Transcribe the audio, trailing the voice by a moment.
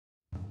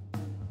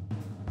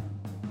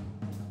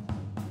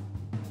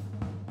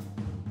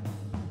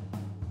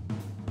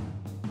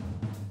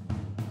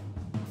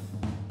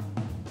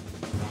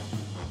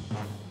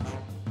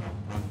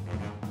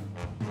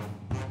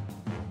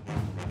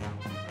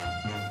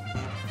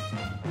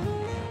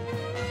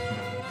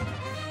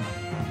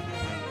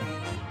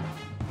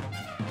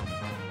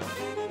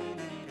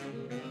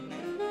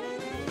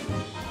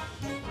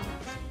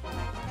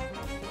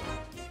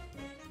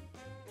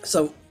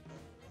So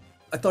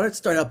I thought I'd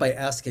start out by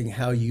asking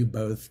how you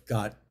both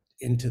got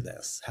into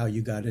this, how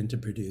you got into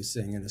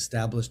producing and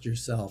established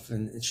yourself.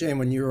 And Shane,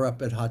 when you were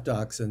up at Hot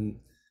Docs and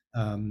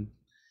um,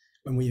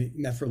 when we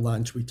met for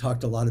lunch, we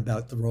talked a lot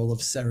about the role of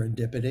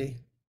serendipity.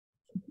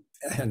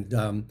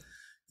 And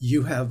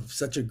you have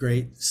such a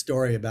great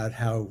story about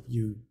how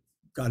you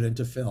got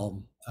into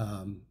film,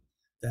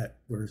 that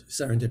where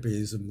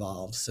serendipity is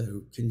involved.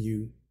 So can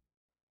you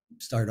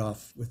start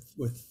off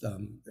with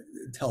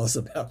tell us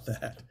about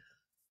that?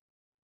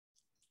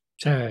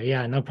 Sure.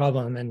 Yeah, no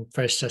problem. And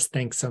first, just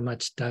thanks so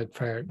much, Doug,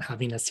 for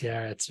having us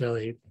here. It's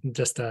really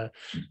just a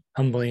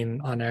humbling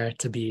honor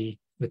to be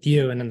with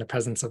you and in the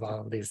presence of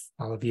all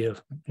of you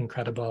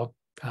incredible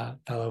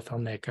fellow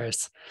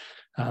filmmakers.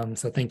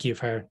 So thank you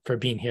for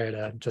being here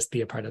to just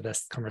be a part of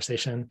this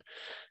conversation.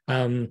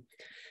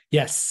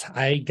 Yes,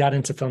 I got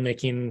into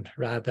filmmaking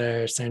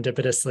rather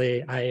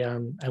serendipitously.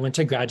 I went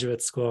to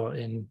graduate school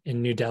in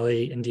New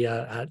Delhi,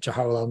 India, at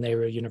Jawaharlal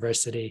Nehru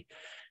University.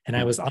 And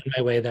I was on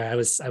my way there. I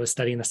was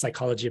studying the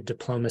psychology of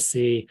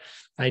diplomacy.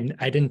 I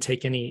didn't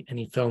take any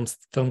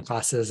film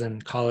classes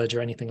in college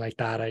or anything like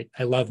that.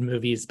 I loved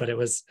movies, but it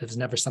was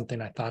never something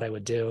I thought I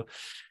would do.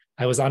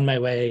 I was on my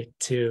way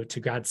to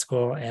grad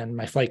school and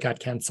my flight got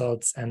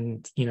canceled,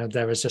 and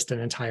there was just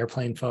an entire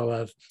plane full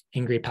of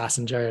angry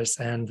passengers,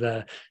 and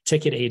the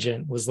ticket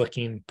agent was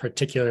looking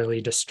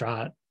particularly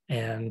distraught.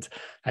 And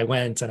I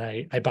went and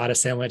I bought a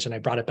sandwich and I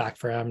brought it back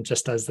for him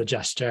just as the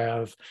gesture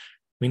of,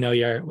 I know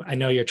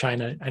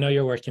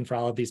you're working for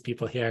all of these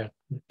people here.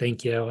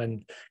 Thank you.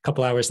 And a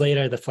couple hours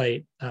later, the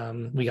flight,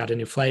 we got a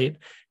new flight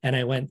and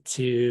I went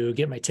to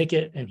get my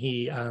ticket and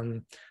he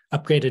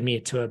upgraded me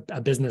to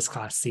a business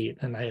class seat.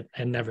 And I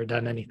had never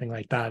done anything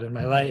like that in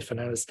my life. And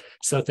I was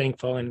so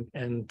thankful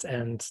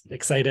and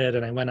excited.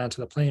 And I went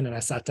onto the plane and I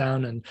sat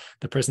down, and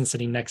the person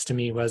sitting next to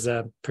me was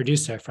a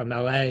producer from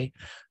LA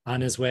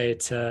on his way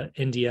to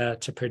India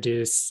to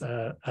produce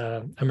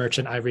a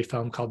merchant ivory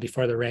film called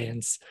Before the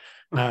Rains.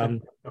 Wow.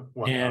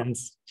 And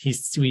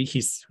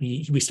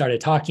we started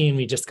talking.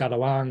 We just got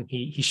along.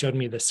 He showed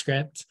me the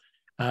script.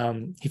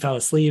 He fell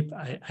asleep.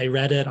 I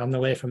read it on the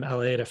way from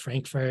LA to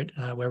Frankfurt,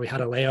 where we had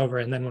a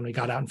layover. And then when we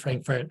got out in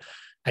Frankfurt,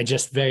 I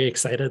just very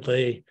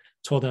excitedly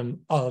told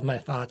him all of my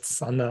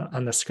thoughts on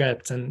the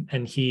script.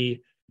 And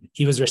he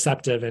was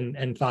receptive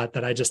and thought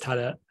that I just had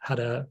a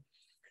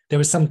there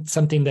was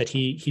something that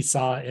he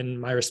saw in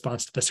my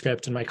response to the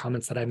script and my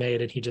comments that I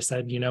made. And he just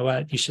said, you know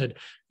what, you should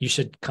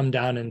come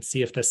down and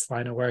see if this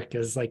line of work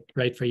is like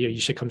right for you.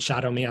 You should come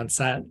shadow me on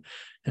set.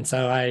 And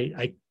so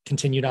I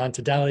continued on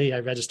to Delhi. I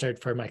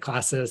registered for my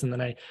classes, and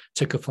then I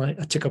took a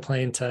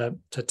plane to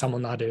Tamil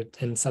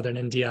Nadu in southern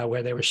India,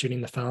 where they were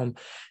shooting the film.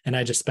 And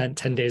I just spent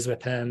 10 days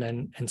with him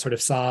and sort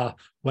of saw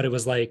what it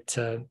was like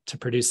to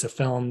produce a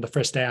film. The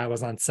first day I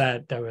was on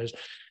set, there was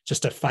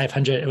just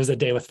it was a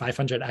day with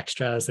 500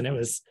 extras. And it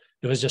was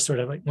just sort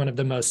of like one of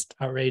the most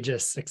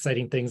outrageous,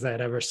 exciting things I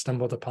had ever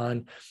stumbled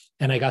upon.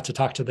 And I got to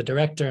talk to the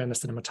director and the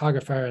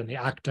cinematographer and the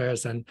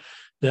actors, and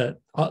down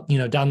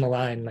the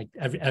line, like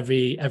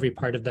every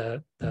part of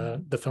the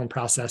film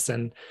process.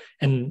 And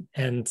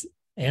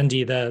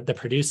Andy, the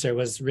producer,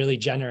 was really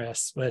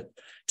generous with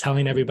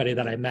telling everybody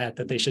that I met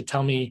that they should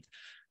tell me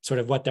sort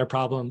of what the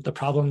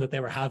problem that they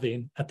were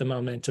having at the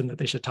moment, and that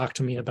they should talk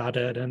to me about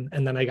it. And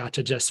then I got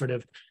to just sort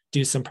of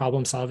do some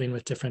problem solving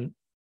with different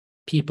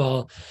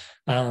people.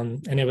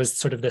 And it was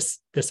sort of this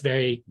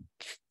very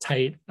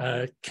tight,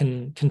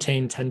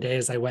 contained 10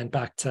 days. I went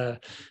back to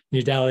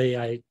New Delhi.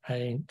 I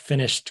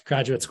finished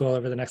graduate school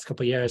over the next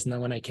couple of years. And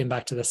then when I came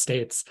back to the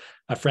States,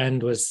 a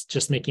friend was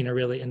just making a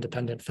really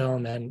independent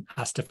film and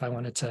asked if I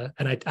wanted to,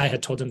 and I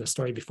had told him the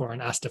story before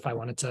and asked if I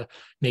wanted to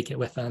make it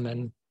with them.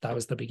 And that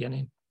was the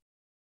beginning.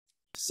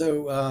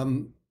 So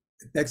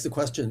it begs the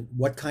question,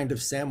 what kind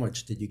of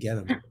sandwich did you get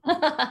him?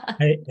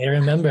 I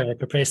remember a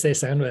caprese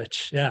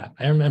sandwich. Yeah,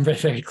 I remember it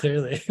very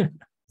clearly.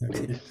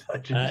 The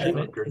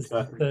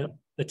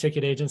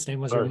ticket agent's name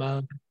was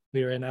Ramon.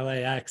 We were in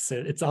LAX.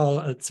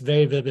 It's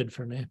very vivid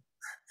for me.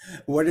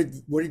 What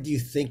did you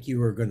think you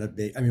were going to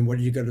be? I mean, what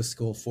did you go to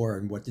school for,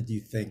 and what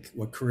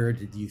career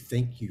did you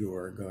think you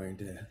were going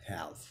to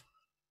have?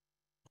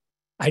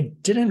 I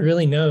didn't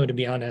really know, to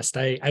be honest.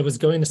 I was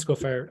going to school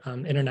for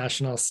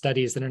international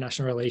studies,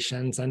 international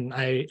relations, and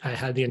I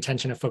had the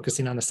intention of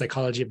focusing on the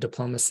psychology of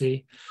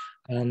diplomacy.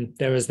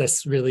 There was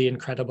this really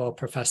incredible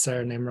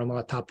professor named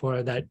Ramala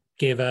Tapur that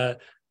gave a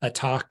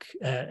talk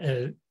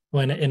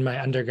when in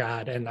my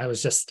undergrad, and I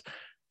was just,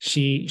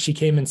 she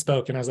came and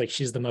spoke, and I was like,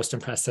 she's the most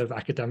impressive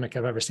academic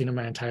I've ever seen in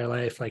my entire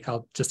life. Like,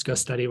 I'll just go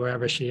study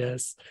wherever she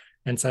is.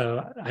 And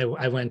so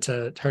I went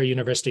to her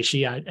university.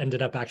 She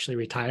ended up actually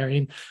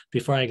retiring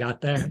before I got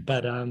there,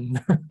 but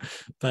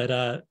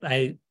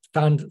I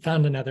found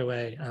another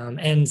way.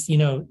 And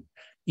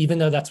even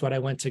though that's what I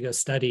went to go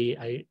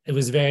study, it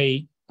was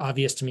very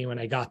obvious to me when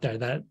I got there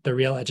that the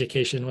real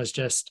education was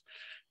just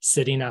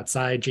sitting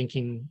outside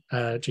drinking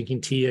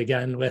tea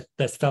again with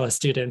the fellow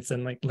students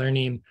and like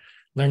learning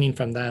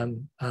from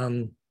them.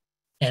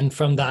 And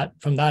from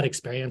that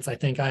experience, I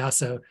think I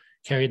also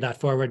carried that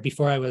forward.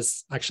 Before I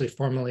was actually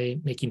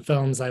formally making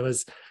films, I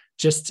was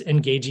just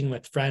engaging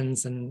with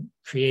friends and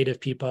creative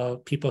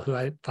people who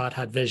I thought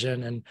had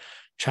vision, and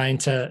trying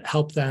to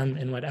help them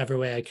in whatever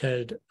way I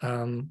could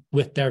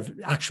with their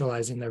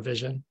actualizing their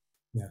vision.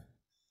 Yeah.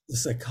 The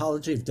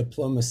psychology of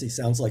diplomacy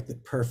sounds like the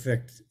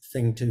perfect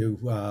thing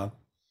to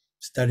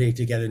study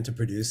to get into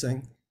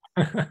producing.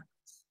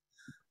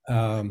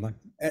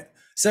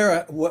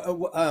 Sara,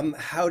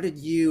 how did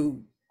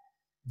you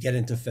get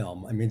into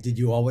film? I mean, did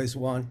you always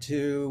want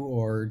to,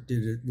 or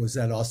was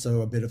that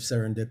also a bit of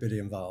serendipity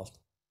involved?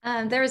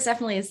 There was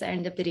definitely a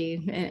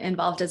serendipity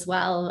involved as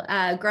well.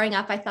 Growing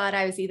up, I thought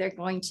I was either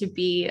going to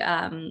be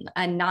a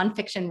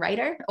nonfiction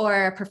writer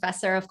or a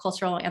professor of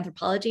cultural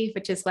anthropology,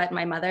 which is what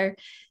my mother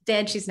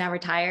did. She's now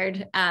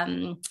retired.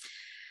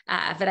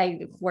 But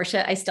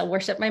I still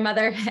worship my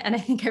mother, and I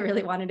think I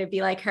really wanted to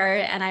be like her.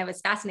 And I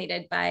was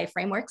fascinated by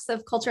frameworks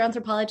of cultural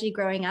anthropology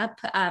growing up.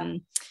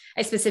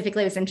 I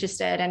specifically was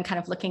interested in kind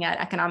of looking at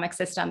economic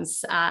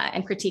systems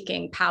and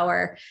critiquing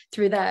power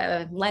through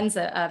the lens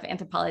of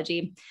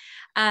anthropology.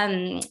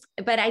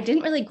 But I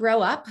didn't really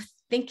grow up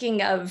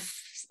thinking of,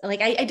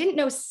 like, I didn't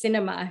know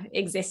cinema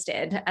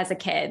existed as a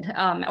kid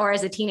or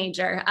as a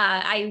teenager.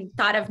 I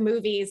thought of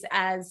movies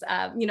as,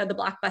 the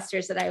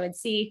blockbusters that I would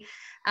see.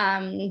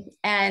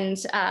 And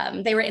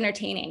they were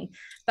entertaining.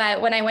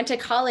 But when I went to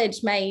college,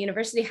 my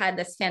university had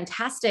this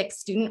fantastic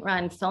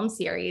student-run film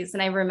series.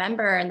 And I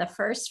remember in the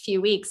first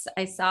few weeks,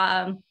 I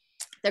saw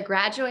The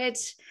Graduate,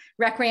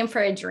 Requiem for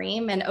a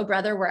Dream, and Oh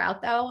Brother, We're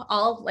Out Though,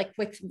 all like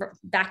with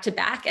back to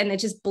back. And it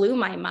just blew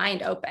my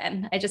mind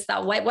open. I just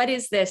thought, what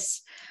is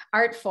this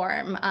art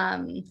form?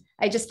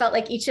 I just felt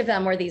like each of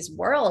them were these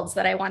worlds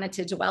that I wanted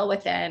to dwell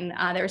within.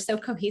 They were so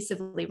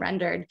cohesively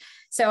rendered.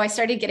 So I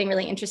started getting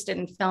really interested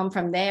in film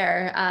from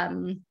there.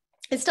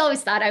 I still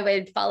always thought I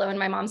would follow in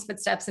my mom's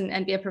footsteps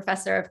and be a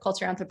professor of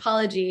cultural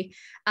anthropology,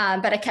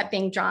 but I kept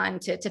being drawn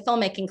to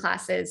filmmaking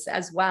classes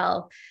as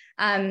well.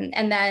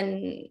 And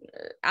then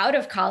out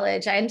of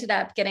college, I ended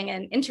up getting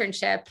an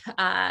internship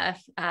at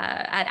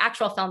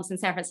Actual Films in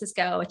San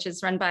Francisco, which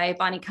is run by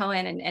Bonnie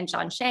Cohen and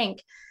John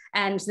Shank.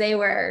 And they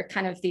were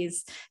kind of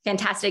these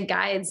fantastic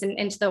guides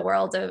into the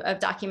world of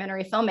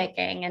documentary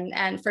filmmaking.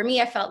 And for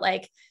me, I felt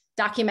like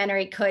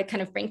documentary could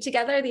kind of bring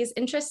together these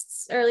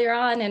interests earlier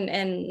on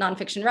in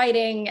nonfiction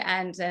writing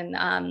and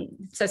in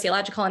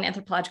sociological and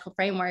anthropological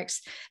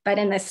frameworks, but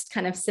in this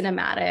kind of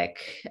cinematic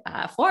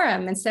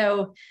forum. And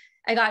so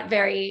I got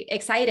very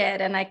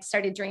excited and I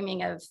started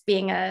dreaming of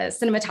being a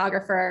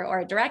cinematographer or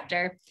a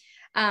director.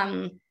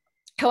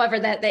 However,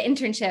 the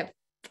internship,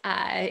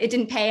 it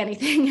didn't pay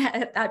anything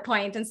at that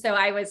point. And so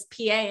I was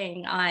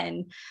PAing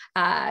on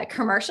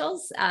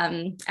commercials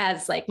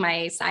as like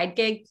my side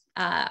gig.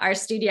 Our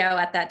studio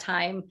at that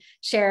time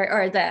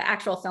or the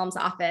Actual Films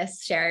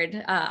office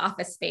shared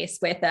office space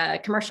with a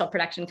commercial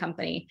production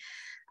company.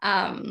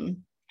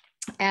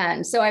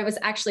 And so I was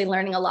actually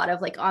learning a lot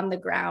of like on the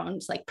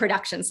ground, like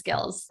production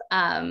skills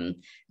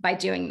by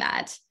doing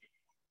that.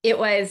 It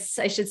was,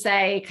 I should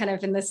say, kind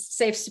of in this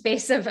safe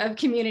space of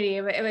community.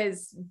 It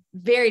was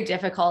very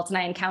difficult. And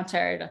I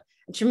encountered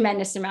a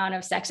tremendous amount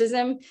of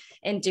sexism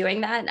in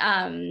doing that.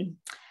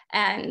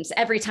 And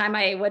every time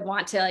I would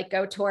want to like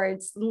go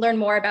towards learn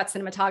more about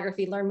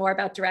cinematography, learn more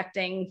about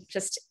directing,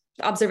 just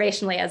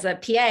observationally as a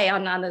PA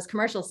on those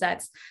commercial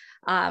sets,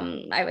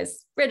 I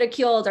was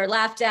ridiculed or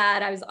laughed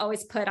at. I was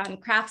always put on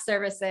craft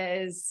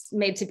services,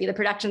 made to be the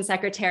production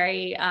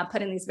secretary,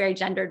 put in these very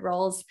gendered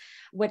roles,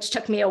 which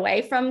took me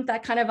away from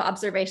that kind of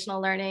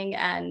observational learning.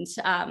 And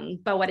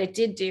but what it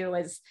did do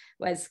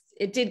was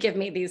it did give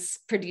me these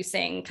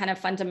producing kind of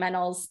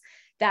fundamentals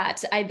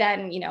that I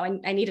then,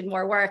 I needed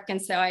more work.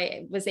 And so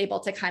I was able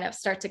to kind of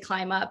start to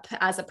climb up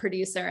as a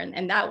producer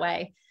in that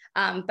way.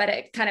 But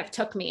it kind of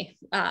took me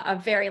a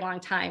very long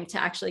time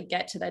to actually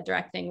get to the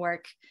directing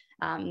work.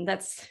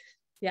 That's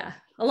a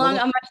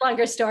much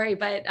longer story,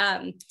 but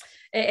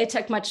it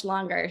took much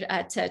longer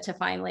to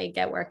finally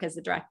get work as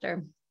a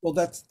director. Well,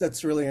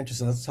 that's really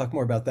interesting. Let's talk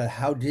more about that.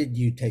 How did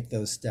you take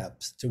those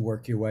steps to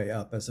work your way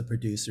up as a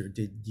producer?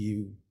 Did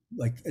you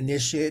like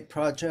initiate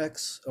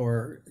projects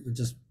or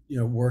just,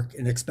 work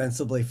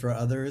inexpensively for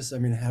others? I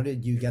mean, how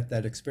did you get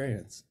that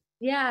experience?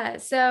 Yeah,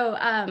 so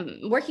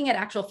working at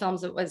Actual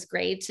Films, it was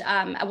great.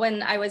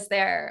 When I was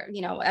there,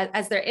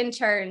 as their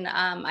intern,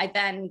 I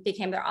then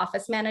became their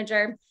office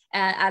manager,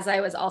 as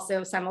I was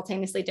also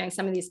simultaneously doing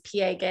some of these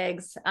PA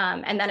gigs.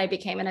 And then I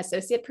became an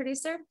associate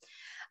producer.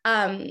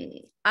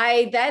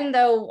 I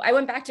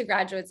went back to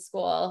graduate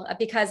school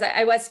because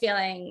I was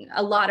feeling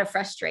a lot of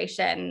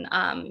frustration,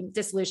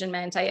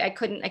 disillusionment. I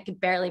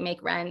could barely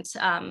make rent.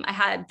 I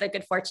had the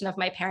good fortune of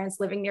my parents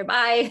living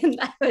nearby and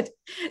I would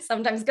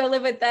sometimes go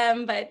live with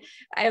them, but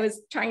I was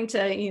trying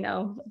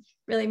to,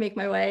 really make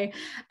my way.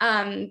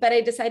 But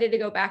I decided to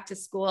go back to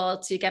school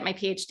to get my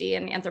PhD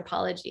in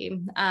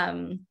anthropology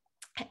and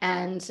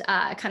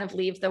kind of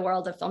leave the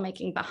world of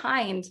filmmaking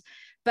behind.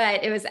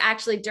 But it was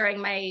actually during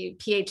my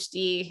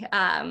PhD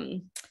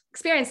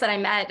experience that I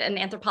met an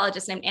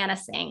anthropologist named Anna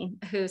Singh,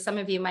 who some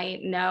of you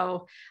might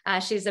know.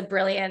 She's a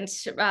brilliant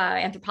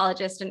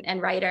anthropologist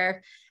and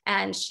writer.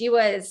 And she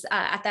was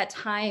at that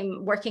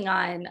time working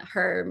on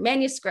her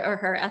manuscript or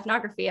her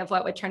ethnography of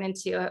what would turn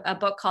into a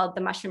book called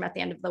The Mushroom at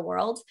the End of the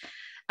World.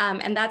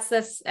 And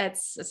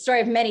it's a story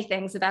of many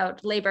things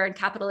about labor and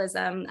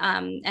capitalism.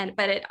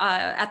 But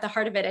at the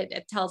heart of it,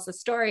 it tells the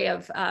story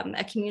of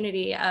a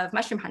community of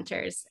mushroom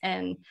hunters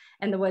in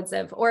the woods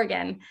of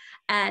Oregon.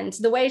 And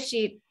the way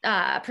she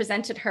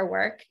presented her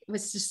work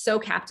was just so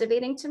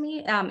captivating to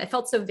me. It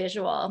felt so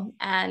visual.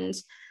 And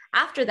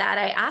after that,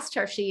 I asked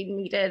her if she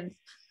needed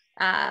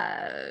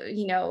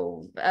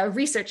a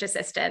research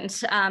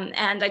assistant.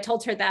 And I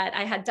told her that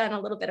I had done a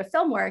little bit of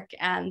film work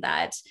and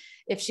that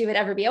if she would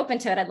ever be open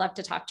to it, I'd love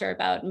to talk to her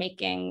about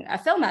making a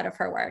film out of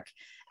her work.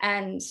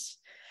 And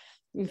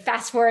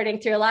fast forwarding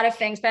through a lot of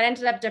things, but I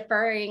ended up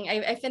deferring.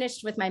 I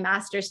finished with my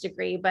master's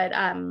degree, but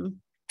and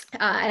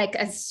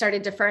I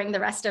started deferring the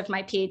rest of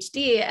my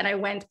PhD, and I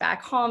went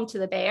back home to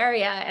the Bay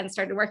Area and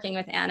started working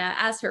with Anna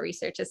as her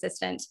research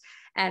assistant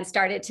and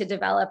started to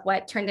develop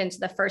what turned into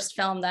the first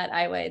film that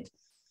I would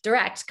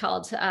direct,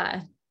 called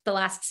The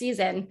Last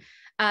Season.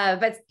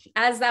 But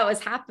as that was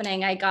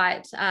happening, I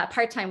got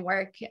part-time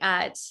work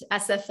at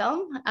SF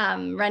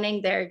Film,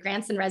 running their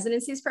grants and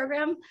residencies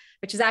program,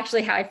 which is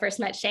actually how I first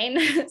met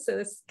Shane. So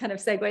this kind of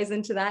segues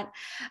into that.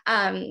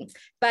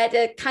 But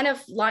it kind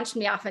of launched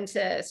me off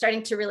into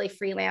starting to really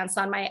freelance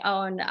on my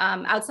own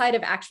outside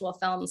of actual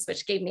films,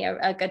 which gave me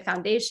a good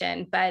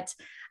foundation. But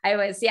I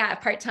was,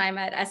 part-time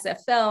at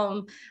SF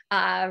Film,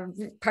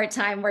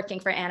 part-time working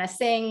for Anna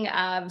Singh,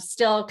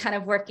 still kind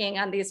of working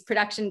on these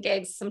production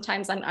gigs,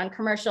 sometimes on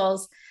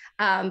commercials.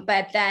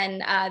 But then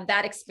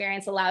that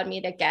experience allowed me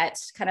to get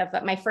kind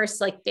of my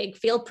first big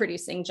field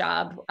producing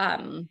job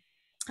on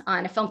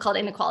a film called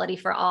Inequality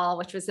for All,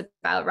 which was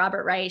about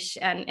Robert Reich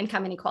and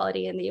income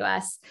inequality in the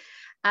US.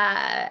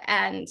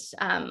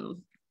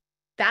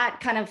 That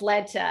kind of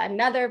led to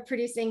another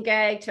producing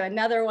gig, to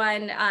another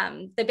one.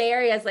 The Bay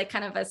Area is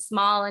kind of a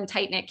small and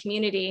tight-knit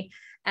community,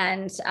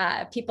 and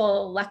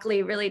people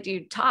luckily really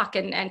do talk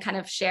and kind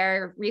of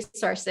share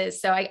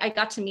resources. So I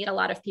got to meet a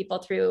lot of people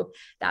through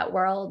that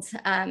world.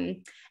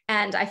 And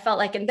I felt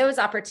like in those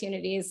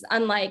opportunities,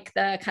 unlike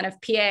the kind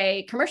of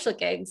PA commercial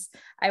gigs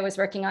I was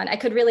working on, I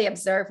could really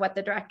observe what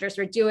the directors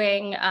were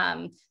doing.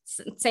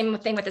 Same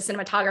thing with the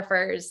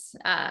cinematographers.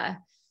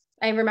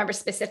 I remember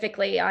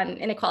specifically on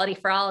Inequality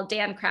for All,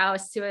 Dan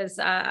Krause, who was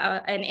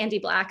and Andy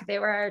Black, they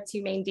were our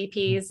two main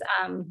DPs.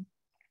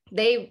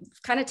 They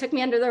kind of took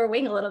me under their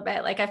wing a little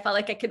bit. I felt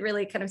like I could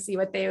really kind of see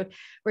what they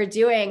were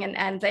doing,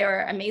 and they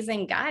were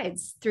amazing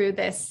guides through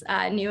this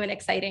new and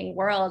exciting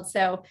world.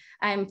 So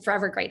I'm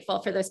forever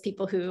grateful for those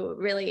people who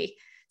really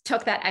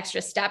took that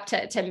extra step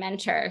to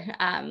mentor.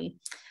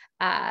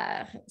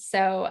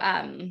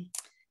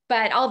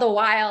 But all the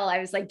while, I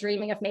was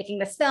dreaming of making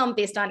this film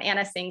based on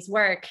Anna Singh's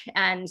work.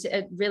 And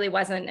it really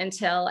wasn't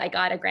until I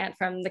got a grant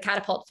from the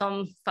Catapult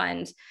Film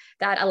Fund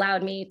that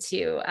allowed me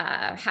to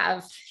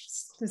have,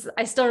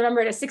 I still remember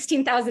it as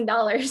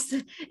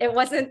 $16,000. It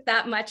wasn't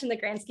that much in the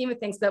grand scheme of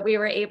things, but we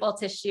were able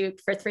to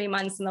shoot for 3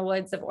 months in the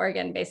woods of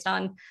Oregon based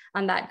on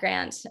that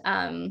grant.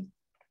 And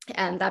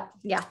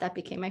that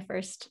became my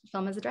first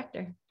film as a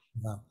director.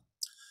 Wow.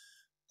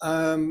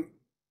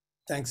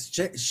 Thanks,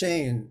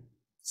 Shane.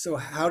 So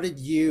how did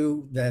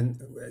you then,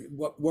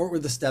 what were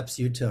the steps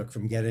you took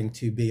from getting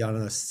to be on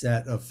a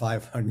set of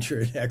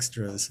 500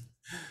 extras,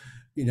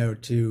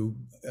 to,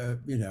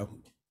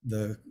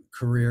 the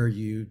career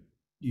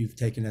you've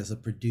taken as a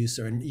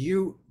producer? And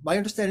my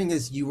understanding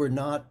is you were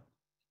not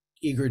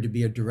eager to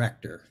be a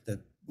director,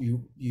 that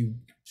you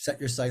set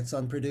your sights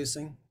on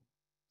producing?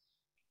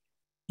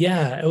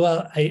 Yeah,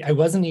 well, I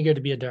wasn't eager to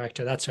be a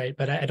director, that's right,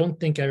 but I don't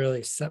think I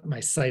really set my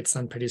sights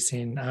on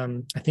producing.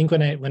 I think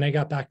when I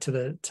got back to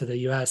the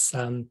US,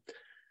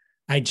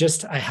 I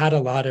had a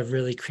lot of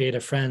really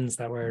creative friends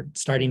that were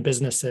starting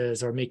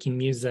businesses or making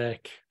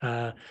music,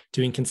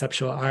 doing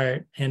conceptual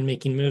art and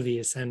making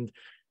movies. And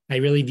I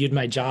really viewed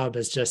my job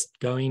as just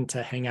going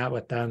to hang out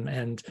with them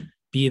and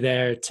be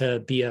there to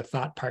be a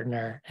thought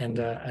partner and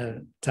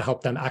to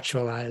help them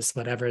actualize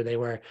whatever they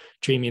were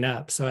dreaming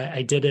up. So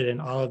I did it in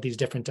all of these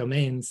different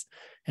domains.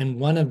 And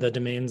one of the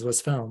domains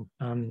was film.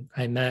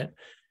 I met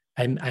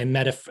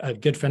a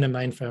good friend of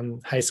mine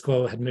from high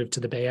school, had moved to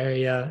the Bay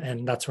Area,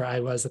 and that's where I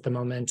was at the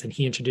moment. And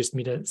he introduced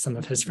me to some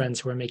of his friends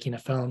who were making a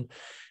film.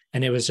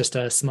 And it was just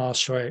a small,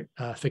 short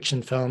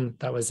fiction film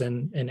that was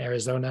in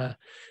Arizona.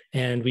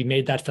 And we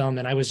made that film,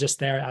 and I was just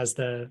there as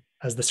the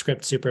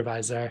script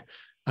supervisor.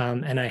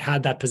 And I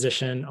had that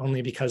position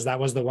only because that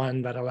was the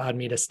one that allowed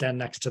me to stand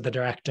next to the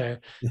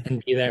director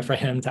and be there for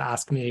him to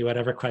ask me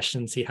whatever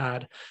questions he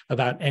had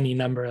about any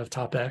number of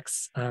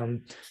topics.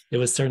 It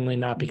was certainly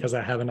not because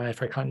I have an eye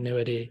for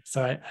continuity.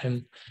 So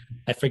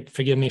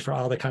forgive me for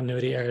all the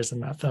continuity errors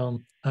in that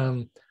film.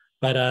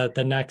 But after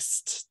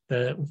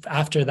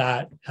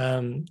that,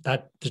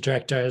 the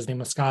director, his name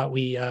was Scott,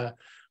 we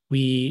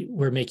we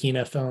were making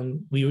a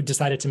film. We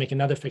decided to make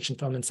another fiction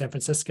film in San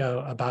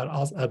Francisco about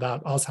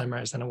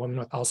Alzheimer's and a woman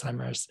with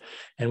Alzheimer's.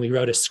 And we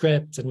wrote a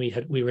script, and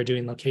we were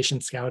doing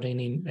location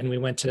scouting, and we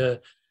went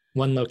to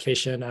one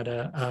location at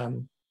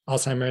a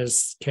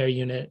Alzheimer's care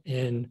unit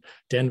in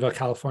Danville,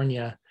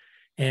 California.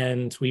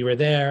 And we were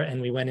there, and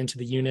we went into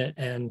the unit,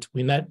 and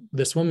we met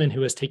this woman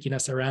who was taking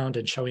us around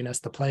and showing us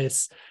the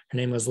place. Her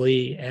name was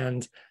Lee.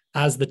 And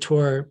as the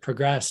tour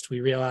progressed,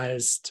 we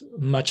realized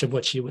much of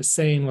what she was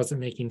saying wasn't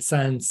making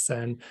sense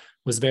and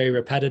was very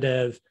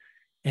repetitive.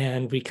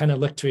 And we kind of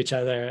looked to each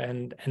other,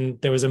 and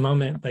there was a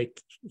moment, like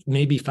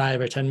maybe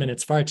 5 or 10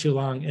 minutes, far too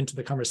long into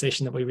the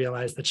conversation, that we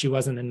realized that she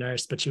wasn't a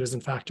nurse, but she was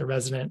in fact a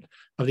resident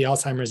of the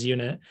Alzheimer's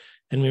unit.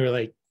 And we were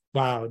like,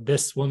 wow,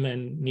 this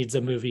woman needs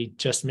a movie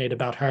just made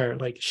about her.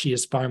 Like, she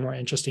is far more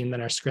interesting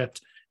than our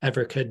script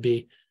ever could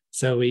be.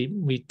 So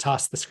we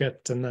tossed the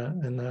script in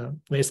the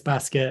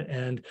wastebasket,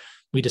 and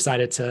we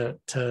decided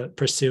to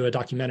pursue a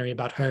documentary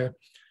about her.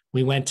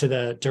 We went to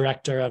the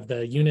director of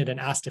the unit and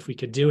asked if we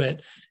could do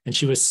it. And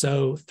she was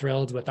so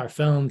thrilled with our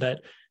film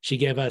that she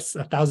gave us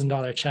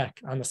 $1,000 check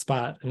on the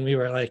spot. And we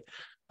were like,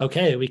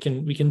 okay, we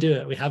can do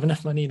it. We have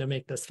enough money to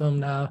make this film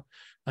now.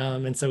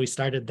 And so we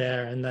started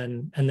there, and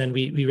then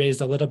we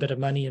raised a little bit of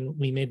money, and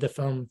we made the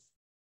film,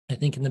 I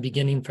think in the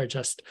beginning, for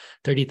just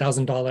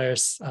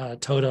 $30,000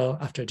 total,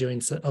 after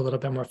doing a little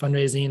bit more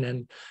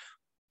fundraising.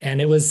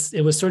 And it was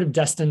sort of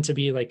destined to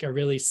be like a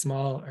really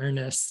small,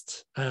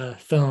 earnest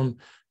film,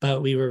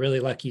 but we were really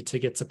lucky to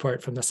get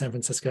support from the San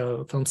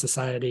Francisco Film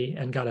Society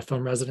and got a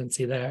film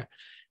residency there.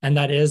 And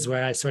that is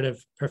where I sort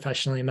of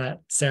professionally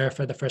met Sara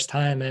for the first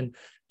time. And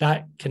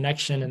that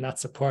connection and that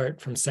support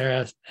from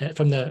Sara,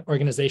 from the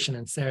organization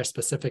and Sara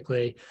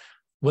specifically,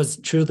 was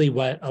truly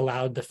what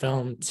allowed the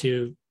film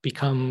to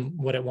become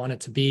what it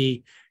wanted to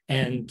be.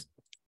 And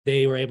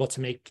they were able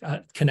to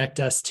connect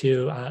us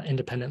to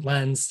Independent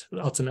Lens, who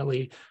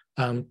ultimately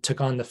took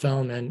on the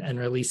film and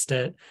released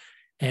it.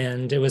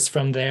 And it was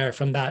from there,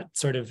 from that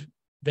sort of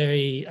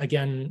very,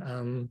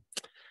 again,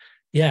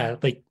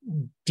 like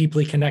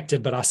deeply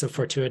connected, but also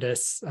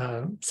fortuitous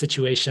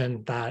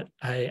situation, that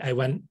I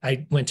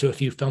went to a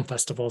few film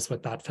festivals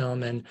with that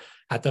film. And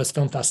at those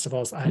film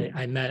festivals,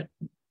 I met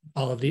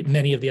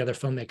many of the other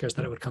filmmakers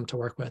that I would come to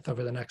work with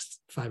over the next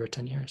 5 or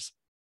 10 years.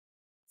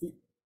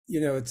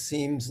 It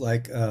seems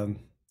like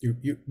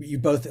you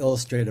both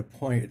illustrate a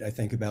point, I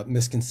think, about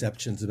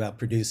misconceptions about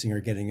producing or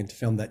getting into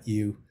film, that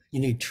you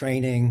need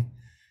training,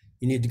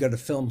 you need to go to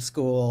film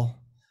school,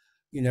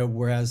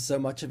 whereas so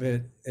much of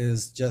it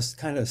is just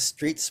kind of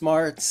street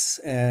smarts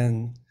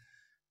and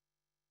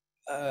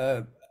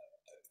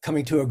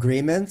coming to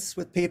agreements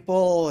with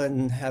people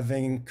and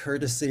having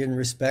courtesy and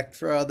respect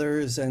for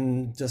others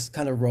and just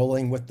kind of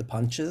rolling with the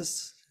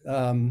punches.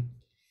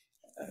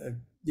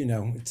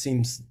 It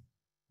seems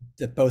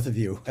that both of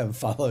you have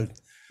followed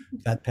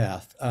that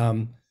path.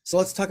 So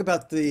let's talk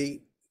about you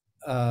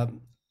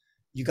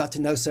got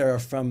to know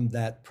Sara from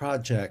that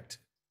project.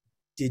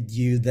 Did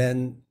you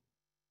then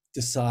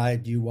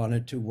decide you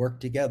wanted to work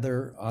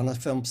together on a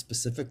film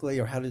specifically,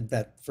 or how did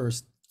that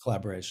first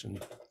collaboration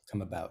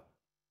come about?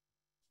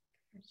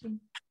 Do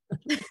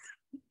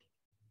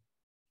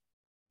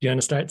you want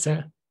to start,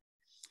 Sara?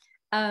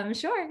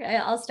 Sure,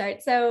 I'll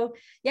start. So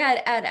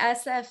yeah, at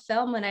SF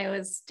Film, when I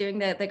was doing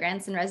the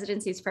grants and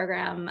residencies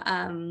program,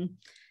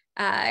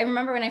 I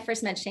remember when I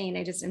first met Shane,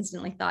 I just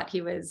instantly thought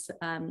he was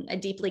a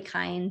deeply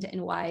kind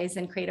and wise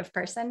and creative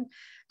person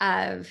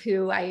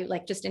who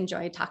I just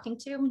enjoyed talking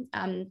to.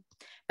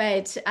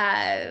 But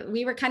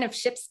we were kind of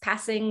ships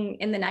passing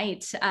in the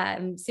night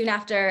soon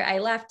after I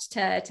left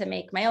to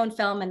make my own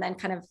film, and then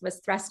kind of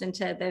was thrust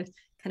into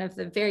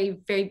the very,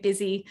 very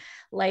busy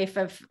life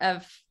of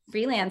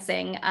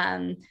freelancing.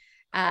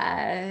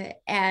 But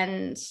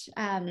in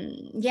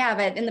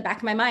the back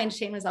of my mind,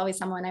 Shane was always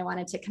someone I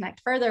wanted to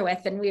connect further with,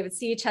 and we would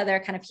see each other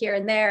kind of here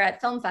and there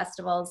at film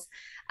festivals.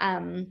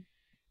 But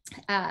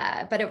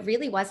it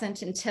really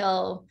wasn't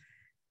until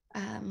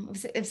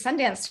it was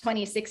Sundance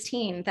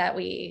 2016 that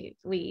we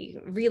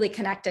really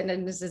connected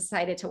and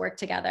decided to work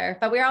together.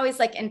 But we were always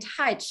in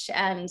touch,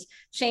 and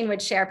Shane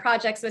would share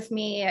projects with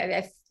me.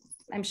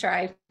 I'm sure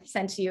I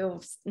sent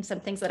you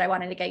some things that I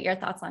wanted to get your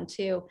thoughts on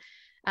too.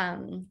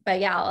 But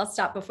yeah, I'll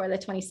stop before the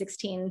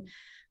 2016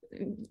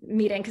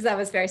 meeting, because that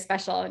was very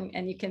special,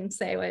 and you can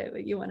say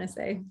what you want to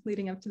say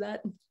leading up to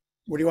that.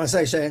 What do you want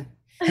to say, Shane?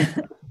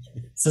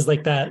 This is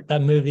like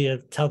that movie,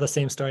 tell the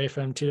same story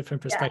from two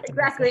different perspectives.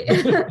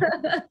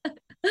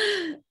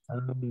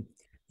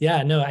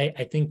 Yeah, exactly.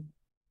 I think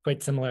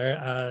quite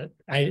similar.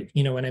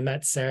 When I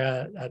met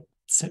Sara at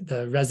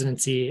the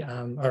residency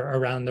or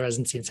around the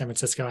residency in San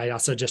Francisco, I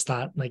also just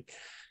thought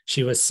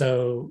she was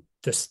so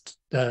just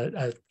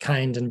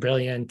kind and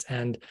brilliant,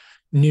 and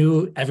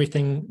knew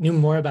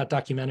more about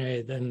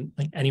documentary than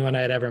anyone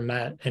I had ever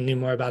met, and knew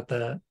more about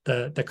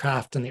the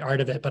craft and the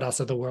art of it, but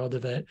also the world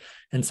of it.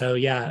 And so,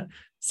 yeah,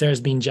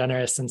 Sara's being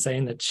generous and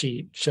saying that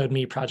she showed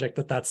me project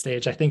at that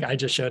stage. I think I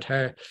just showed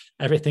her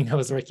everything I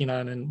was working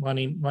on and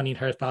wanting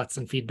her thoughts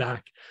and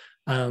feedback.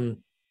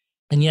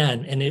 yeah,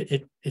 and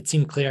it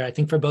seemed clear, I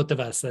think, for both of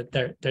us, that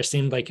there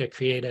seemed like a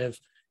creative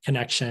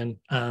connection,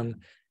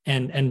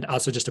 and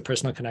also just a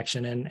personal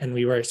connection, and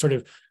we were sort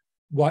of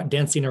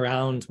dancing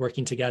around,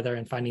 working together,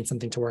 and finding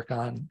something to work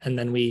on. And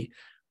then we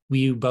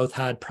both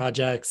had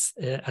projects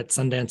at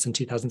Sundance in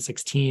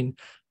 2016.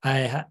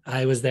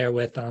 I was there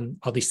with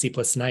All These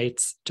Sleepless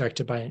Nights,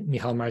 directed by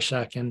Michal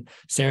Marshak, and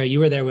Sarah, you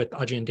were there with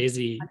Audrey and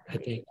Daisy, I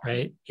think,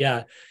 right?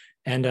 Yeah,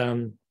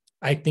 and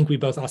I think we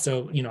both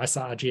also, I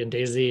saw Audrey and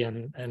Daisy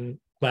and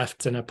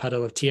left in a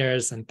puddle of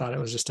tears, and thought it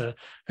was just a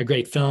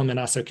great film, and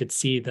also could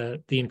see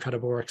the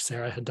incredible work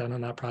Sarah had done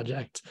on that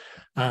project.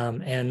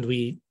 And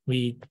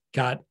we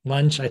got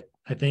lunch, I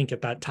think,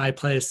 at that Thai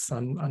place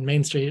on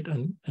Main Street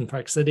in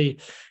Park City.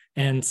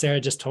 And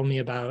Sarah just told me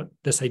about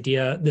this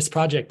idea, this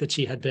project that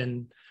she had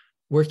been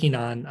working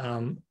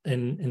on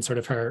in sort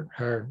of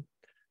her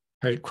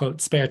quote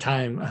spare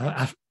time,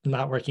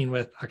 not working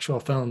with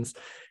actual films.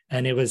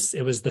 And it was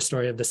the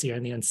story of the seer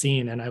and the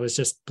unseen. And I was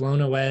just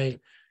blown away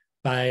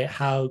by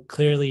how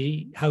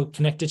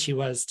connected she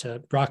was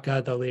to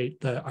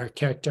Braca, our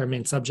character,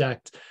 main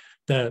subject,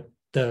 the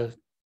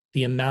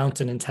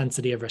amount and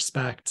intensity of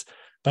respect,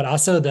 but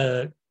also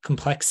the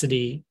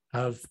complexity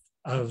of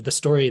the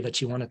story that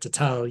she wanted to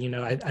tell.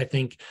 I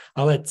think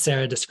I'll let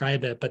Sarah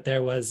describe it, but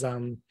there was,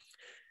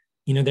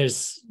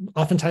 there's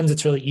oftentimes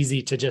it's really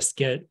easy to just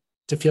get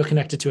to feel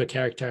connected to a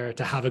character,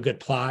 to have a good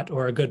plot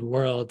or a good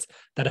world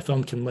that a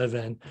film can live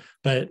in.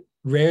 But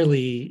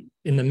rarely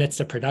in the midst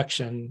of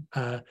production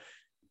had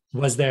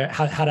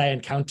I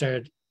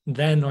encountered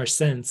then or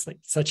since like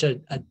such a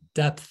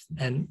depth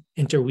and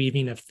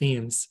interweaving of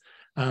themes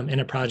in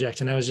a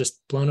project. And I was just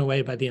blown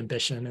away by the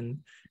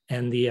ambition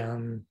and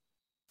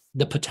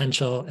the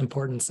potential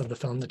importance of the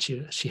film that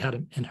she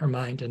had in her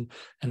mind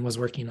and was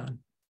working on.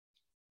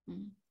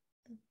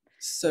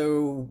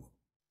 So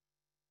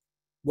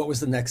what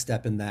was the next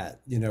step in that?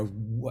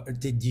 What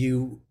did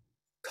you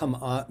come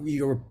on?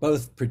 You were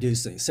both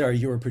producing. Sarah,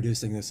 you were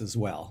producing this as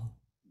well.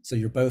 So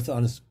you're both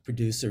on as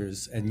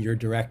producers and you're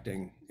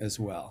directing as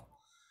well.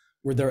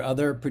 Were there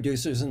other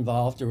producers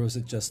involved, or was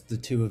it just the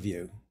two of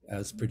you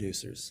as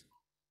producers?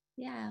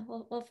 Yeah,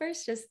 well,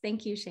 first, just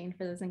thank you, Shane,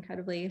 for those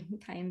incredibly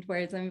kind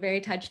words. I'm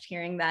very touched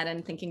hearing that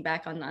and thinking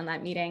back on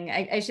that meeting.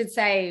 I should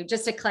say,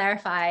 just to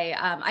clarify,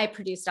 I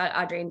produced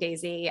Audrey and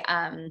Daisy,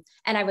 and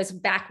I was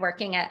back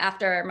working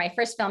after my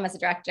first film as a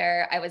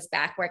director. I was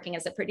back working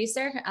as a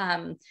producer.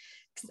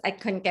 I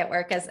couldn't get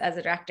work as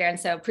a director. And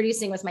so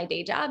producing was my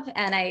day job.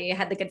 And I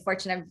had the good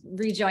fortune of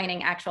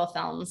rejoining actual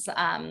films,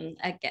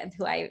 again,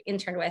 who I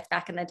interned with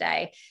back in the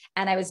day.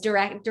 And I was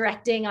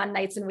directing on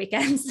nights and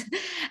weekends.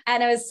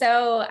 And I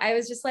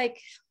was just like,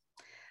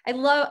 I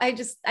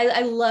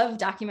love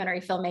documentary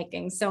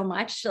filmmaking so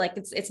much. Like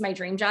it's my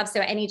dream job. So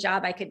any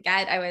job I could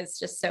get, I was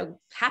just so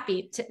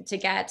happy to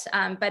get,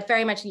 but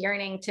very much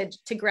yearning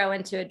to grow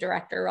into a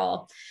director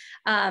role.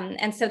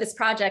 And so this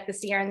project, The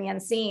Seer and the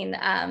Unseen,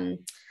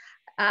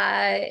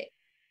 I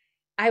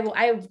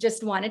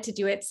just wanted to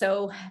do it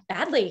so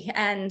badly.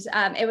 And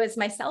it was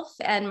myself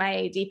and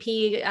my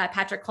DP,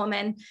 Patrick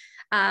Coleman,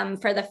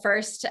 for the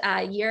first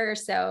year or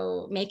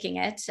so making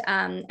it.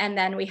 And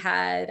then we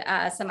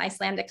had some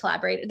Icelandic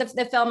collaborators.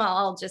 The film,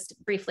 I'll just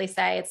briefly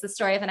say, it's the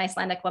story of an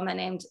Icelandic woman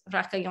named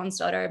Raka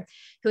Jónsdóttir,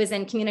 who is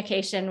in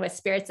communication with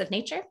spirits of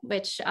nature,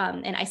 which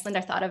in Iceland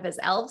are thought of as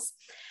elves.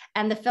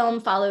 And the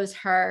film follows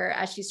her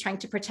as she's trying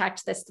to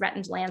protect this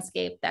threatened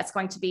landscape that's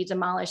going to be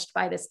demolished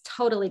by this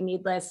totally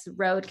needless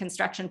road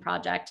construction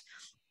project.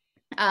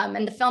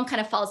 And the film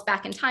kind of falls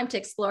back in time to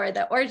explore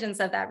the origins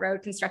of that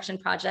road construction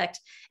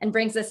project and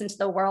brings us into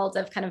the world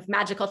of kind of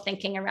magical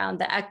thinking around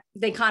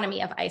the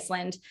economy of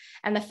Iceland.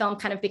 And the film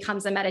kind of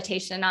becomes a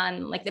meditation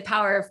on like the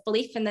power of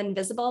belief in the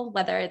invisible,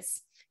 whether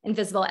it's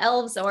invisible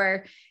elves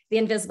or the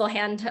invisible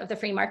hand of the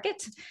free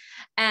market.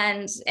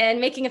 And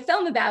making a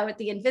film about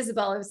the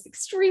invisible, it was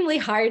extremely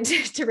hard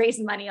to raise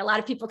money. A lot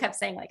of people kept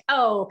saying like,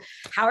 oh,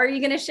 how are you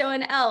going to show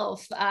an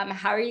elf?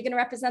 How are you going to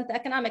represent the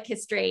economic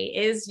history?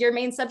 Is your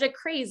main subject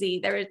crazy?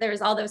 There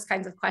was all those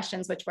kinds of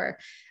questions, which were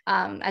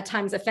at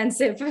times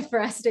offensive for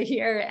us to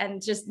hear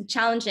and just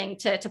challenging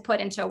to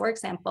put into a work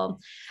sample.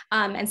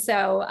 And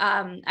so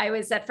I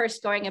was at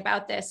first going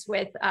about this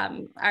with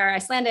our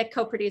Icelandic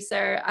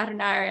co-producer,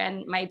 Arnar,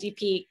 and my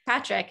DP,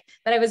 Patrick,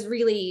 but I was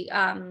really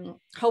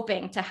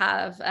hoping to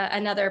have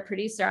another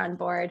producer on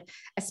board,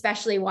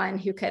 especially one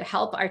who could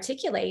help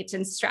articulate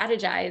and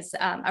strategize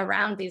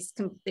around these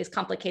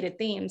complicated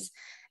themes.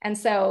 And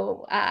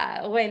so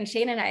when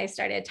Shane and I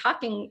started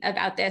talking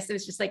about this, it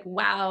was just like,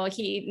 wow,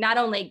 he not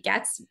only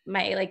gets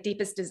my like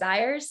deepest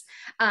desires,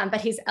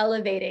 but he's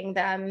elevating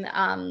them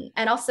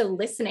and also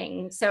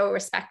listening so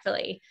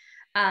respectfully.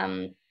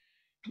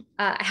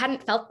 I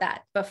hadn't felt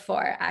that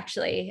before,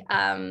 actually,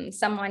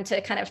 someone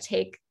to kind of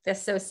take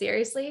this so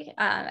seriously.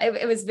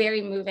 It was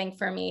very moving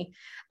for me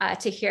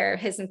to hear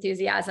his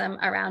enthusiasm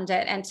around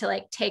it and to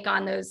like take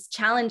on those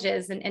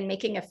challenges in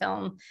making a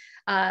film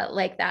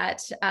like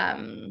that.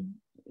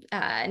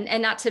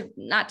 And not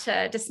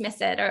to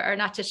dismiss it or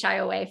not to shy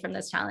away from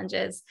those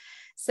challenges.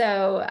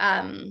 So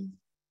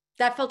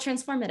that felt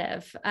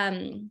transformative.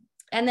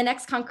 And the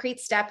next concrete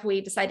step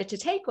we decided to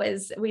take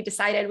was we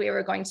decided we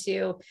were going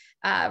to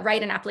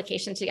write an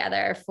application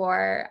together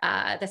for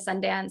the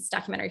Sundance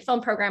Documentary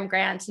Film Program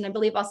grant, and I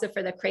believe also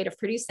for the Creative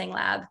Producing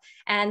Lab.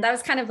 And that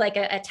was kind of like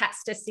a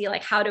test to see,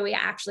 like, how do we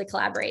actually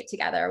collaborate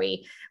together?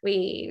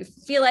 We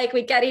feel like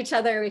we get each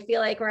other, we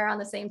feel like we're on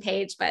the same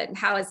page, but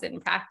how is it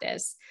in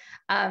practice?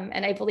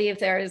 And I believe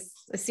there's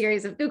a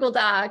series of Google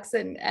Docs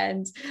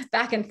and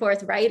back and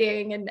forth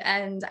writing.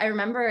 And I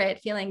remember it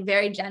feeling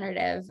very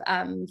generative,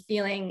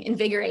 feeling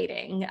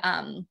invigorating,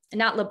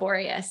 not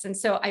laborious. And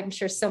so I'm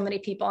sure so many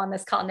people on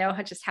this call know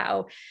just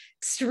how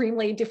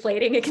extremely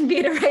deflating it can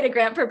be to write a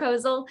grant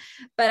proposal.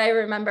 But I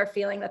remember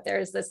feeling that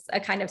there's a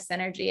kind of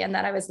synergy, and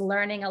that I was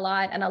learning a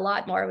lot, and a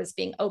lot more was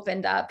being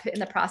opened up in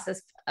the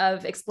process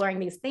of exploring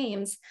these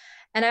themes.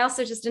 And I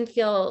also just didn't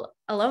feel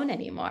alone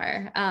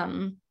anymore.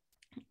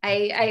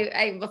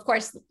 I of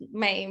course,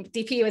 my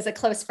DP was a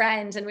close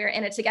friend, and we were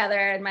in it together,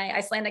 and my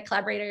Icelandic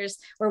collaborators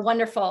were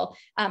wonderful,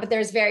 but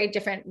there's very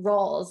different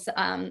roles.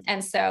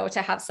 And so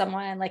to have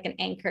someone like an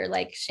anchor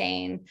like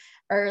Shane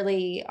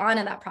early on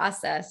in that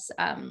process,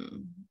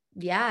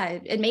 yeah,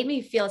 it made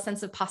me feel a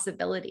sense of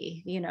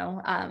possibility,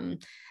 and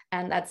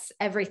that's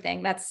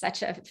everything. That's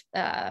such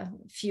a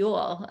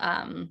fuel.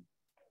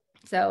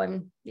 So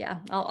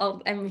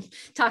I'm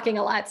talking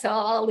a lot, so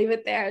I'll leave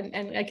it there,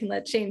 and I can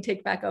let Shane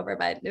take back over,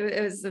 but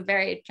it was a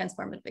very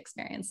transformative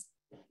experience.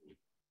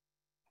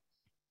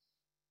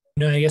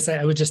 No, I guess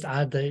I would just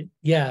add that,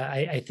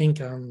 I think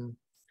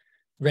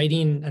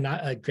writing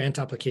a grant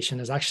application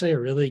is actually a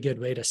really good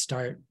way to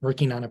start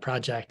working on a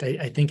project.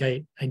 I think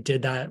I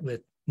did that with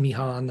Miha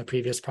on the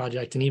previous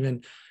project, and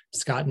even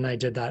Scott and I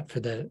did that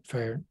for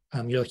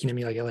You're Looking at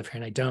Me Like I Live Here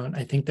and I Don't.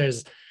 I think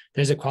there's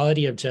a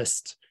quality of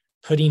just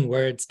putting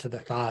words to the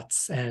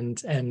thoughts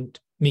and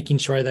making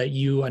sure that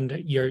you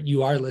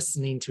are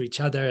listening to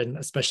each other, and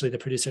especially the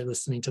producer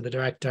listening to the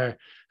director,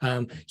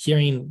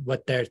 hearing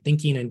what they're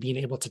thinking and being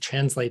able to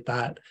translate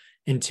that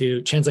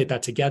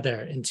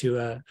together into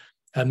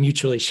a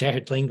mutually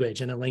shared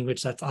language, and a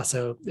language that's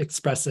also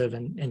expressive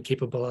and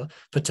capable of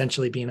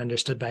potentially being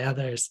understood by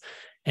others.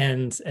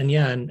 And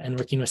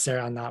working with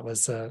Sara on that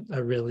was a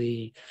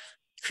really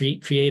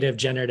creative,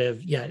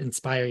 generative,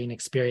 inspiring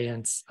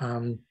experience.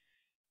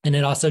 And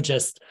it also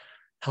just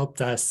helped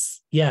us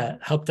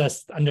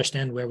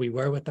understand where we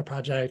were with the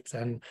project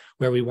and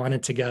where we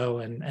wanted to go,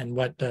 and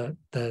what the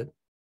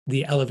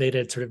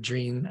elevated sort of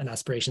dream and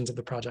aspirations of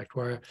the project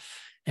were.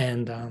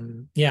 And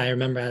I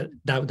remember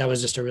that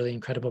was just a really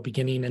incredible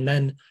beginning. And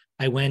then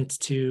I went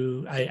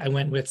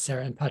with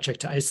Sara and Patrick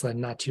to Iceland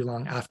not too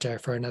long after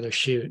for another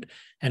shoot.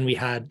 And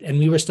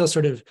we were still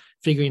sort of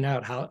figuring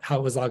out how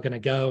it was all going to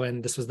go.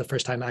 And this was the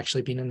first time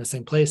actually being in the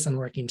same place and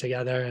working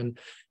together.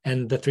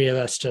 And the three of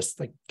us just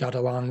like got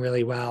along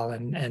really well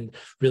and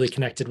really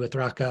connected with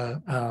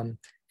Raka.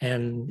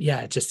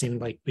 It just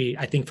seemed like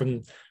I think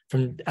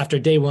from after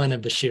day one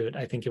of the shoot,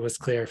 I think it was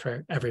clear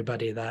for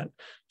everybody that,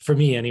 for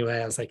me anyway,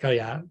 I was like, oh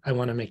yeah, I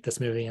want to make this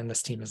movie, and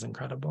this team is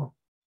incredible.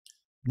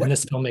 And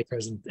this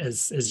filmmaker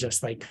is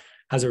just like,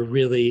 has a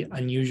really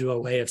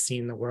unusual way of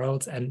seeing the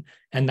world, and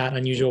that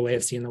unusual way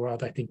of seeing the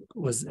world, I think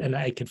was, and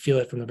I could feel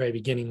it from the very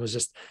beginning, was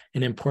just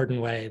an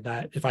important way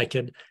that if I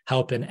could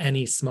help in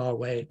any small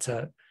way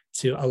to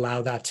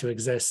allow that to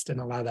exist and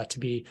allow that to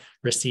be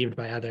received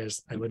by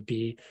others, I would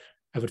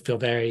feel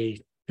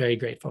very, very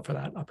grateful for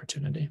that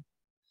opportunity.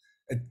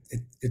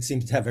 It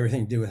seems to have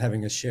everything to do with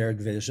having a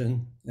shared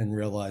vision and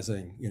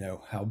realizing,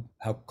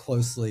 how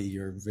closely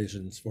your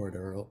visions for it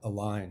are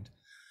aligned.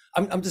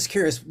 I'm just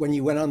curious, when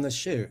you went on the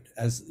shoot,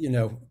 as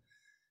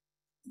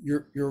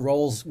your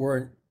roles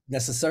weren't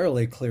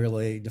necessarily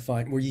clearly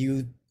defined. Were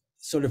you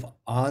sort of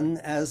on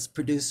as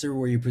producer?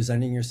 Were you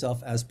presenting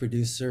yourself as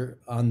producer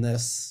on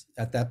this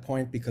at that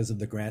point because of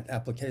the grant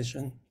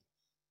application?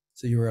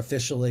 So you were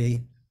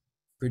officially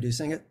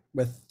producing it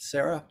with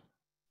Sara?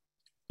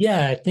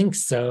 Yeah, I think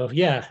so.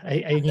 Yeah,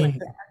 I mean,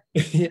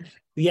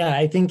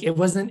 I think it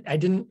wasn't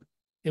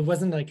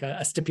like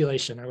a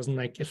stipulation. I wasn't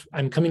like, if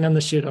I'm coming on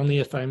the shoot only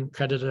if I'm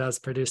credited as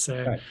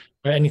producer, right,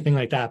 or anything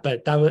like that.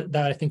 But that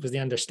I think was the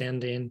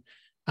understanding.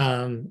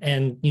 I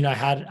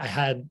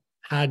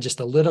had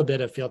just a little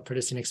bit of field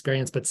producing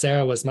experience, but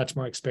Sara was much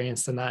more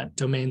experienced in that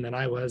domain than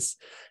I was.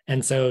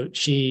 And so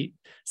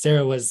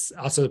Sara was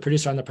also the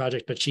producer on the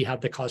project, but she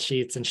had the call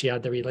sheets and she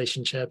had the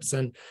relationships.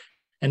 And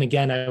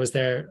again, I was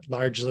there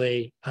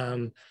largely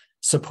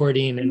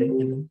supporting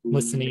and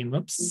listening.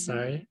 Whoops,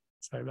 sorry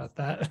about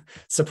that.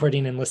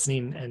 Supporting and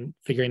listening and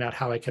figuring out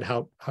how I could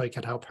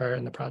help her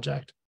in the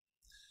project.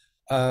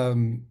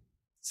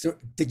 So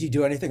did you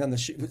do anything on the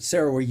shoot?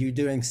 Sara, were you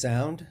doing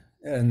sound?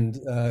 And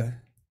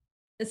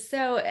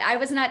so I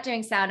was not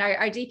doing sound.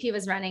 Our DP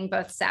was running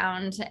both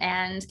sound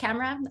and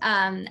camera.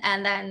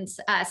 And then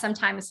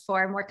sometimes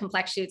for more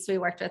complex shoots, we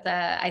worked with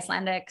an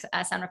Icelandic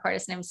sound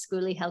recordist named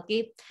Skuli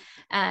Helgi.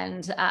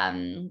 And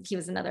he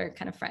was another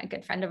kind of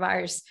good friend of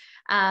ours.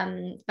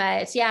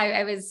 But yeah,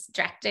 I was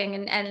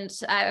directing, and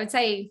I would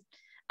say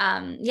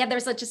yeah,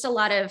 there's just a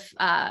lot of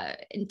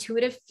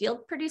intuitive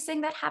field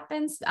producing that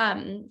happens.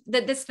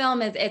 This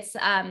film is,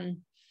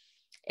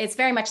 it's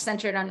very much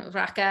centered on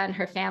Raqqa and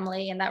her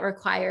family, and that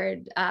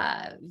required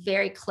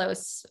very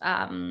close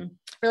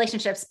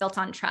relationships built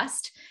on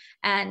trust.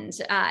 And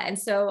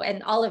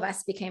all of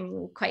us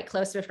became quite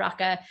close with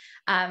Raqqa.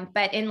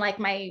 But in like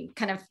my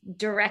kind of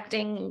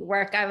directing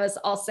work, I was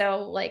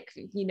also like,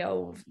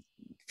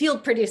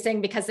 field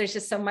producing, because there's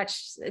just so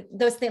much,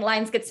 those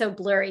lines get so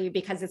blurry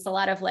because it's a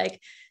lot of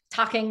like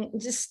talking,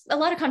 just a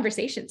lot of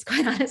conversations,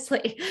 quite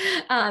honestly,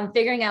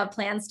 figuring out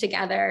plans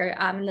together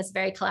in this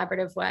very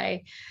collaborative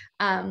way.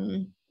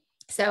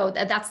 So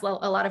that's a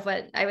lot of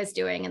what I was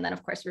doing. And then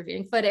of course,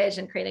 reviewing footage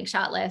and creating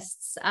shot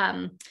lists.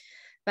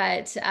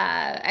 But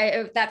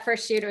that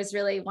first shoot was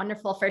really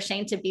wonderful for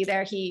Shane to be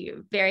there. He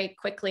very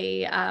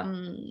quickly,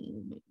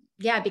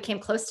 became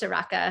close to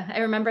Raqqa. I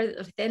remember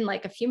within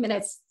like a few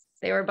minutes,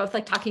 they were both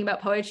like talking about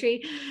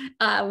poetry.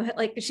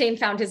 Like Shane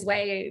found his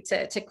way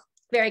to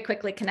very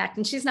quickly connect.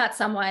 And she's not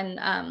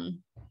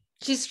someone,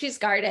 she's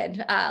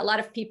guarded. A lot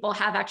of people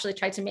have actually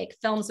tried to make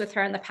films with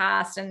her in the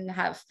past and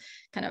have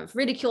kind of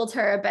ridiculed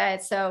her a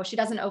bit. So she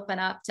doesn't open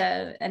up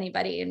to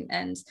anybody.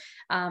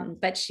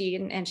 But she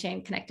and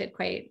Shane connected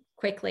quite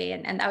quickly.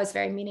 And that was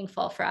very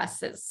meaningful for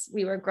us as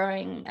we were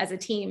growing as a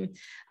team.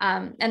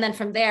 And then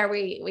from there,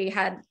 we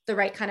had the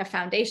right kind of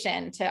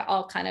foundation to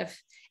all kind of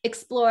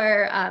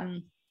explore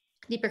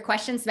deeper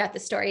questions about the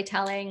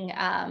storytelling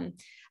and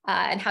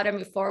how to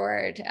move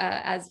forward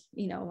as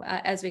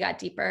we got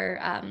deeper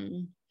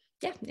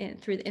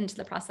into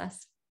the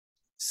process.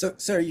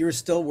 So you were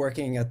still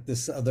working at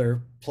this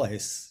other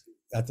place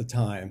at the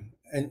time.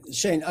 And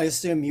Shane, I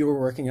assume you were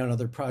working on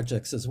other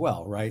projects as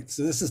well, right?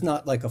 So this is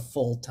not like a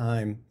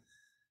full-time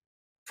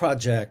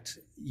project.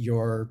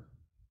 You're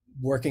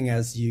working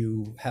as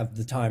you have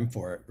the time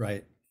for it,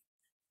 right?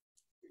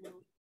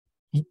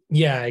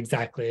 Yeah,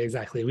 exactly.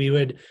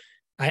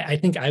 I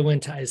think I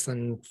went to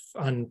Iceland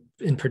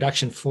in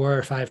production 4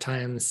 or 5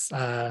 times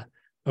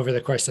over the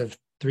course of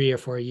 3 or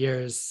 4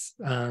 years.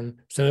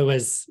 So it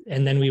was,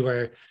 and then we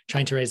were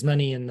trying to raise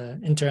money in the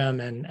interim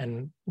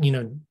and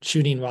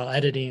shooting while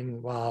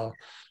editing, while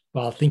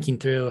thinking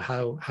through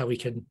how we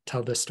could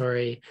tell the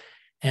story.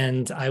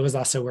 And I was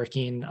also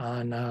working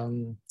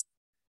on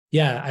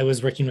I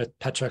was working with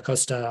Petra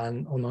Costa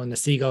on Olmo and the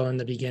Seagull in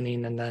the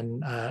beginning, and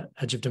then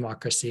Edge of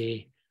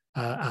Democracy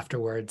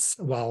afterwards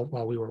while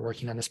we were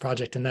working on this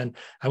project. And then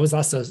I was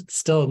also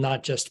still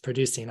not just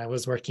producing, I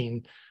was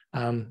working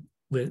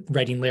with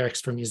writing lyrics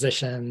for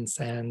musicians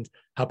and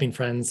helping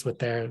friends with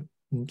their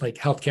like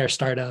healthcare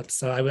startups.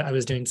 So I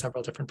was doing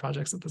several different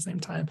projects at the same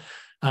time.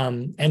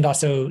 And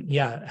also,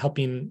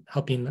 helping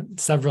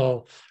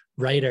several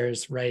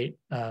writers write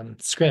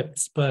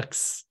scripts,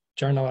 books,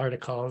 journal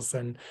articles.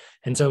 And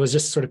so it was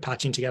just sort of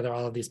patching together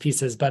all of these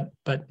pieces, but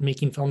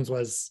making films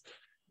was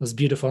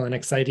beautiful and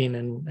exciting.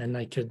 And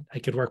I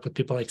could work with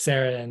people like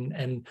Sara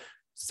and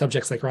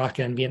subjects like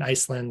Raqqa and be in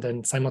Iceland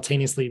and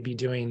simultaneously be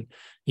doing,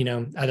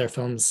 other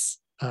films.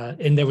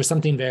 And there was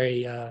something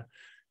very,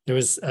 there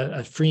was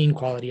a freeing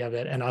quality of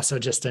it, and also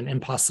just an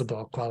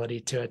impossible quality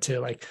to it too.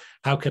 Like,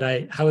 how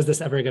is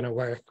this ever going to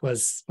work?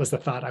 Was the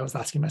thought I was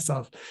asking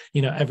myself,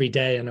 every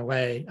day in a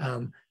way,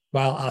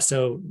 while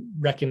also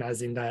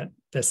recognizing that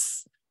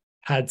this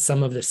had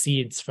some of the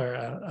seeds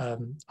for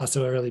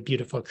also a really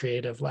beautiful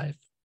creative life.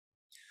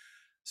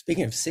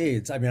 Speaking of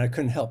seeds, I mean, I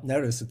couldn't help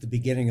notice that the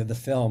beginning of the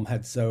film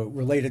had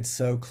related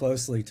so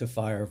closely to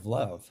Fire of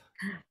Love.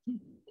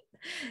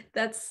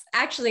 That's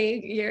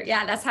actually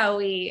that's how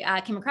we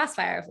came across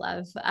Fire of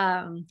Love.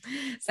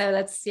 So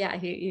that's,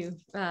 you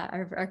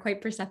are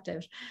quite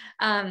perceptive.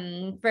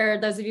 For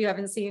those of you who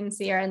haven't seen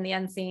Seer and the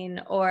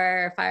Unseen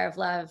or Fire of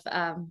Love,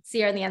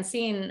 Seer and the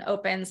Unseen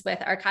opens with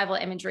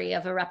archival imagery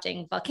of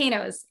erupting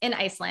volcanoes in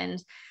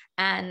Iceland.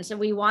 And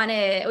we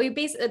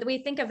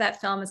think of that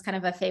film as kind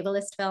of a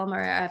fabulist film,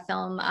 or a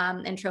film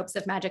in tropes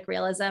of magic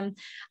realism.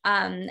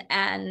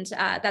 And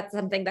that's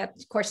something that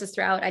courses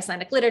throughout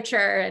Icelandic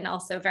literature, and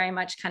also very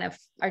much kind of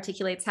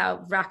articulates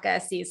how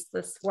Raqqa sees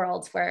this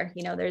world where,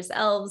 there's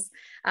elves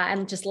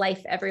and just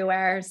life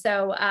everywhere.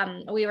 So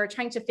we were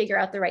trying to figure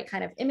out the right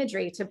kind of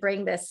imagery to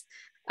bring this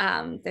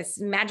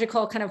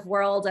magical kind of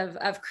world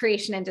of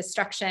creation and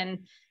destruction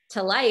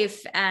to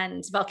life,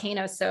 and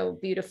volcanoes so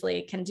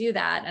beautifully can do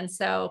that. And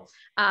so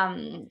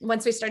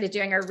once we started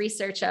doing our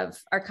research of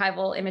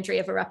archival imagery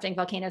of erupting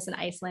volcanoes in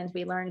Iceland,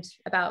 we learned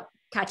about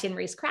Katja and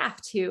Rhys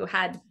Kraft, who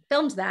had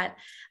filmed that,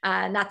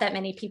 not that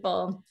many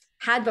people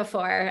had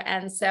before.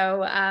 And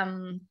so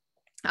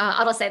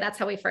I'll say that's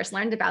how we first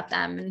learned about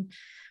them. And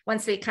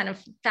once we kind of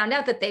found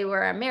out that they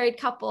were a married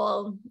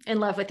couple in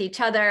love with each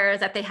other,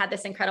 that they had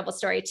this incredible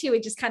story too, we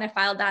just kind of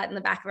filed that in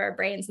the back of our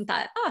brains and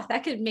thought,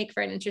 that could make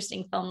for an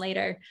interesting film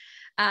later.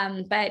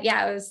 But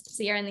it was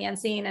Seer and the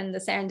Unseen and the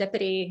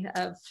serendipity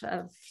of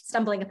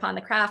stumbling upon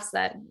the crafts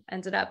that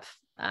ended up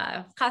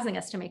causing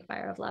us to make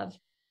Fire of Love.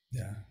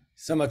 Yeah,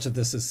 so much of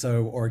this is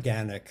so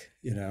organic,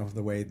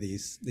 the way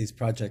these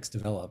projects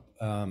develop.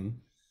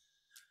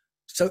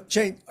 So,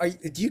 Jane,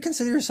 do you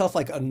consider yourself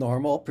like a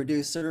normal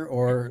producer,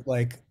 or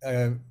like,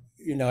 I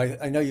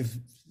know you've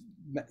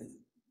me-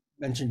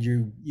 mentioned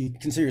you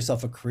consider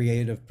yourself a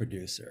creative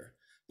producer,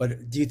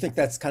 but do you think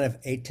that's kind of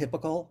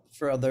atypical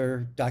for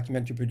other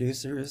documentary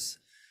producers?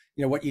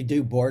 What you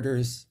do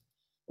borders,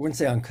 I wouldn't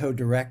say on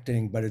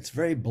co-directing, but it's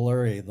very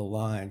blurry, the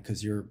line,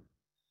 because you're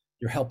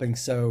helping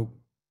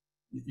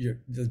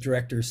the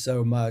director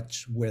so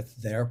much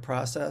with their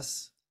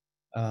process.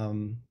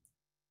 Um,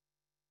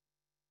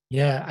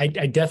 Yeah, I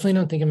definitely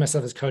don't think of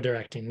myself as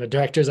co-directing. The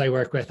directors I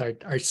work with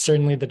are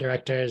certainly the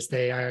directors.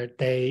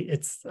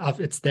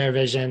 It's their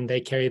vision.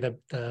 They carry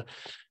the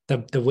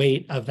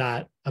weight of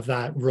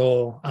that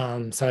role.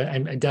 So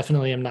I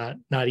definitely am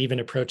not even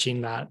approaching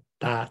that.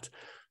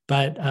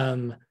 But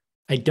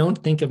I don't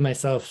think of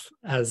myself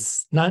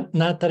as not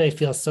that I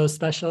feel so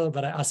special,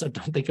 but I also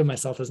don't think of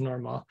myself as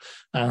normal.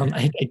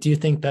 I do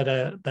think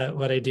that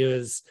what I do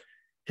is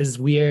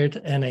weird,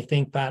 and I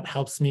think that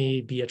helps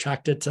me be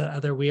attracted to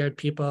other weird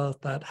people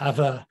that have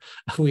a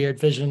weird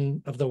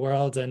vision of the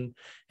world and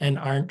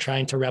aren't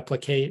trying to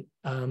replicate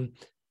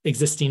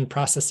existing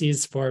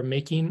processes for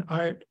making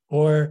art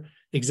or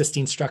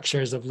existing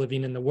structures of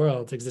living in the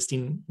world,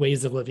 existing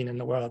ways of living in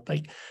the world.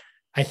 Like,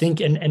 I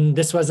think, and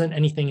this wasn't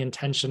anything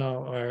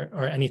intentional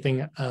or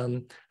anything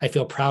I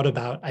feel proud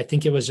about. I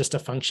think it was just a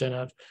function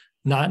of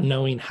not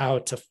knowing how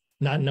to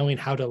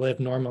live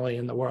normally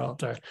in the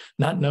world, or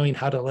not knowing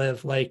how to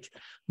live like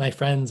my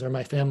friends or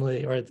my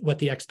family, or what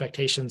the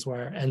expectations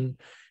were. And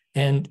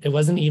it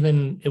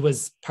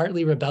was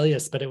partly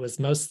rebellious, but it was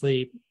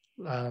mostly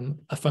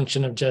a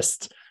function of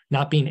just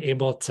not being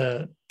able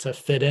to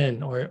fit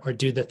in or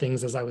do the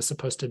things as I was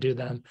supposed to do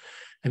them.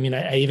 I mean,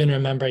 I even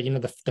remember,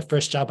 the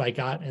first job I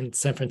got in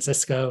San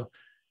Francisco,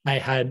 I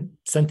had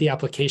sent the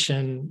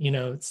application,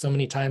 so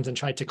many times and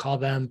tried to call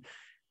them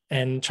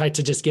and tried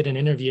to just get an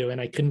interview,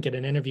 and I couldn't get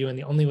an interview. And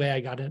the only way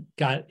I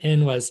got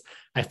in was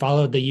I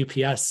followed the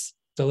UPS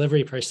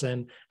delivery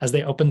person as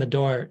they opened the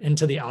door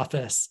into the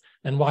office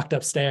and walked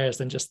upstairs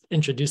and just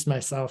introduced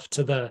myself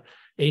to the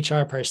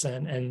HR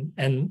person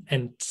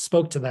and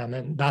spoke to them.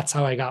 And that's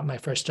how I got my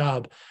first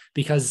job,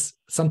 because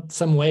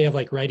some way of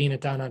like writing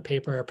it down on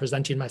paper or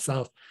presenting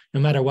myself, no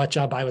matter what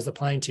job I was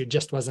applying to,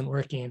 just wasn't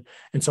working.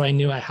 And so I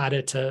knew I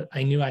had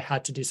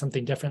to do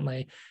something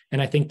differently.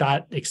 And I think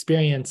that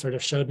experience sort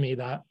of showed me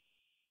that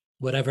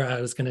whatever I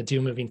was going to do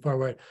moving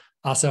forward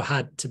also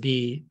had to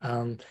be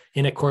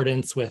in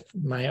accordance with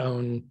my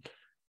own,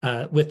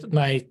 with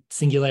my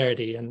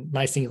singularity. And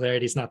my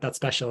singularity is not that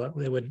special.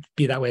 It would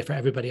be that way for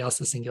everybody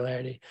else's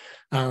singularity.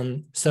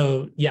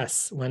 So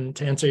yes,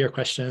 to answer your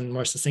question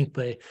more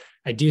succinctly,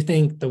 I do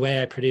think the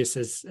way I produce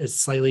is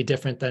slightly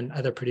different than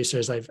other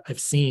producers I've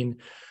seen.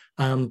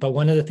 But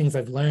one of the things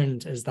I've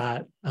learned is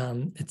that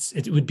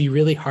it would be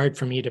really hard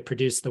for me to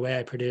produce the way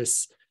I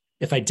produce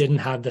if I didn't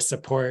have the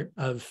support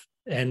of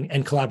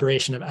and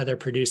collaboration of other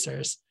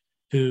producers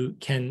who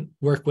can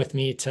work with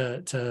me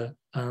to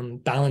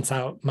balance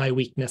out my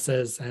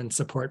weaknesses and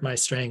support my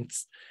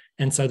strengths.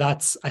 And so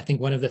that's, I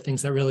think, one of the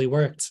things that really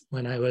worked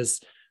when I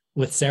was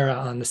with Sara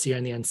on The Seer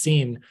and the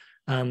Unseen.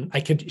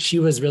 She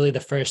was really the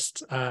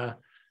first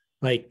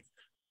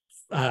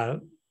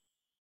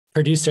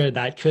producer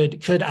that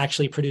could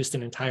actually produce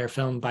an entire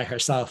film by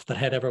herself that I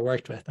had ever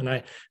worked with. And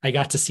I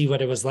got to see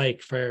what it was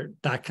like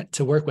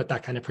to work with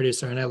that kind of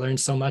producer. And I learned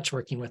so much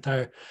working with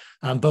her,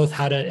 both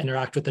how to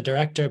interact with the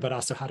director, but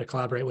also how to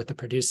collaborate with the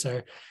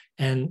producer.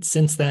 And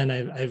since then,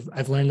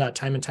 I've learned that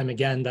time and time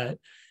again, that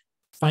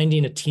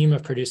finding a team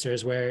of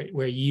producers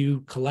where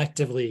you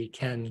collectively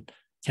can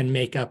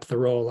make up the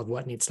role of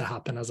what needs to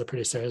happen as a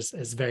producer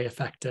is very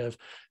effective,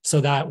 so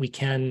that we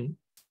can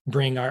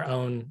bring our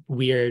own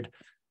weird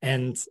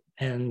and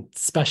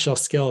special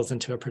skills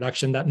into a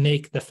production that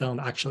make the film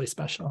actually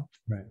special.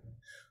 Right.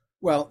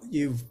 Well,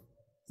 you've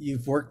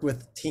worked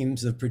with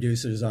teams of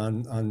producers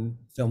on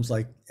films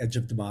like Edge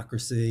of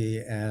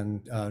Democracy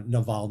and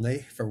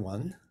Navalny, for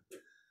one.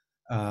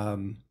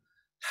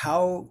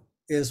 How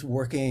is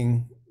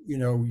working,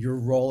 your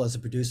role as a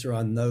producer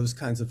on those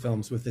kinds of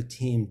films with a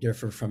team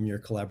differ from your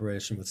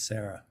collaboration with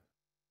Sara?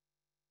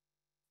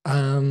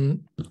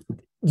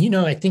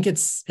 I think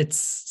it's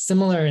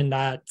similar in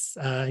that,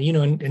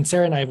 and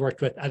Sara and I have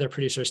worked with other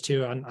producers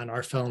too on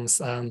our films.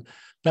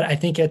 But I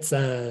think it's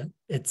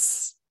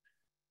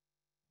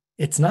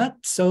not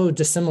so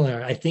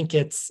dissimilar. I think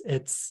it's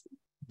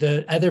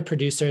the other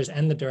producers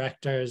and the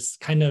directors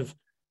kind of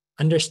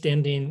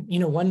understanding,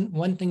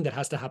 one thing that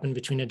has to happen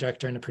between a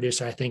director and a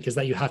producer, I think, is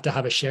that you have to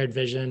have a shared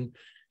vision.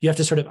 You have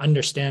to sort of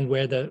understand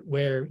where the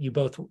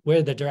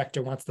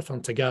director wants the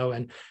film to go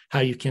and how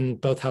you can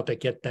both help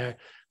it get there.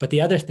 But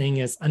the other thing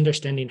is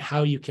understanding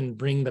how you can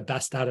bring the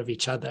best out of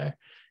each other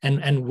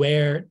and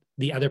where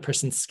the other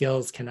person's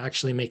skills can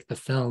actually make the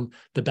film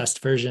the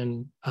best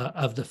version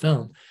of the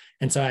film.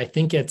 And so I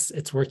think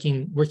it's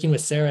working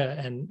with Sara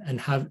and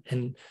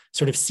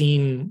sort of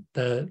seeing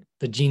the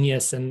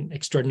genius and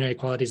extraordinary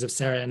qualities of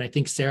Sara. And I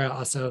think Sara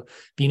also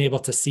being able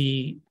to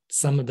see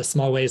some of the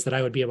small ways that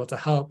I would be able to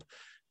help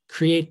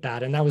create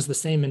that. And that was the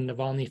same in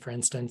Navalny, for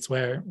instance,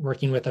 where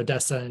working with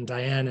Odessa and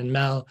Diane and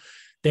Mel,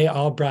 they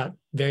all brought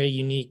very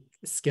unique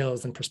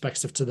skills and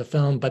perspective to the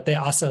film, but they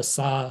also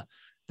saw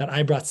that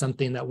I brought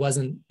something that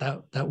wasn't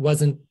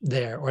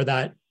there, or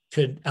that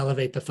could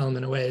elevate the film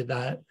in a way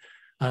that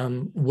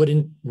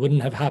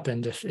wouldn't have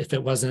happened if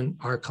it wasn't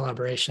our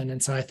collaboration.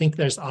 And so I think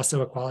there's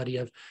also a quality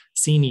of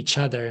seeing each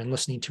other and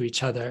listening to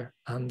each other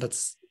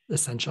that's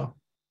essential.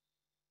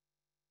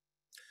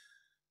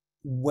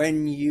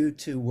 When you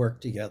two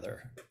work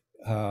together,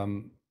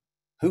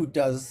 who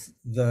does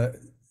the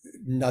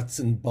nuts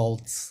and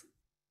bolts,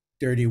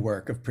 dirty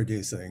work of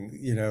producing?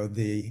 You know,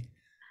 the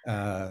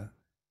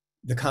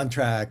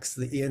contracts,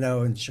 the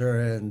E&O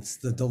insurance,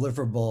 the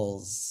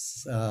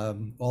deliverables,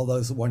 all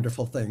those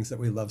wonderful things that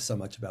we love so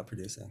much about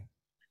producing.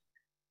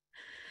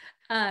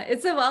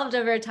 It's evolved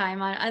over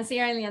time. On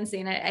Seer and the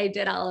Unseen, I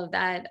did all of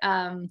that.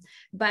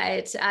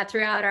 But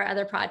throughout our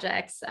other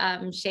projects,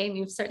 Shane,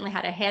 you've certainly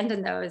had a hand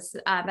in those.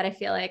 But I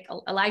feel like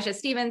Elijah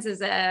Stevens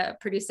is a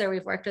producer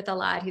we've worked with a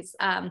lot. He's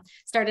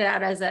started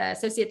out as an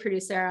associate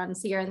producer on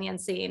Seer and the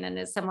Unseen, and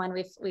is someone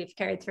we've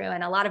carried through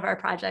in a lot of our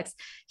projects.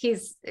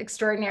 He's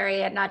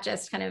extraordinary at not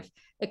just kind of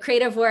the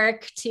creative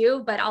work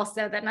too, but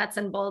also the nuts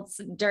and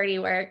bolts, dirty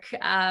work.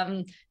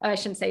 I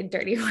shouldn't say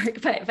dirty work,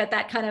 but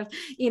that kind of,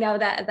 you know,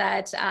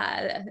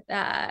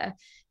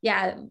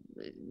 yeah,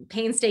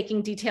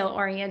 painstaking,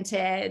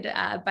 detail-oriented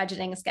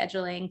budgeting,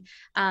 scheduling.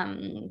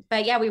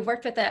 But yeah, we've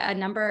worked with a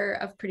number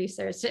of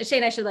producers.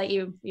 Shane, I should let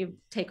you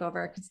take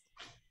over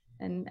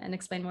and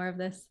explain more of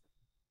this.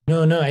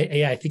 No,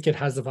 I think it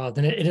has evolved,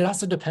 and it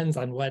also depends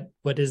on what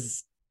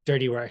is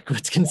dirty work,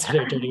 what's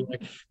considered dirty work.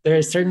 There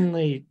is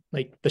certainly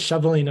like the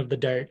shoveling of the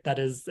dirt that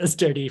is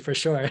dirty for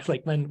sure,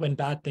 like when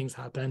bad things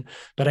happen.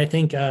 But I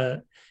think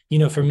you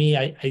know, for me,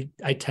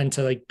 I tend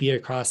to like be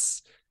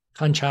across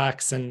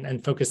contracts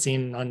and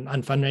focusing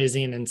on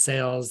fundraising and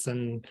sales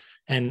and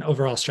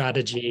overall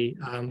strategy,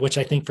 which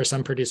I think for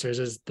some producers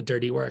is the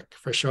dirty work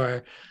for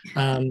sure.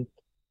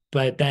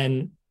 But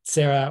then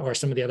Sara or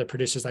some of the other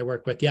producers I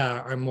work with,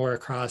 are more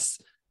across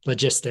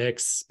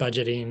logistics,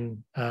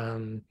 budgeting,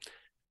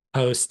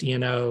 post, you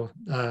know,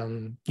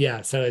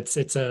 so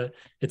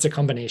it's a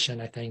combination,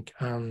 I think.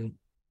 And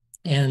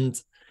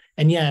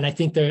I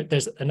think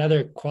there's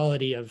another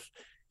quality of,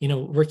 you know,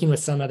 working with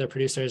some other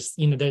producers,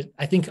 you know,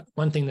 I think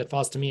one thing that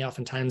falls to me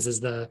oftentimes is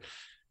the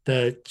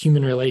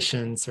human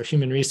relations or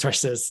human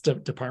resources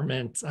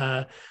department,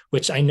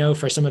 which I know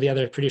for some of the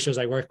other producers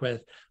I work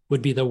with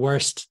would be the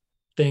worst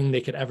thing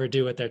they could ever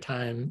do with their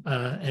time.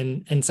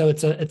 And so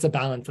it's a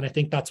balance. And I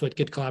think that's what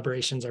good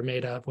collaborations are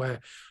made of, where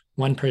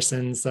one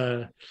person's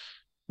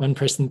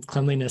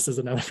cleanliness is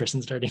another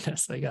person's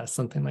dirtiness, I guess,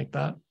 something like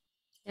that.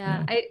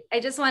 Yeah, I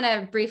just want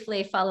to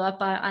briefly follow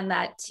up on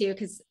that too,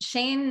 because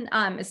Shane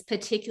is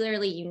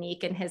particularly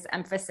unique in his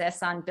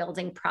emphasis on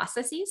building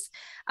processes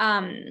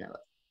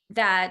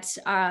that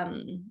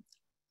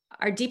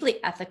are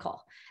deeply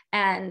ethical.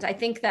 And I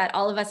think that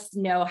all of us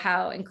know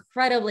how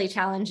incredibly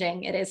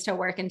challenging it is to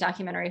work in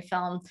documentary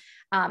film,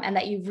 and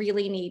that you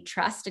really need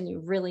trust and you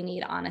really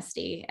need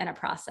honesty in a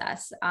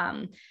process.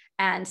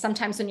 And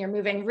sometimes when you're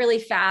moving really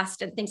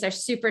fast and things are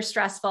super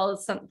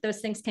stressful, those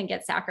things can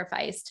get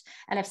sacrificed.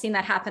 And I've seen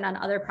that happen on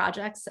other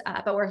projects,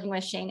 but working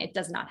with Shane, it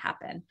does not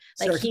happen.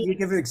 Like, Sarah, can you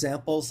give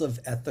examples of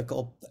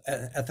ethical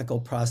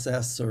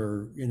process,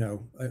 or, you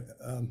know,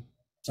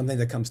 something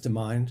that comes to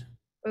mind?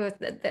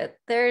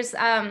 There's,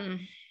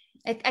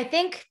 I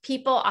think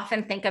people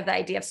often think of the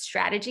idea of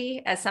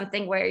strategy as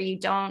something where you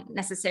don't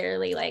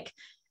necessarily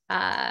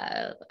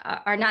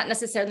are not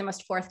necessarily the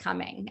most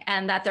forthcoming,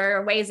 and that there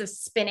are ways of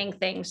spinning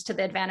things to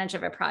the advantage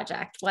of a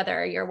project,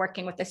 whether you're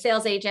working with a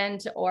sales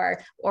agent or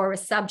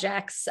with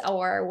subjects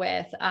or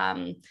with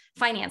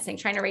financing,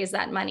 trying to raise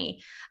that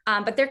money.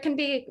 But there can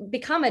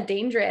become a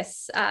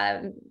dangerous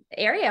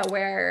area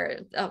where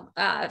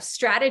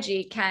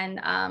strategy can,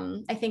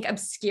 I think,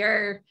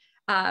 obscure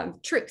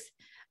truth.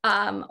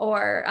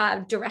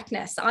 Or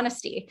directness,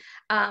 honesty.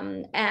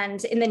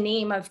 And in the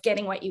name of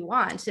getting what you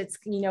want, it's,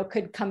 you know,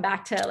 could come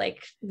back to,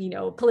 like, you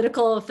know,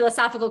 political,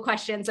 philosophical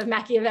questions of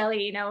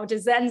Machiavelli, you know,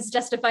 does ends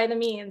justify the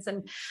means?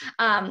 And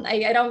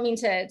I don't mean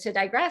to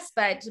digress,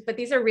 but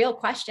these are real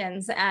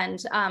questions. And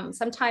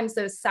sometimes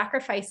those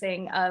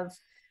sacrificing of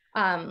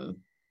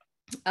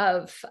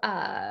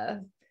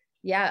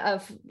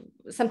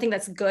something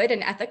that's good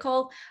and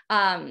ethical,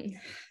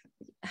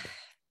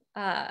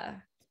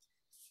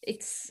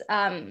 it's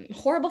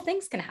horrible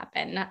things can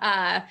happen.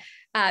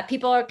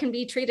 People can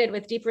be treated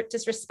with deep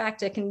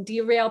disrespect. It can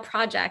derail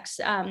projects.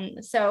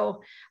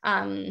 So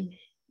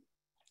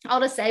I'll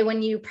just say,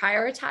 when you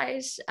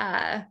prioritize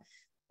a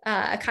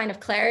kind of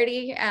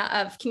clarity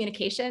of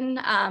communication,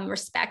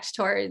 respect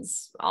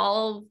towards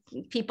all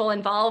people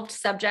involved,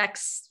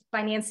 subjects,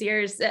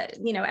 financiers,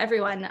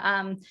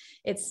 everyone.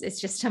 It's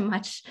just a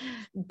much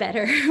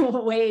better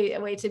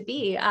way to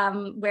be,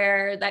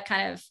 where that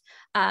kind of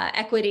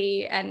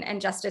equity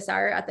and justice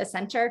are at the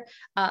center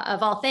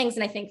of all things.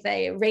 And I think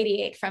they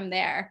radiate from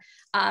there.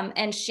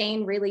 And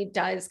Shane really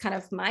does kind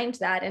of mind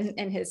that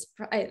in his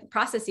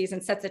processes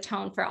and sets a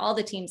tone for all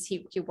the teams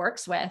he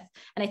works with.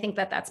 And I think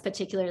that's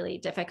particularly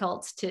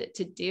difficult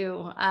to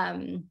do.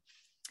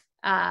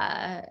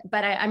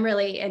 But I'm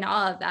really in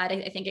awe of that.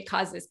 I think it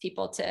causes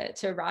people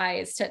to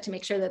rise, to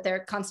make sure that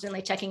they're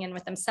constantly checking in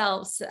with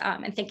themselves,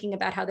 and thinking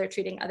about how they're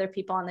treating other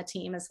people on the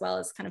team, as well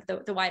as kind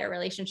of the wider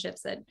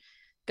relationships that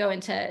go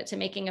into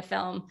making a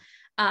film.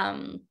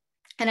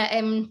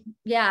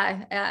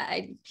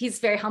 He's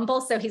very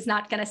humble, so he's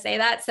not going to say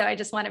that. So I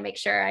just want to make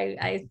sure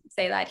I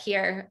say that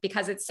here,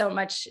 because it's so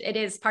much, it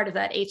is part of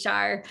that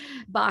HR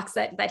box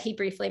that he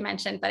briefly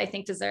mentioned, but I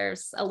think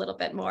deserves a little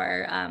bit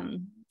more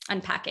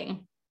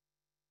unpacking.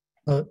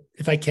 Well,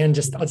 if I can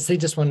I'll say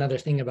just one other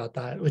thing about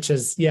that, which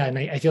is, and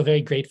I feel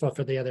very grateful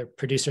for the other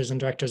producers and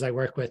directors I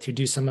work with who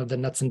do some of the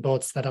nuts and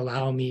bolts that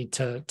allow me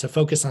to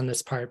focus on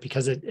this part,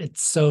 because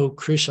it's so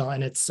crucial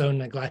and it's so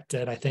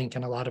neglected, I think,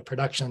 in a lot of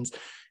productions.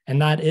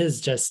 And that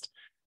is just,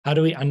 how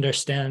do we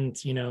understand,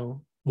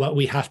 what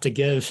we have to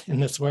give in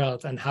this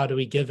world, and how do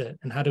we give it?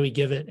 And how do we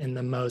give it in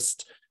the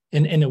most,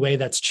 in a way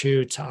that's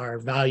true to our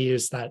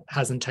values, that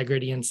has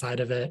integrity inside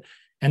of it,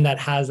 and that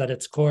has at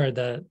its core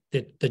the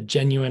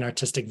genuine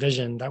artistic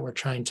vision that we're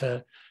trying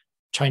to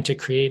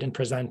create and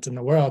present in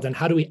the world? And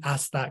how do we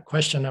ask that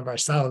question of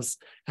ourselves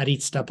at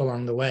each step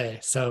along the way?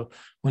 So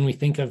when we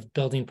think of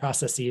building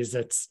processes,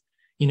 it's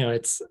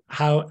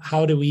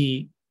how do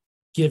we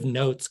give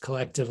notes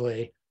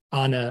collectively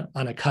on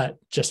a cut,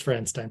 just for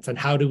instance, and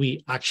how do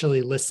we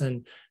actually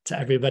listen to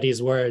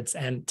everybody's words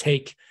and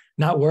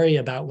not worry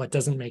about what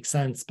doesn't make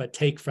sense, but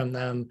take from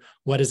them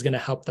what is going to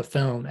help the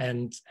film,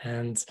 and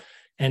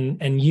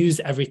use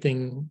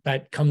everything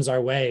that comes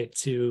our way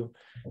to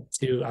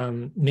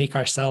make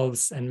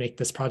ourselves and make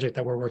this project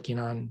that we're working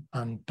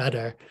on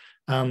better.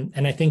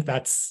 And I think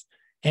that's,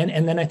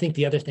 and then I think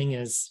the other thing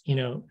is,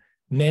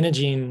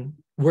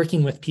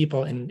 working with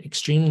people in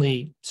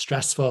extremely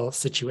stressful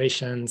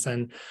situations,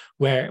 and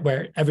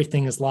where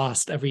everything is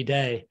lost every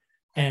day,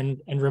 and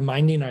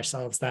reminding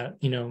ourselves that,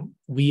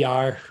 we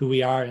are who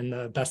we are in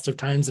the best of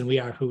times, and we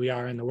are who we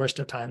are in the worst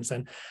of times,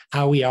 and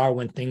how we are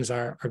when things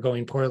are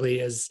going poorly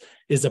is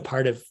a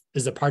part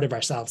of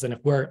ourselves. And if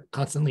we're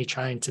constantly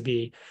trying to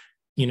be,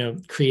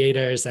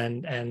 creators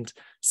and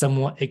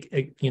somewhat,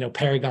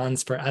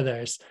 paragons for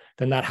others,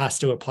 then that has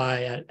to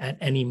apply at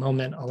any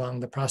moment along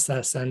the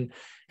process. And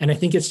I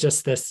think it's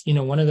just this,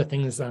 one of the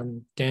things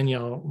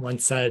Daniel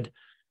said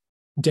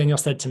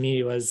to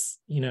me was,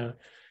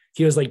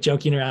 he was like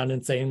joking around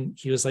and saying,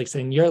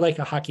 you're like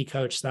a hockey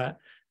coach that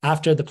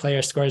after the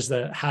player scores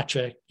the hat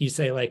trick, you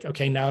say like,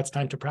 okay, now it's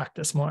time to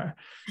practice more.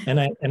 And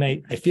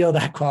I feel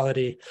that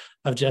quality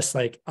of just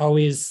like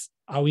always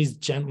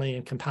gently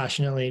and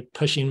compassionately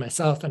pushing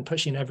myself and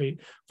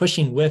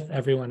pushing with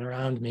everyone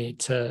around me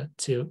to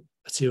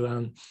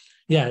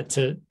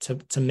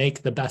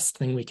make the best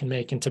thing we can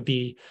make, and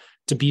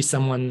to be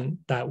someone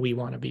that we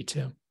want to be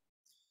too.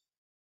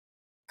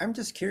 I'm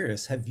just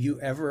curious, have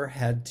you ever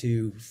had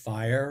to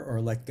fire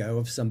or let go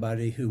of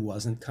somebody who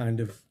wasn't kind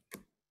of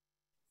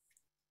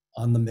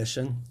on the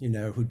mission,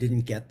 who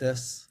didn't get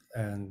this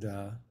and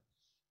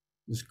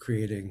was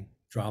creating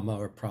drama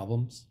or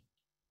problems?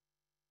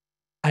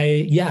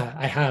 I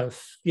have.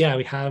 Yeah,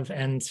 we have,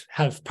 and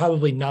have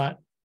probably not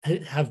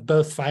have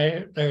both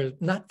fired or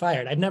not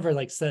fired. I've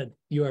never said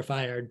you are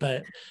fired,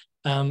 but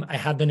we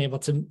have been able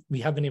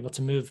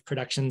to move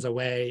productions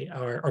away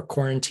or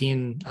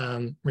quarantine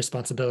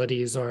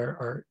responsibilities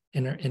or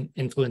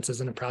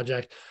influences in a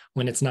project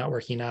when it's not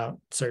working out,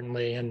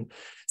 certainly. And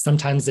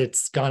sometimes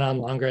it's gone on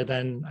longer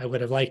than I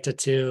would have liked it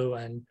to.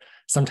 And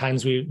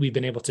sometimes we've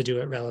been able to do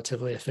it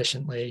relatively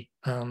efficiently.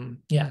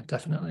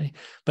 Definitely.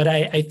 But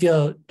I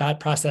feel that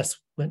process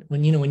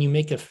when you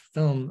make a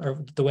film,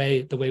 or the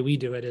way we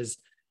do it, is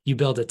you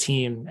build a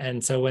team.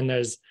 And so when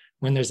there's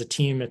a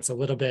team, it's a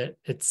little bit,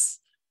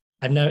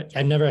 I've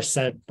never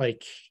said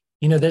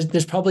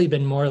there's probably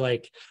been more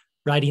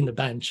riding the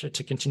bench,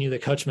 to continue the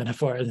coach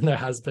metaphor, than there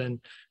has been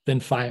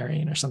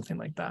firing or something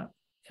like that.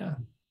 Yeah.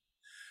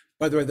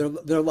 By the way,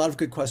 there are a lot of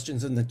good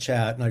questions in the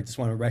chat, and I just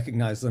want to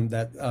recognize them.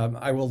 That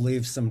I will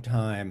leave some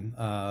time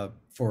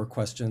for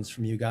questions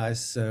from you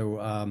guys.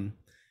 So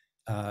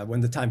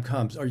when the time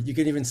comes, or you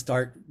can even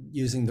start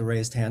using the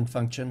raised hand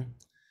function.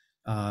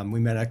 We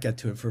may not get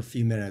to it for a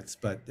few minutes,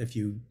 but if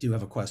you do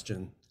have a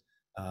question,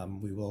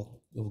 we'll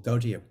go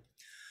to you.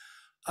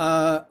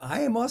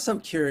 I am also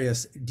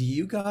curious, do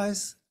you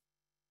guys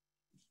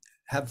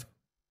have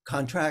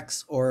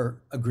contracts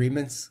or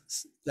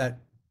agreements that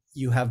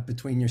you have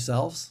between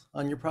yourselves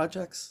on your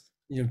projects?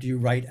 Do you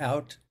write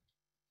out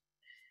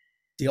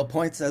deal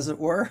points, as it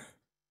were?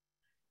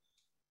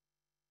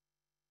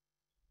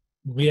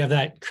 We have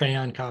that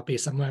crayon copy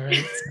somewhere,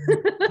 right?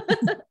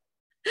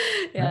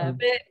 Yeah,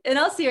 but in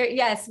all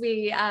seriousness, yes,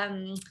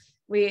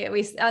 we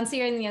on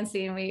Seer and the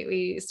Unseen,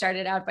 we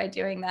started out by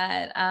doing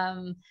that.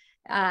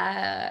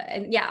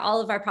 And yeah,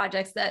 all of our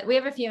projects that we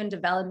have a few in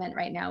development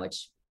right now,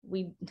 which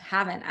we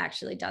haven't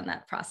actually done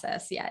that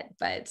process yet,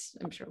 but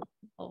I'm sure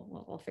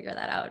we'll figure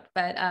that out.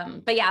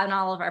 But yeah, in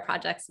all of our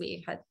projects,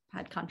 we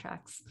had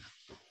contracts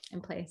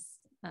in place.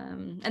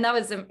 And that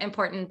was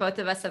important. Both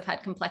of us have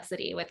had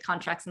complexity with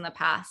contracts in the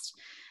past.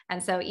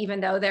 And so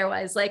even though there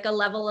was like a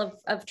level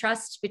of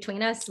trust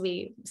between us,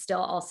 we still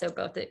also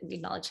both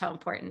acknowledge how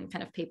important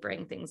kind of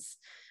papering things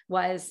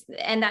was.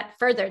 And that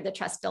furthered the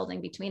trust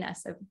building between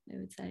us, I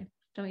would say.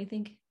 Don't you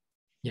think?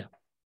 Yeah.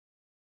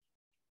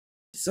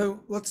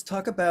 So let's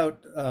talk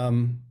about,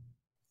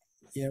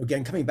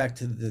 again, coming back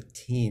to the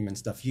team and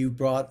stuff. You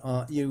brought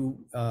on,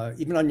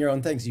 even on your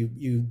own things,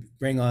 you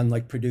bring on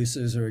like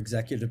producers or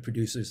executive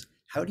producers.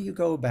 How do you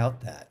go about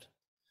that?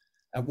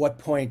 At what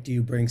point do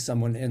you bring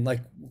someone in?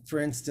 Like, for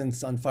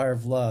instance, on Fire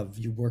of Love,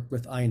 you worked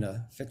with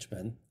Ina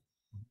Fitchman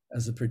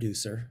as a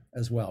producer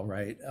as well,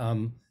 right?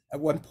 At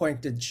what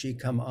point did she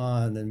come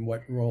on, and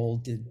what role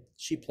did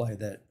she play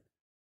that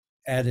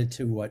added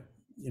to what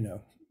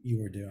you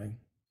were doing?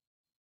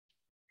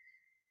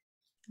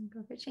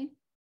 Go for it, Shane.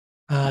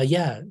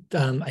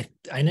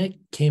 Ina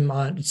came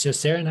on. So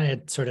Sarah and I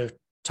had sort of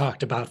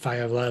talked about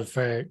Fire of Love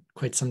for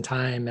quite some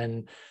time,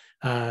 and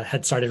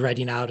had started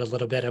writing out a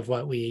little bit of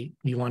what we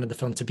wanted the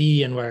film to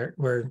be, and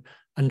we're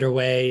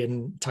underway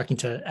and talking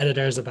to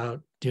editors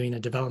about doing a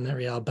development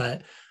reel.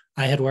 But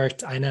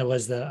Ina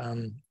was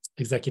the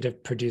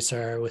executive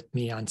producer with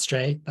me on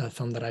Stray, a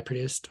film that I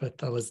produced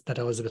that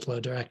Elizabeth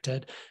Lowe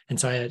directed. And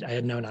so I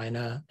had known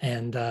Ina,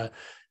 and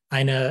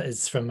Ina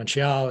is from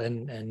Montreal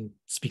and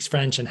speaks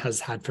French and has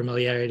had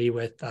familiarity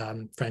with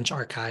French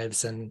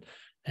archives, and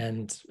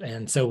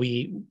so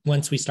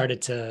once we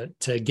started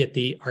to get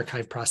the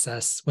archive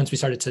process, once we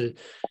started to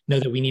know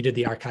that we needed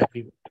the archive,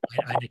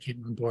 Ina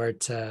came on board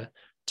to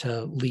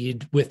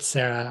lead with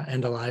Sarah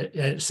and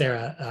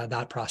Sarah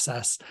that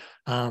process,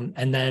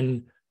 and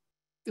then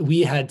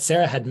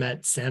Sarah had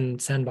met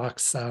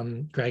Sandbox,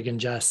 Greg and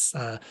Jess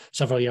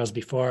several years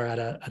before at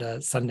a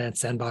Sundance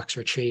Sandbox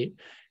retreat,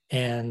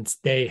 and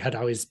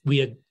we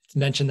had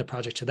mentioned the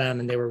project to them,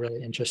 and they were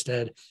really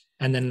interested.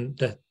 And then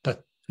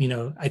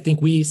I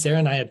think Sarah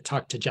and I had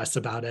talked to Jess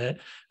about it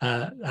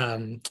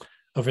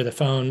over the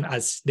phone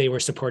as they were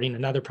supporting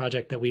another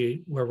project that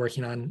we were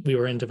working on, we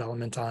were in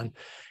development on.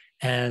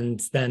 And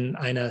then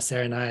Ina,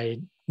 Sarah, and I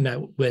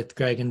met with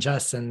Greg and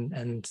Jess,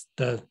 and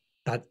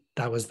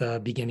that was the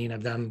beginning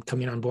of them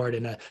coming on board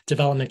in a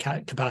development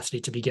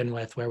capacity to begin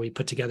with, where we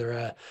put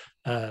together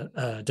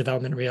a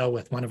development reel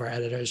with one of our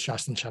editors,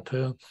 Jocelyn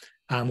Chaput,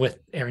 with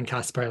Erin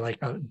Casper,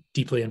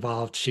 deeply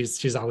involved.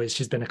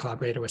 She's been a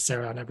collaborator with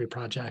Sarah on every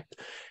project.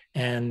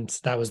 And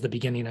that was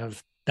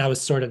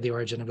sort of the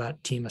origin of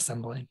that team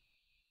assembling.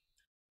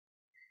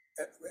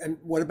 And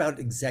what about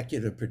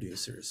executive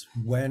producers?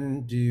 What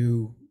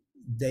do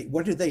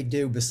they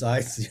do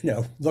besides,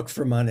 look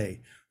for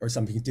money or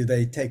something? Do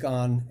they take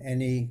on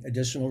any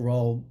additional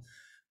role?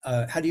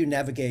 How do you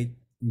navigate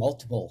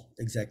multiple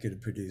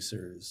executive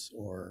producers,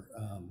 or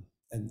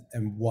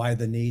and why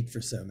the need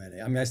for so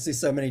many? I mean, I see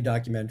so many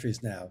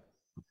documentaries now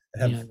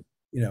that have,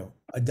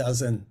 a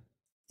dozen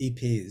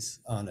EPs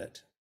on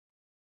it.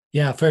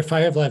 Yeah, for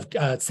Fire of Love,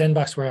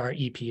 Sandbox were our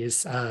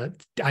EPs.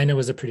 Ina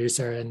was a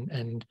producer,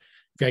 and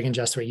Greg and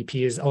Jess were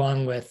EPs,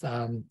 along with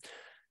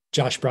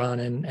Josh Braun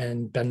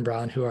and Ben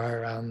Braun, who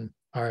are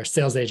our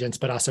sales agents,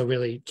 but also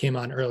really came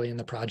on early in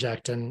the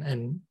project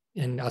and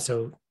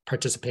also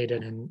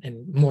participated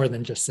in more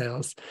than just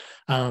sales.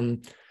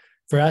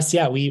 For us,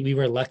 we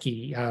were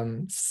lucky.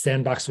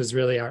 Sandbox was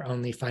really our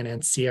only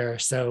financier,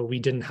 so we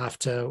didn't have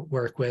to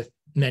work with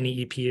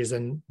many EPs,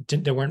 and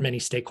there weren't many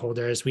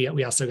stakeholders.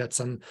 We also got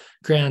some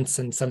grants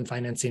and some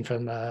financing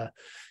from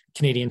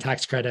Canadian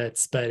tax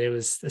credits, but it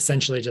was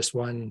essentially just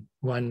one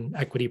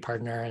equity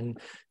partner, and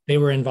they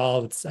were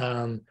involved.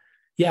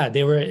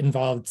 They were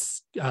involved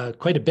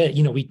quite a bit.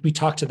 We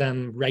talked to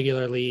them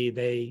regularly.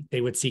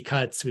 They would see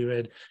cuts. We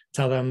would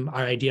tell them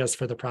our ideas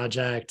for the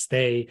project.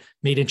 They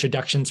made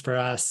introductions for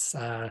us.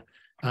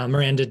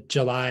 Miranda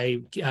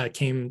July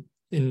came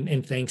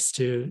in thanks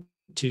to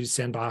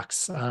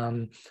Sandbox.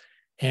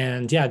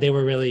 They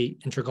were really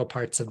integral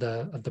parts of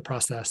the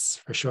process,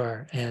 for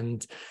sure.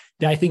 And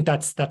I think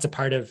that's a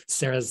part of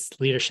Sarah's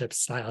leadership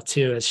style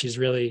too, as she's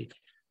really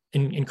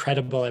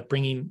incredible at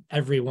bringing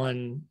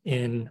everyone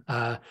in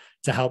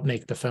to help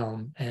make the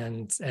film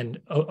and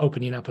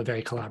opening up a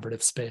very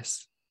collaborative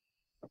space.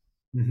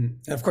 Mm-hmm.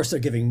 And of course, they're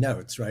giving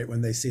notes, right,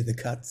 when they see the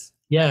cuts.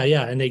 Yeah,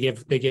 and they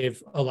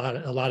gave a lot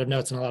of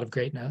notes, and a lot of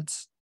great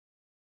notes.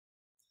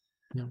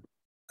 Yeah.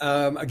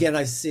 Again,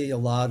 I see a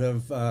lot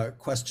of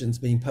questions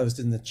being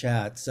posted in the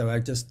chat, so I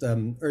just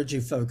urge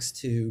you folks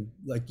to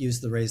use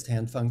the raised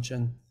hand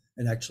function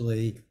and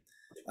actually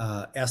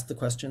ask the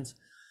questions.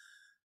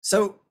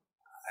 So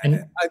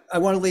I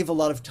want to leave a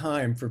lot of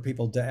time for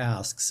people to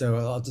ask, so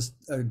I'll just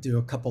do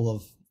a couple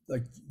of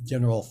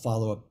general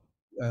follow-up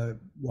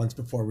ones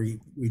before we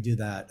do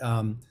that.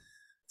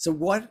 So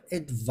what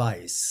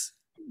advice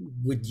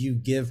would you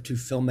give to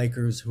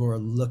filmmakers who are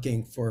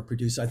looking for a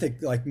producer? I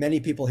think like many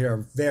people here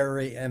are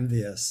very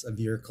envious of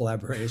your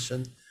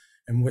collaboration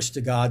and wish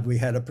to God we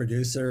had a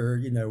producer,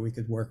 you know, we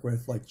could work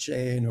with like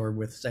Shane or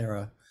with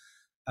Sara.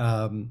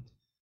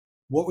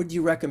 What would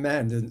you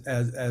recommend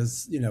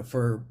as you know,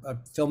 for a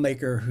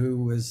filmmaker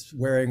who is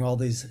wearing all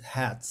these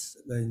hats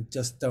and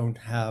just don't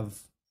have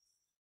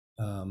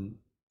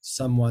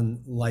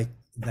someone like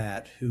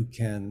that who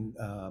can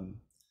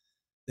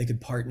they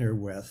could partner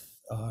with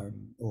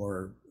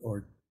or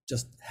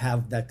just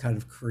have that kind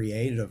of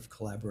creative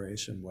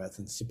collaboration with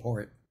and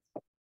support?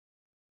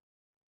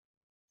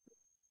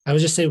 I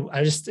would just say,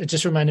 it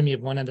just reminded me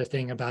of one other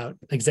thing about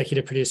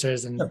executive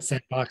producers and Sure.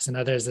 Sandbox and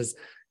others is,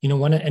 you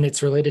know, and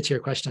it's related to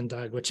your question,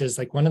 Doug, which is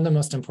like one of the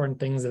most important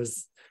things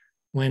is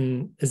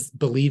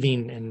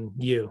believing in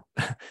you,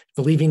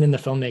 believing in the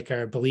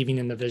filmmaker, believing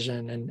in the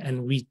vision.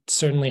 And we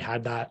certainly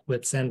had that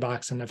with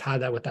Sandbox and have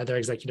had that with other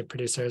executive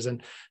producers.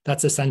 And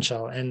that's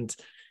essential. And,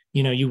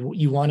 you know,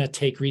 you want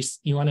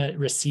to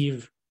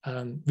receive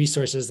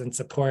resources and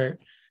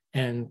support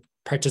and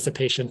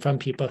participation from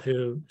people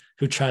who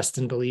trust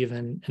and believe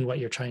in what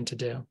you're trying to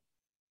do.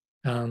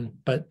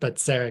 But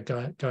Sara,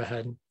 go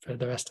ahead for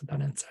the rest of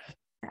that insight.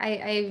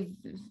 I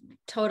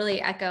totally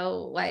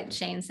echo what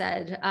Shane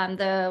said.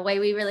 The way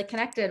we really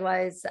connected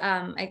was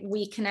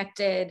we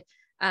connected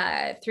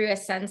through a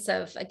sense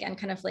of, again,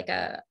 kind of like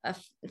a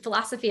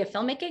philosophy of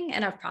filmmaking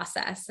and of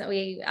process.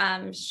 We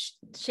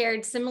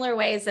shared similar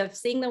ways of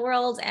seeing the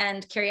world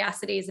and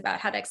curiosities about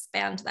how to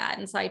expand that,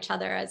 and saw each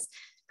other as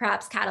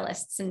perhaps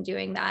catalysts in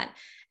doing that.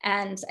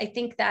 And I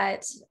think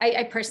that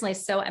I personally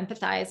so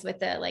empathize with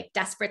the like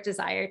desperate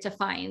desire to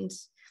find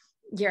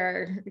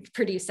your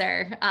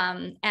producer,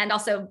 and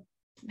also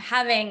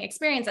having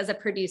experience as a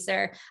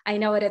producer, I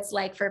know what it's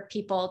like for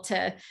people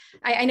to,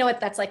 I know what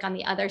that's like on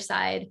the other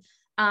side.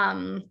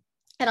 And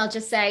I'll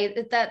just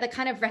say that the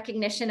kind of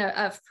recognition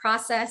of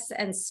process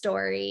and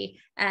story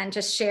and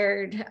just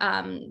shared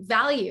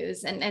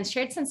values and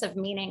shared sense of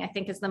meaning, I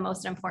think is the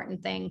most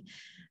important thing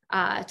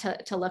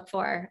to look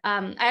for.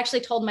 I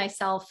actually told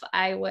myself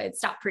I would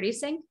stop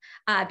producing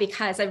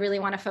because I really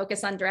want to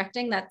focus on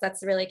directing.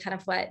 That's really kind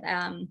of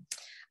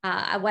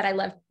what I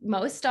love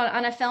most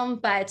on a film,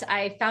 but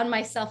I found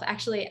myself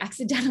actually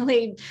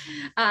accidentally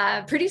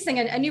producing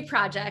a new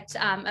project,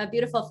 a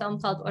beautiful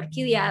film called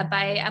Orquídea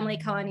by Emily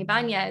Cohen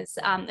Ibanez,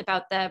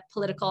 about the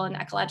political and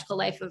ecological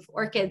life of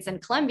orchids in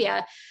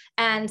Colombia.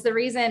 And the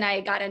reason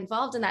I got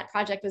involved in that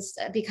project was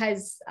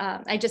because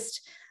I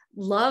just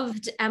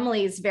loved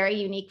Emily's very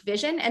unique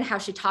vision and how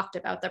she talked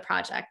about the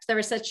project. There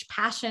was such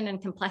passion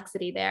and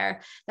complexity there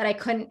that I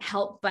couldn't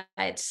help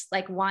but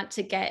like want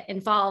to get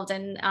involved,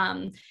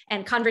 and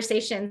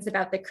conversations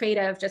about the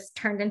creative just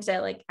turned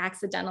into like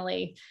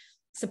accidentally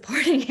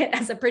supporting it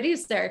as a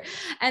producer.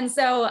 And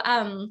so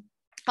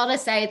I'll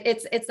just say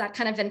it's that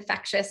kind of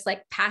infectious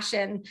like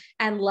passion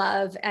and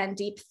love and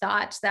deep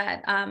thought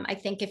that I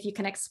think if you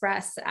can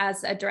express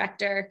as a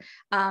director,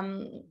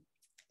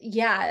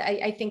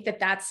 I think that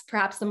that's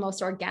perhaps the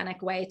most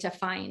organic way to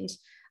find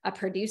a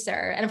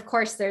producer. And of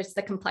course, there's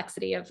the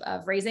complexity of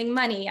raising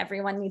money.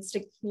 Everyone needs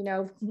to, you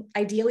know,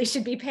 ideally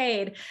should be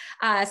paid.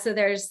 So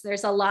there's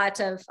a lot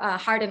of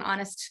hard and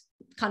honest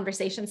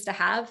conversations to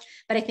have.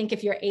 But I think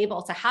if you're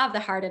able to have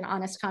the hard and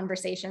honest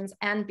conversations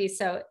and be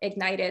so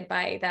ignited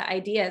by the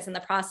ideas and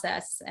the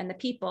process and the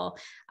people,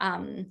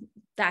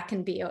 that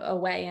can be a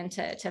way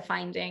into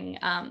finding,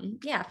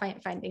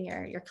 finding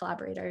your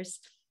collaborators.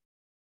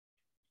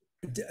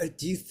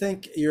 Do you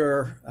think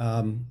your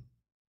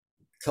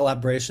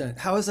collaboration,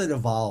 how has it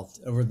evolved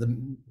over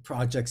the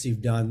projects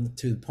you've done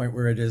to the point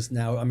where it is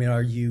now? I mean,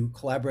 are you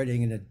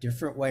collaborating in a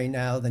different way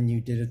now than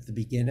you did at the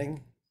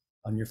beginning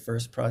on your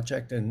first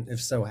project? And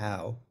if so,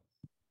 how?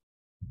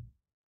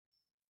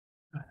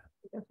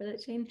 Go for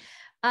that, Shane.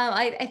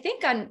 I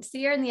think on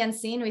Seer and the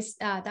Unseen,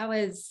 that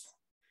was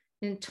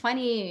in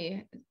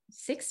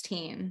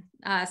 2016.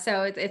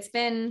 So it's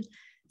been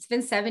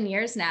 7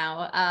 years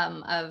now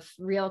of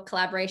real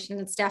collaboration.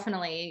 It's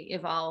definitely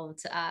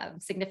evolved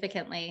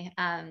significantly.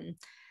 I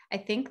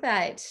think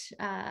that,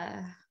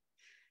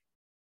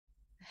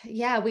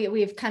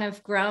 we've kind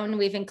of grown.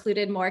 We've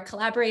included more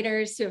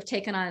collaborators who have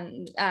taken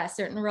on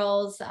certain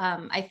roles.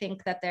 I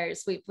think that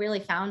we've really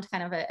found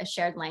kind of a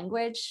shared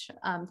language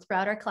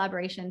throughout our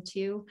collaboration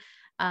too.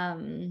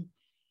 I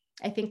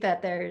think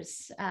that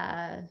there's,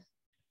 I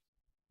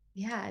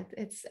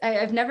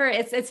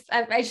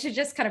should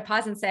just kind of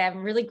pause and say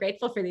I'm really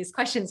grateful for these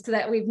questions,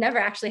 because we've never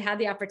actually had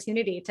the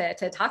opportunity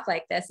to talk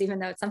like this, even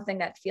though it's something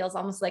that feels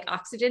almost like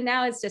oxygen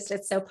now. It's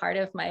so part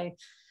of my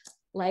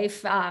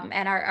life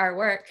and our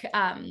work.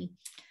 But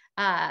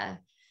I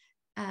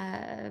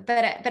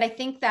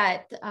think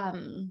that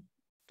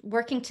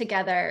working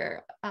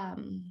together, I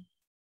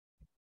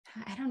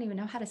don't even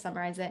know how to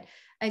summarize it.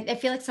 I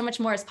feel like so much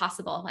more is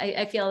possible.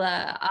 I feel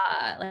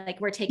like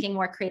we're taking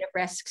more creative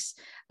risks.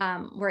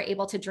 We're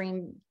able to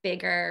dream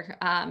bigger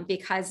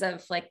because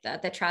of like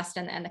the trust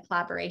and the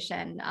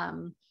collaboration.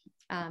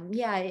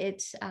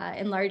 It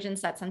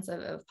enlarges that sense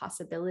of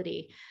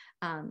possibility.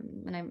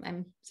 And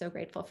I'm so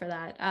grateful for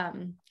that.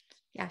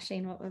 Yeah,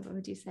 Shane, what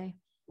would you say?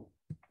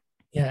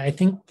 Yeah, I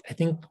think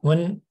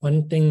one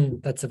thing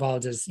that's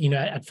evolved is,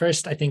 at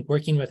first, I think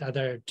working with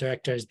other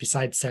directors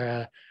besides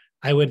Sara,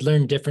 I would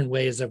learn different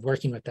ways of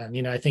working with them.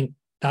 I think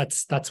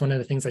that's one of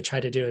the things I try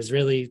to do, is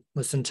really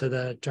listen to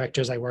the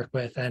directors I work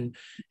with and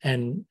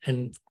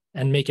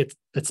make it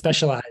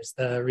specialize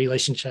the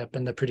relationship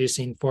and the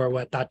producing for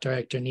what that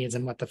director needs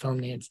and what the film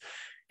needs.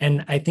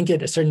 And I think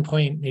at a certain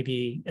point,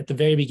 maybe at the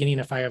very beginning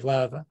of Fire of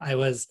Love, I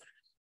was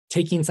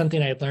taking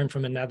something I had learned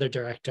from another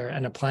director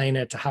and applying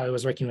it to how I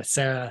was working with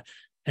Sara,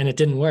 and it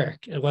didn't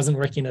work. It wasn't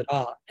working at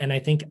all. And I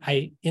think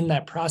in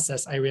that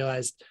process, I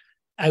realized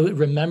I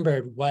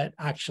remembered what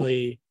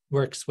actually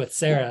works with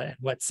Sara and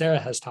what Sara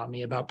has taught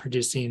me about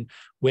producing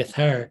with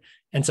her.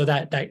 And so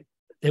that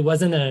it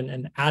wasn't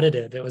an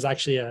additive, it was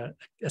actually a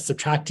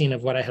subtracting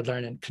of what I had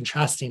learned and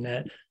contrasting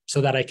it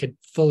so that I could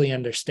fully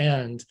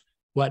understand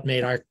what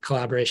made our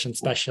collaboration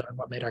special and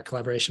what made our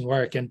collaboration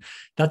work. And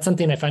that's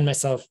something I find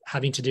myself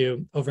having to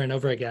do over and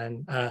over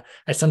again.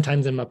 I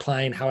sometimes am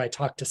applying how I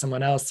talk to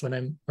someone else when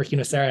I'm working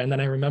with Sara, and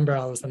then I remember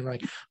all of a sudden, I'm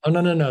like, oh,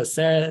 no,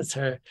 Sara is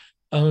her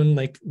own,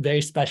 like,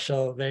 very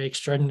special, very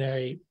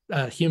extraordinary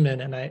human,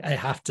 and I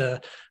have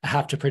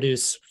to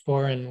produce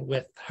for and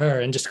with her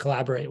and just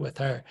collaborate with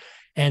her.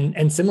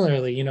 And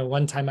similarly,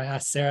 one time I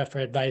asked Sara for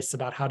advice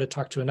about how to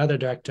talk to another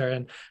director,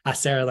 and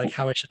asked Sara like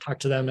how I should talk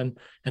to them.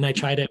 And I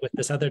tried it with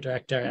this other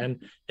director,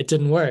 and it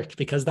didn't work,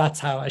 because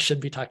that's how I should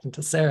be talking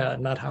to Sara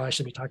and not how I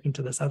should be talking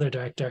to this other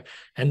director.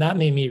 And that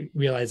made me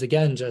realize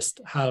again, just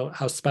how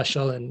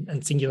special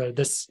and singular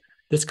this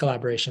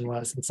collaboration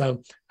was. And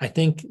so I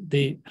think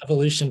the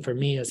evolution for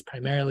me has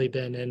primarily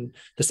been in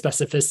the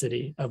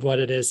specificity of what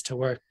it is to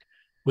work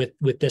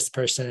with this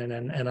person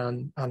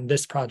and on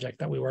this project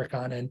that we work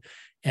on,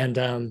 and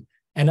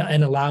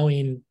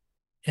allowing.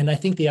 And I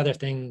think the other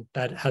thing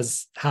that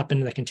has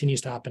happened, that continues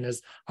to happen,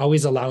 is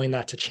always allowing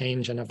that to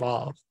change and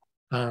evolve.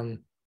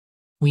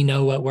 We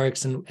know what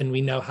works, and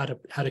we know how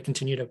to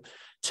continue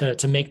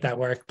to make that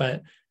work.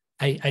 But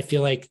I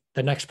feel like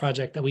the next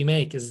project that we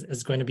make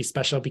is going to be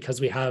special because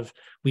we have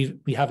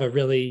a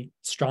really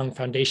strong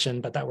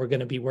foundation, but that we're going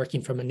to be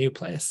working from a new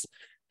place,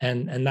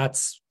 and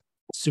that's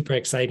super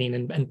exciting.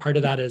 And part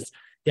of that is,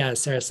 yeah,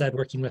 as Sara said,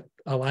 working with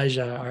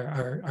Elijah,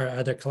 our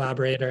other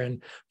collaborator,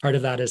 and part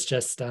of that is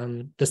just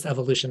this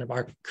evolution of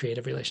our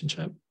creative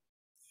relationship.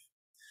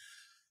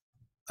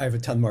 I have a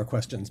ton more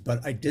questions, but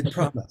I did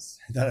promise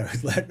that I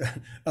would let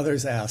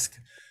others ask.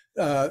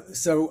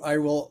 So I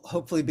will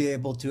hopefully be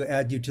able to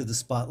add you to the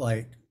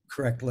spotlight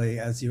correctly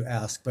as you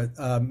ask. But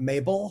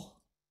Mabel,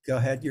 go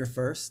ahead, you're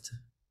first.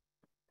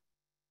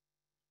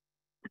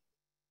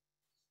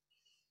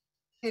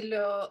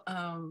 Hello,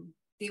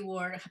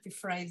 Dewar, happy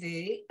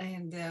Friday.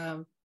 And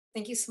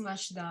thank you so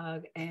much,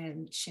 Doug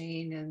and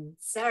Shane and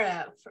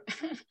Sara.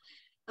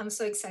 I'm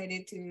so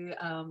excited to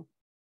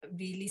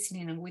be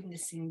listening and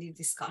witnessing the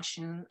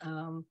discussion.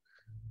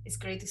 It's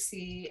great to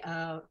see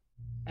a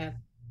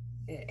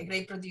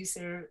great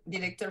producer,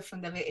 director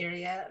from the Bay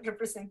Area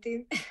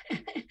representing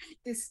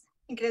this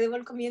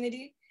incredible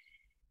community.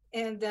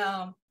 And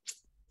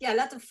yeah, a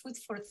lot of food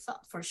for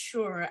thought for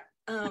sure.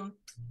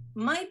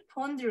 My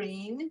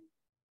pondering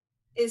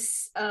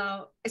is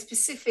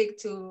specific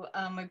to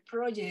my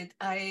project.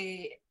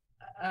 I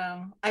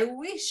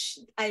wish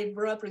I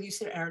brought a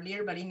producer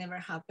earlier, but it never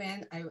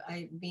happened.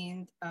 I've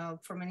been,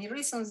 for many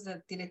reasons,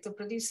 the director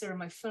producer of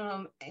my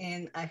film,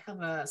 and I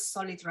have a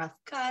solid rough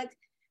cut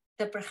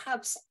that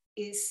perhaps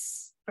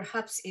is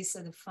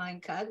a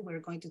defined cut. We're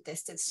going to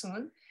test it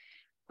soon,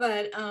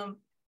 but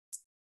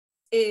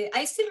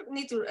I still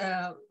need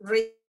to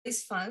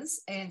raise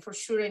funds, and for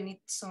sure I need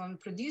some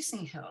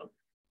producing help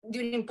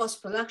during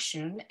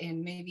post-production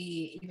and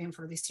maybe even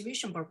for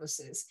distribution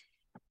purposes.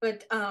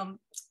 But there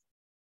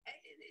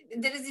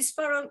is this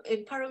part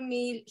of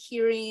me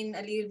hearing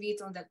a little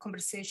bit on that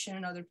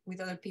conversation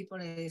with other people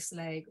is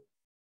like,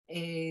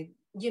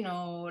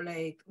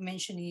 like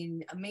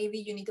mentioning maybe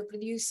you need a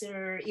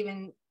producer,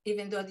 even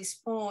though at this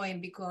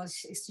point,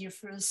 because it's your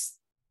first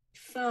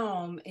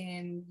film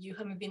and you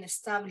haven't been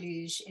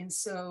established. And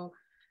so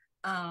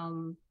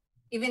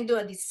even though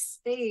at this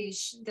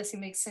stage, does it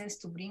make sense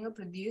to bring a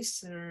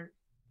producer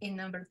in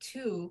number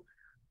two?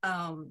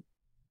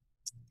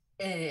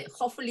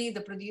 Hopefully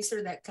the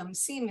producer that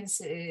comes in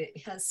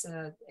has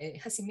a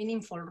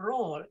meaningful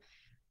role,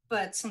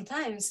 but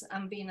sometimes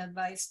I'm being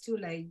advised to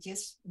like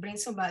just bring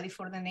somebody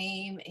for the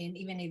name, and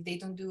even if they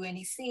don't do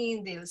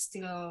anything, you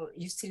still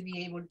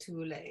be able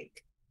to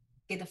like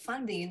get the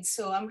funding.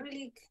 So I'm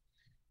really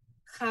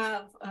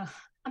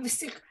I'm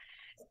still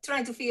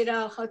trying to figure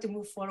out how to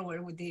move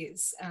forward with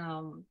this,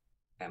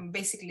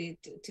 basically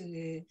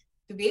to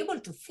be able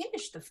to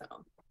finish the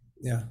film.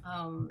 Yeah,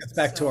 it's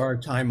back to our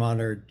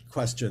time-honored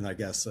question, I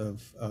guess,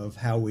 of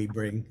how we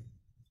bring,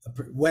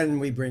 when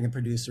we bring a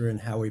producer and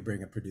how we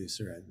bring a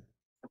producer in.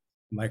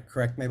 Am I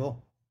correct,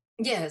 Mabel?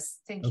 Yes,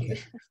 thank you.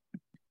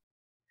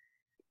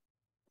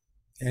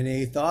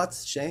 Any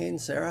thoughts, Shane,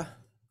 Sara?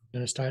 You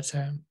want to start,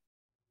 Sara?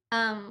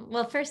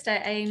 Well, first,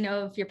 I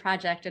know of your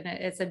project, and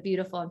it's a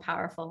beautiful and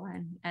powerful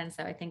one. And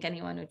so I think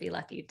anyone would be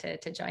lucky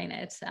to join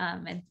it.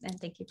 And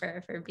thank you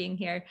for being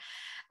here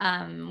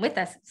with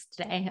us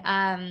today.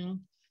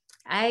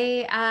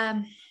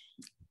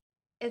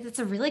 It's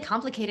a really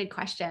complicated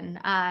question.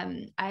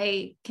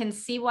 I can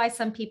see why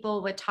some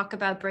people would talk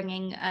about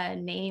bringing a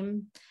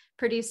name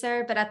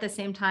producer, but at the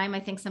same time,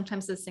 I think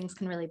sometimes those things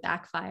can really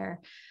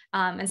backfire,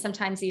 and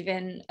sometimes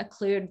even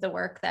occlude the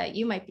work that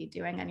you might be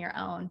doing on your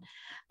own.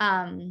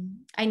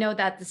 I know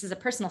that this is a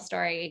personal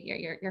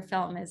story. Your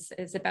film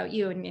is about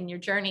you and your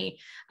journey,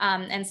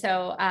 and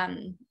so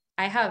I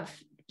have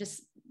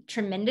just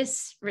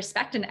tremendous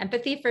respect and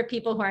empathy for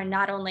people who are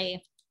not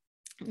only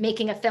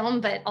making a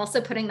film, but also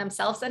putting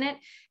themselves in it.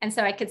 And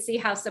so I could see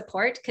how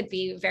support could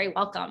be very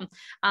welcome.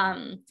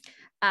 And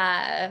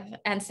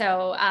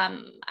so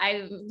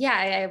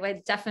I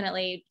would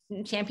definitely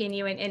champion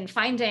you in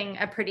finding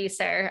a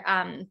producer.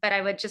 But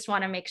I would just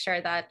want to make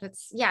sure that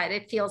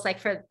it feels like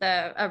for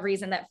a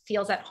reason that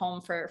feels at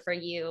home for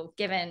you,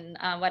 given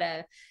what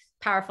a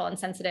powerful and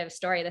sensitive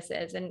story this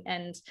is.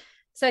 And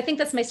so I think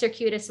that's my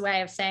circuitous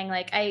way of saying,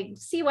 like, I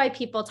see why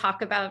people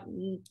talk about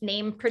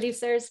name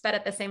producers, but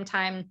at the same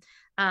time,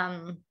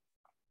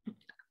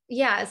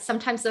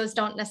 sometimes those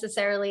don't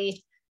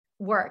necessarily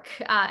work.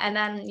 And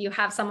then you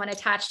have someone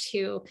attached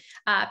who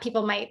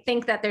people might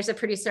think that there's a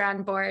producer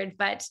on board,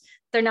 but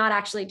they're not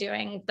actually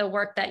doing the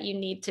work that you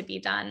need to be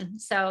done.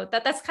 So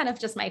that's kind of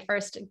just my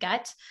first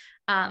gut.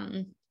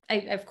 I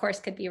of course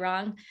could be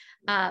wrong.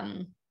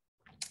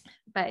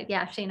 But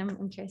yeah, Shane,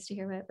 I'm curious to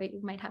hear what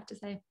you might have to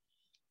say.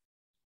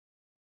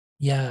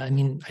 Yeah, I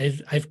mean,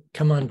 I've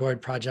come on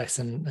board projects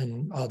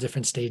in all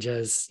different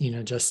stages,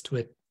 just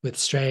with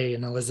Stray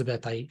and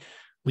Elizabeth.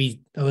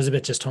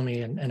 Elizabeth just told me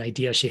an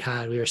idea she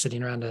had. We were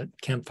sitting around a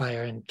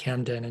campfire in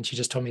Camden, and she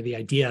just told me the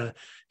idea,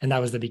 and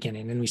that was the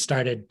beginning. And we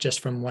started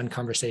just from one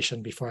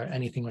conversation before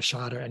anything was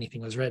shot or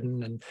anything was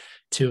written. And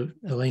to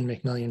Elaine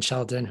McMillian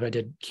Sheldon, who I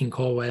did King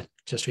Cole with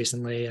just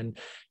recently, and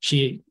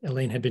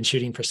Elaine had been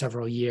shooting for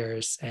several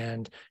years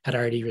and had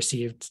already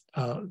received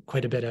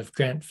quite a bit of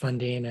grant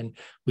funding. And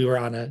we were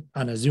on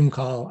a Zoom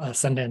call, a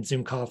Sundance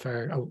Zoom call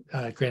for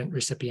grant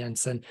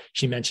recipients. And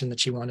she mentioned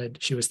that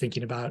she was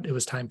thinking about, it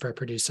was time for a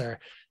producer.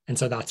 And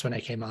so that's when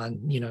I came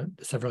on,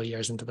 several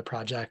years into the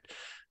project.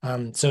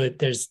 So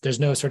there's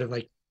no sort of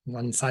like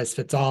one size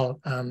fits all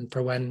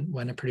for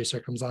when a producer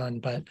comes on.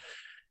 But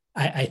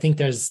I think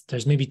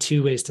there's maybe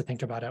two ways to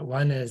think about it.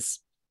 One is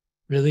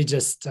really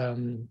just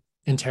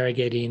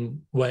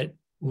interrogating what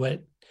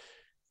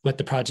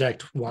the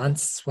project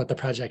wants, what the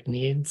project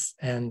needs,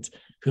 and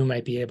who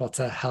might be able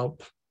to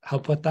help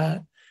with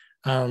that.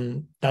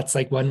 That's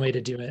like one way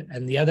to do it.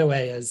 And the other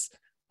way is,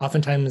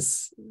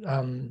 oftentimes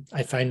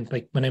I find,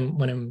 like, when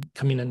I'm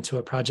coming into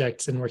a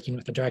project and working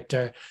with a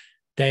director,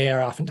 they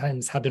are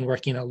oftentimes have been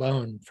working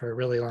alone for a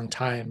really long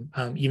time,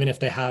 even if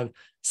they have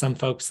some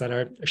folks that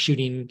are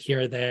shooting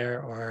here or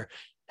there, or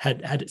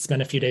had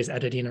spent a few days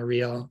editing a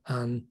reel.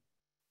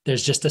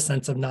 There's just a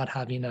sense of not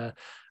having a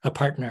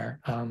partner,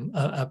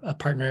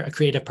 a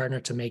creative partner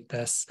to make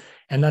this.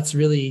 And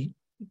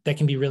that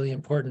can be really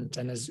important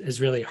and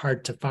is really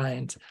hard to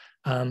find.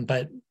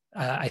 But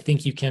I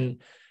think you can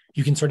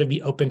sort of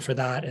be open for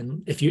that.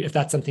 And if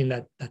that's something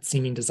that's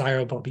seeming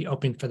desirable, be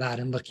open for that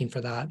and looking for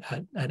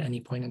that at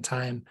any point in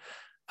time.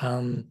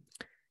 And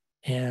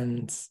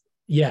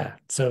yeah,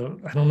 so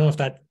I don't know if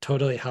that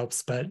totally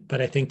helps, but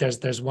I think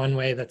there's one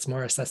way that's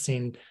more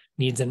assessing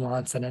needs and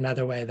wants, and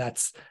another way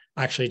that's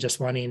actually just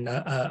wanting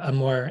a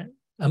more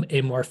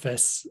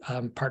amorphous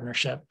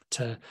partnership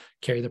to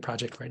carry the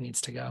project where it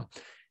needs to go.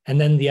 And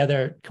then the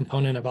other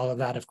component of all of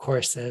that, of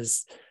course,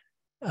 is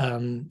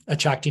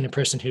attracting a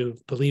person who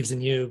believes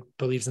in you,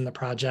 believes in the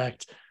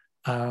project,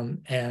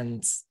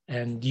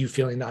 and you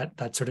feeling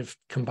that sort of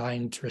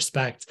combined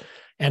respect,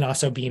 and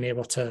also being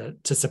able to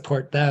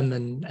support them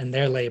and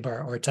their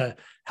labor, or to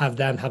have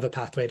them have a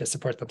pathway to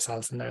support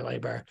themselves in their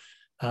labor.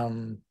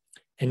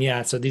 And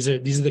yeah, so these are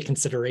the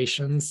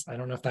considerations. I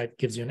don't know if that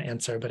gives you an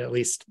answer, but at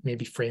least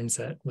maybe frames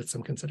it with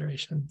some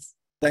considerations.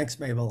 Thanks,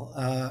 Mabel.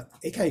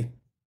 AK.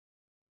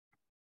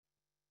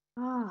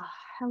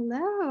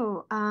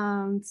 Hello.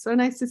 So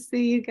nice to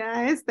see you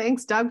guys.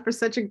 Thanks, Doug, for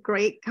such a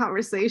great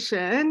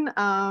conversation.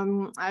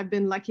 I've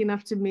been lucky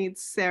enough to meet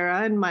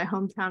Sara in my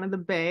hometown of the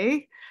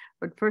Bay,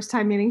 but first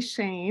time meeting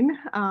Shane.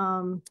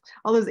 All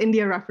those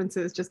India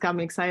references just got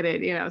me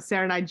excited.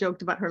 Sara and I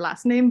joked about her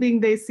last name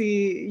being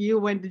Desi. You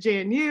went to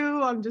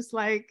JNU. I'm just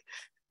like,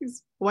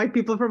 these white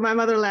people from my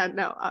motherland.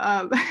 No,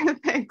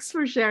 thanks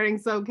for sharing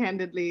so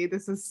candidly.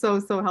 This is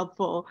so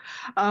helpful.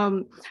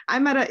 I'm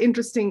at an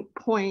interesting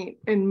point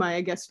in my,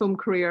 I guess, film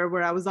career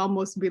where I was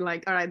almost be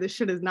like, all right, this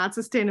shit is not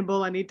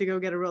sustainable. I need to go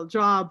get a real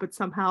job, but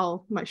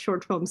somehow my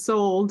short film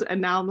sold. And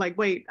now I'm like,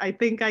 wait, I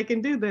think I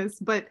can do this.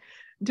 But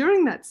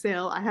during that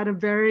sale, I had a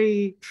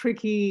very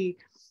tricky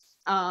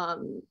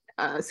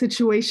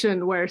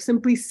situation where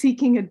simply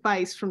seeking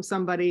advice from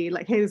somebody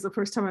like, hey, this is the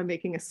first time I'm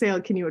making a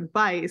sale, can you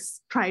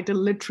advise, try to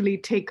literally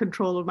take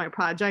control of my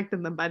project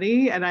and the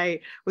money. And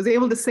I was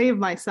able to save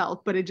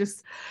myself, but it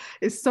just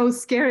is so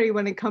scary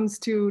when it comes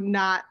to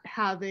not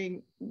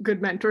having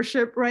good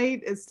mentorship,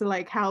 right? Is to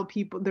like how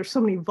people, there's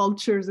so many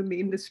vultures in the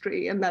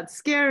industry, and that's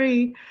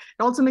scary. It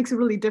also makes it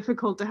really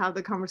difficult to have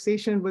the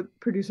conversation with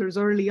producers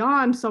early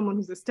on, someone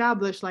who's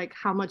established, like,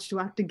 how much do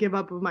I have to give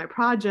up of my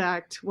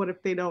project? What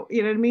if they don't,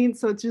 you know what I mean?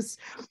 So it's just,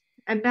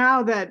 and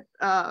now that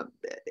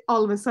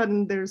all of a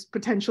sudden there's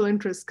potential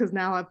interest because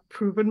now I've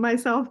proven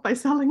myself by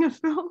selling a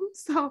film.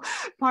 So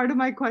part of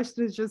my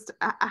question is just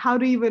how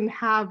to even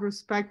have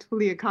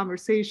respectfully a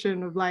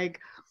conversation of like,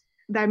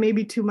 that may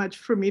be too much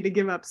for me to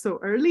give up so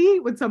early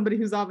with somebody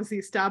who's obviously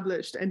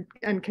established and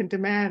can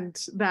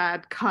demand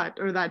that cut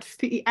or that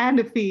fee and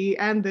a fee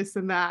and this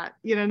and that,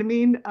 you know what I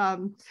mean?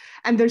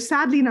 And there's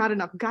sadly not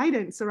enough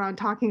guidance around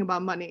talking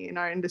about money in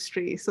our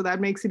industry. So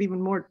that makes it even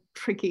more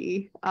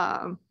tricky.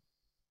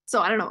 So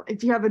I don't know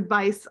if you have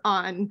advice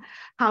on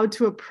how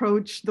to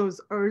approach those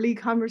early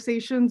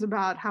conversations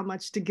about how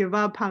much to give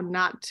up, how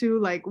not to,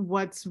 like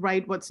what's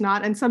right, what's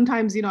not. And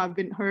sometimes, you know, I've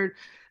been heard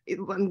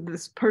when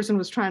this person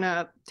was trying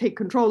to take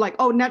control, like,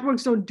 oh,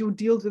 networks don't do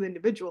deals with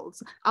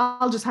individuals,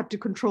 I'll just have to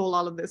control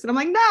all of this. And I'm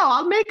like, no,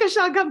 I'll make a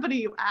shell company,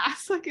 you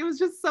ass. Like, it was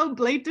just so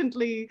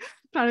blatantly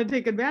trying to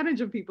take advantage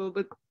of people.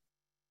 But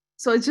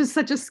so it's just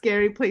such a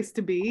scary place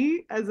to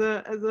be as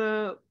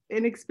a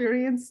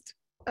inexperienced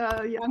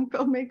young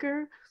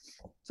filmmaker.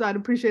 So I'd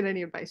appreciate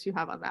any advice you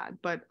have on that,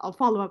 but I'll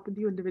follow up with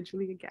you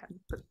individually again.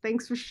 But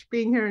thanks for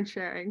being here and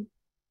sharing.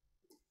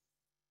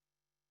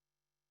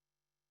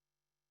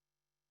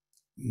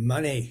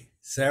 Money,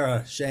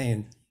 Sara,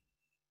 Shane.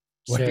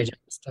 Sure, you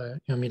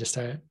want me to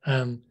start?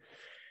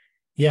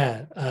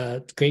 Yeah,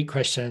 great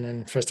question.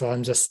 And first of all,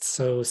 I'm just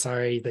so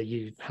sorry that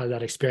you had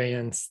that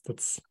experience.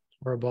 That's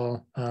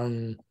horrible.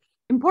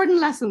 Important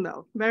lesson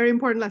though, very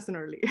important lesson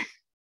early.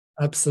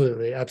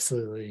 Absolutely,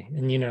 absolutely.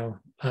 And you know,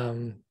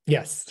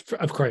 yes,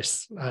 of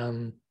course.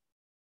 And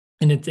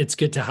it's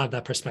good to have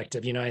that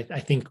perspective. You know,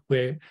 I think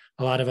a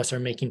lot of us are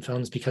making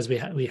films because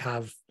we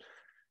have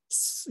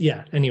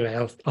yeah, anyway,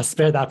 I'll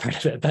spare that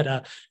part of it.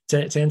 But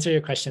to answer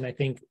your question, I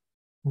think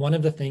one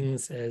of the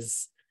things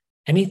is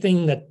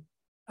anything that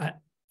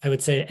I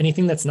would say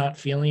anything that's not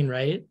feeling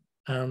right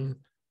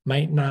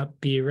might not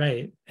be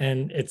right.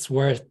 And it's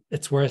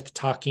worth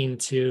talking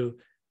to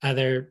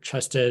other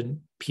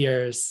trusted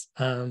peers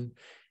and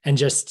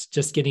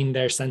just getting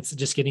their sense,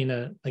 just getting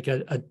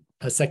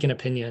a second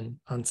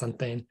opinion on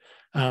something.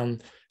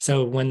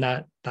 So when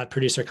that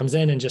producer comes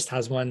in and just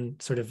has one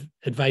sort of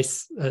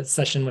advice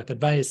session with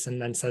advice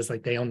and then says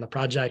like they own the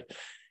project,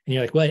 and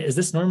you're like, wait, is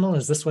this normal?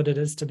 Is this what it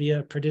is to be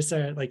a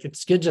producer? Like,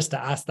 it's good just to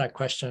ask that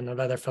question of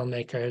other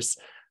filmmakers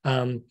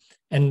and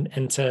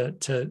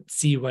to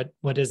see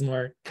what is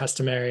more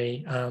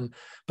customary,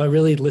 but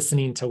really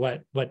listening to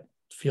what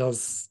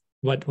feels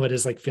what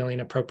is like feeling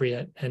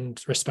appropriate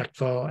and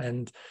respectful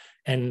and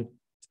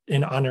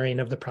in honoring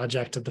of the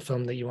project of the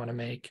film that you want to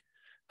make.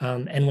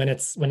 And when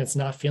it's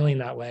not feeling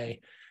that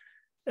way,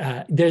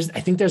 there's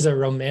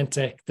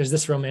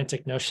this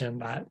romantic notion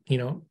that, you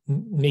know,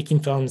 making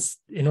films,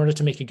 in order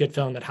to make a good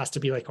film, that has to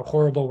be like a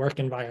horrible work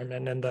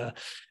environment, and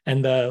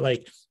the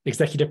like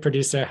executive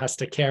producer has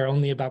to care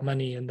only about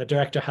money, and the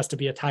director has to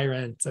be a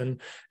tyrant,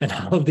 and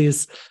all of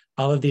these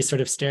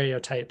sort of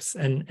stereotypes.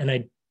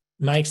 And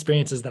my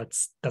experience is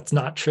that's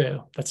not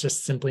true. That's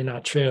just simply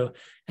not true.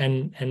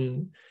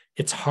 And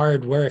it's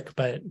hard work,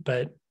 but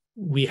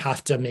we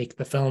have to make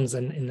the films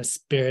in the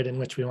spirit in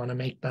which we want to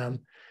make them.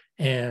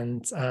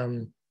 And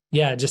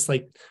yeah, just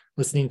like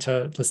listening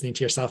to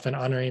yourself and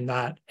honoring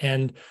that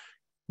and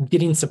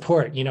getting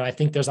support. You know, I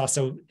think there's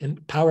also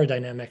power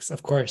dynamics,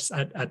 of course,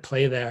 at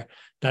play there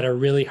that are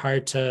really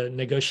hard to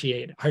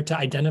negotiate, hard to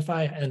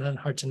identify, and then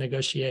hard to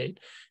negotiate.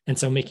 And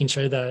so making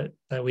sure that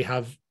we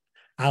have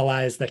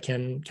allies that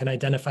can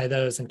identify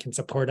those and can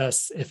support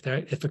us if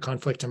a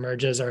conflict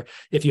emerges, or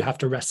if you have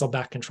to wrestle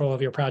back control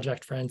of your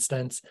project, for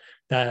instance,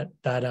 yeah.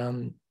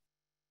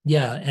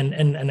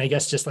 And I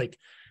guess just like,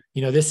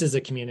 you know, this is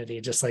a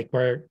community, just like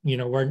we're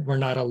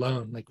not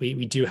alone. Like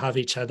we do have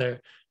each other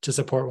to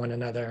support one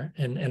another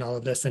in all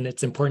of this. And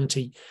it's important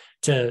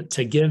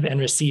to give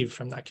and receive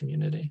from that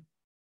community.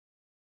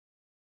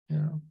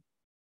 Yeah.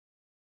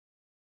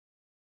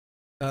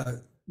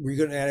 Were you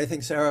going to add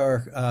anything,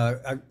 Sara?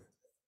 Or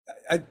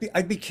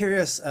I'd be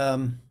curious.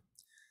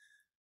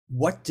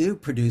 What do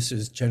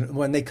producers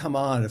when they come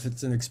on, if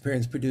it's an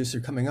experienced producer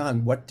coming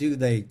on, what do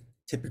they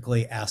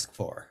typically ask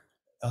for?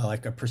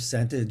 Like a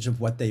percentage of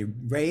what they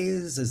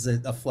raise? Is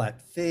it a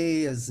flat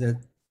fee? Is it,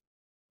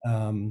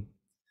 and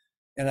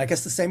I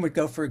guess the same would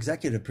go for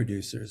executive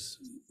producers.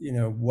 You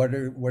know, what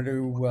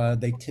do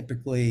they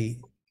typically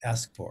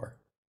ask for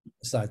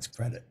besides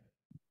credit?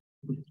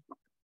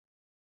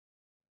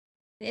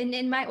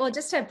 Well,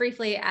 just to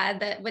briefly add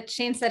that what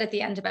Shane said at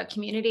the end about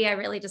community, I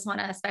really just want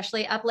to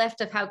especially uplift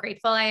of how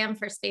grateful I am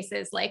for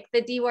spaces like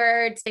the D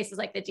Word, spaces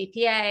like the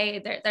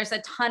GPA. There's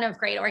a ton of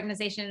great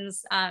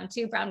organizations,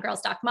 too, Brown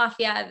Girls Doc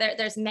Mafia.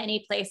 There's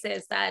many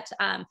places that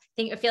I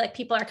feel like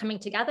people are coming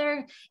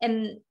together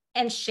and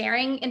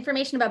sharing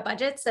information about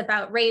budgets,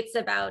 about rates,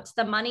 about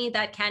the money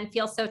that can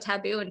feel so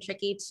taboo and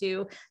tricky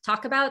to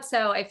talk about.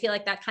 So I feel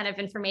like that kind of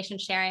information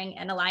sharing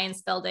and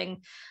alliance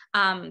building,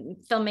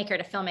 filmmaker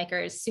to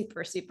filmmaker, is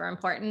super, super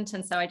important.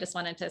 And so I just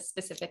wanted to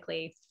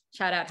specifically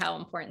shout out how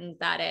important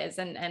that is.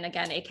 And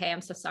again, AK,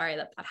 I'm so sorry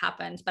that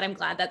happened, but I'm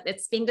glad that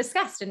it's being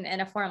discussed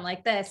in a forum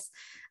like this.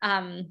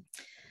 But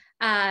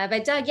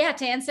Doug, yeah,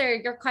 to answer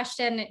your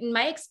question, in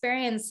my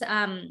experience,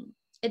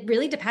 it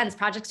really depends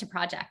project to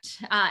project,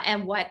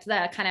 and what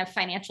the kind of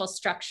financial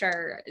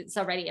structure is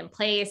already in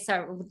place,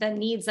 or the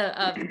needs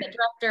of the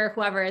director,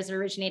 whoever is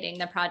originating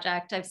the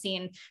project. I've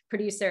seen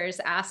producers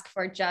ask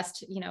for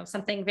just,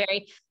 something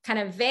very kind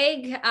of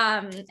vague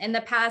in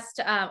the past,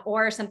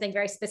 or something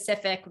very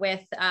specific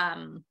with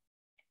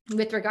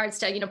regards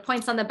to,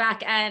 points on the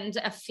back end,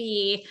 a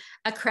fee,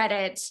 a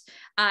credit,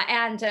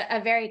 and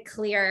a very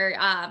clear,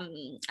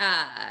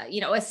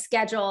 a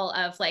schedule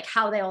of like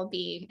how they will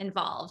be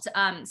involved.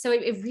 So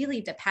it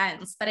really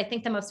depends. But I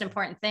think the most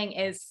important thing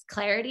is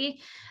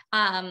clarity,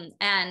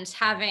 and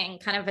having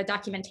kind of a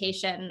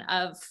documentation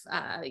of,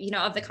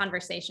 of the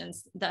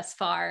conversations thus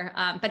far.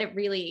 But it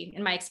really,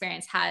 in my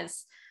experience,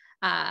 has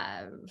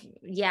run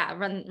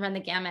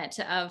the gamut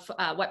of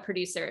what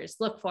producers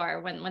look for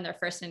when they're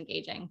first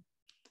engaging.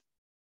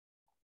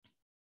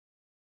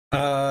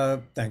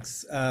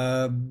 Thanks.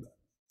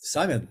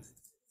 Simon,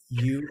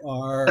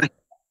 let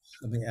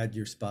me add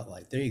your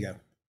spotlight. There you go.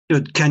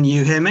 Good. Can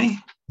you hear me?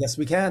 Yes,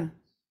 we can.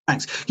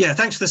 Thanks. Yeah,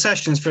 thanks for the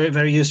session. It's very,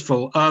 very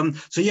useful.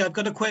 So yeah, I've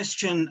got a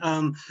question.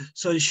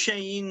 So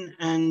Shane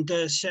and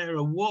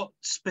Sarah, what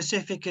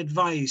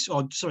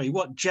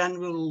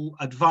general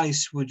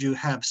advice would you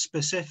have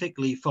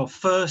specifically for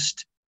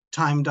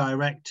first-time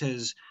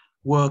directors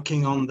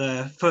working on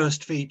their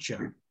first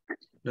feature?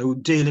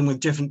 Dealing with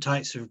different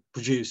types of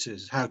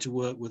producers, how to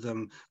work with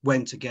them,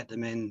 when to get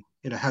them in,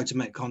 how to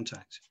make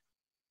contact.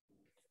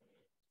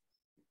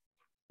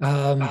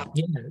 Yeah,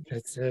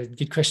 that's a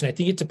good question. I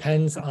think it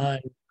depends on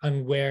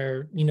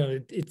where,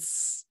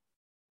 it's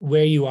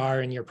where you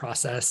are in your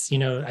process.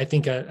 I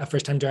think a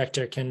first-time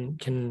director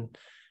can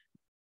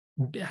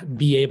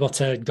be able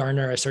to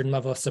garner a certain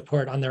level of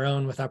support on their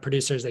own without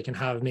producers. They can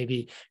have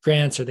maybe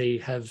grants, or they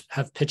have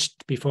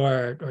pitched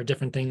before, or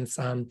different things.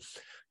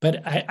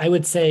 But I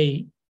would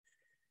say,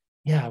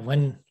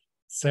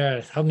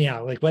 Sarah, help me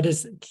out.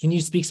 Can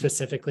you speak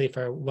specifically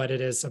for what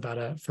it is about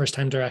a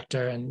first-time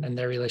director and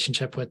their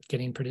relationship with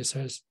getting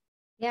producers?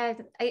 Yeah,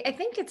 I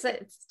think it's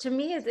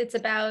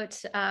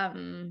about,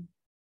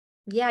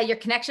 your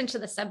connection to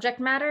the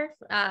subject matter.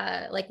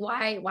 Like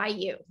why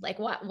you? Like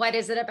what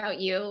is it about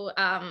you,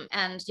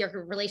 and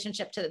your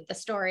relationship to the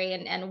story,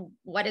 and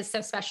what is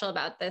so special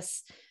about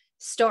this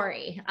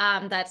story?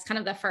 That's kind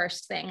of the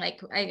first thing. Like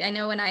I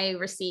know when I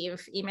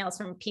receive emails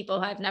from people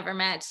who I've never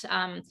met,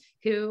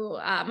 who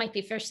might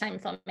be first-time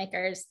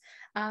filmmakers,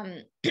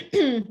 I'm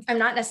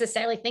not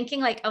necessarily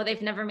thinking like, oh,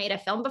 they've never made a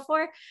film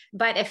before.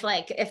 But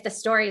if the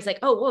story is like,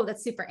 oh, whoa,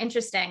 that's super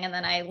interesting, and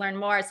then I learn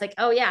more, it's like,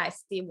 oh yeah, I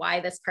see why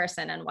this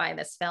person and why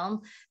this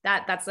film.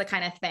 That's the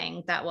kind of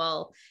thing that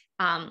will,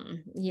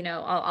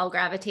 I'll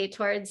gravitate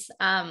towards.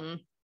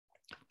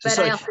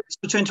 Sorry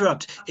to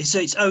interrupt. So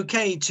it's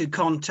okay to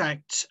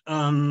contact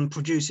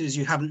producers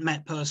you haven't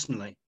met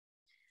personally?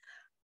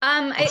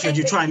 Or should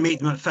you try and meet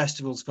them at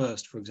festivals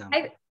first, for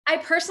example? I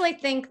personally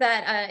think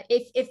that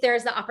if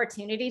there's the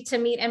opportunity to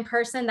meet in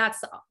person,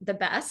 that's the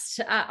best,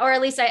 or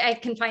at least I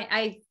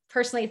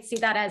personally see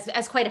that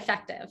as quite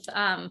effective.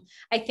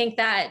 I think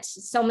that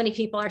so many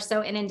people are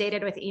so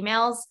inundated with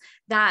emails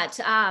that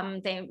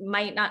they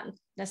might not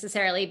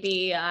necessarily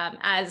be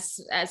as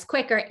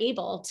quick or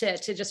able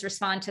to just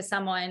respond to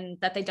someone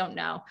that they don't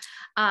know.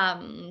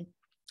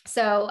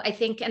 So I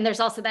think, and there's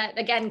also that,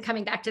 again,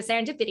 coming back to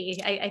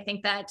serendipity, I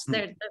think that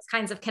there's those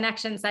kinds of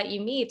connections that you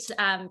meet,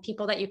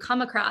 people that you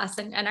come across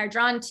and are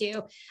drawn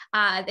to.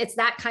 It's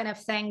that kind of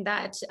thing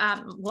that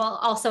will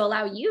also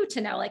allow you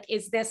to know, like,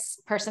 is this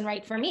person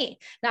right for me?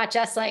 Not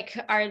just like,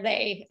 are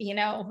they,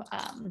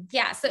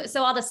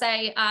 So all to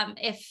say,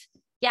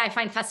 I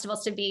find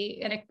festivals to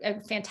be a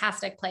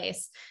fantastic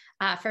place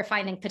for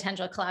finding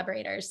potential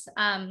collaborators.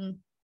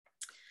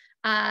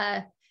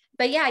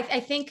 But yeah, I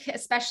think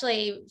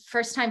especially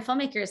first-time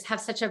filmmakers have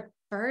such a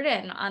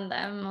burden on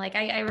them. Like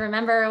I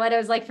remember what it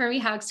was like for me,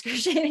 how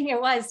excruciating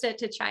it was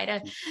to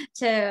try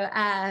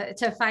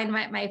to find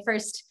my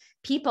first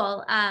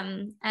people.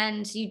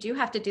 And you do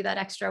have to do that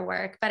extra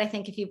work. But I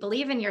think if you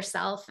believe in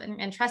yourself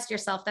and trust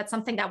yourself, that's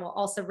something that will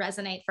also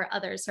resonate for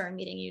others who are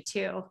meeting you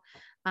too.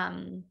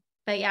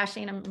 But yeah,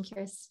 Shane, I'm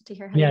curious to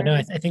hear how. Yeah, no,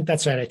 I think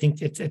that's right. I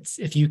think it's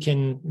if you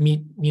can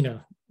meet,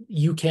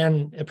 you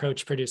can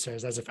approach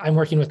producers as if I'm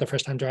working with a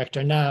first-time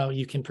director now,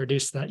 you can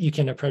produce that, you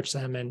can approach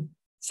them and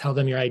tell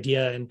them your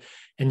idea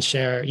and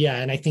share. Yeah.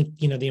 And I think,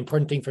 the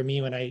important thing for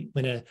me when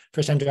a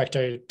first-time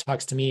director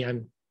talks to me,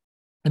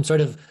 I'm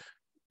sort of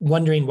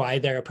wondering why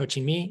they're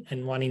approaching me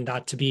and wanting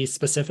that to be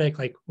specific,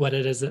 like what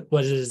is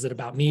it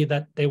about me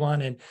that they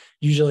want. And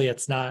usually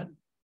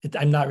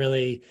I'm not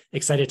really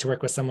excited to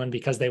work with someone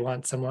because they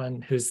want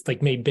someone who's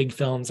like made big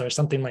films or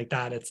something like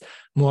that. It's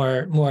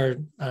more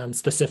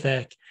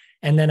specific.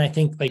 And then I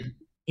think, like,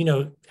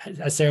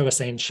 as Sarah was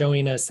saying,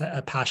 showing us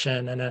a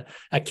passion and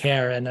a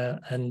care and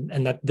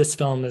that this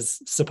film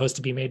is supposed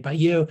to be made by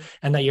you,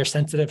 and that you're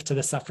sensitive to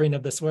the suffering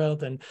of this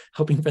world and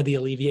hoping for the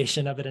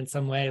alleviation of it in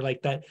some way,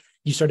 like that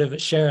you sort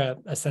of share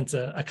a sense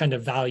of a kind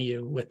of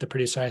value with the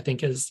producer, I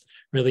think is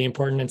really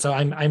important. And so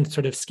I'm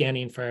sort of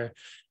scanning for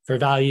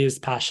values,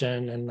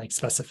 passion, and like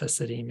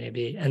specificity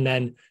maybe. And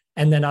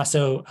then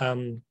also,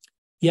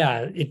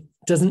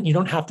 you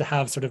don't have to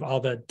have sort of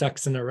all the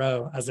ducks in a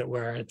row, as it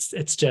were.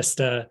 It's just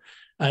a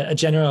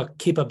general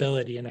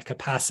capability and a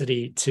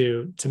capacity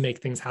to make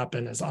things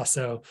happen is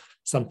also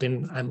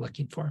something I'm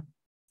looking for.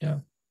 Yeah.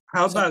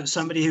 How about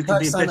somebody who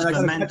can be a bit of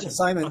a mentor?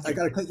 Simon, okay. I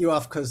got to cut you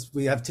off because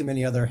we have too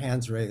many other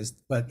hands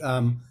raised. But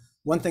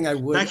one thing I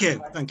would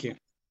thank you.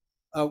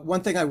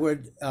 One thing I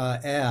would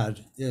add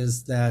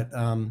is that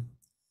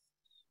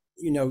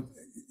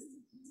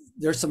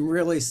there's some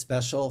really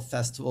special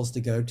festivals to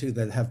go to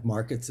that have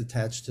markets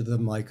attached to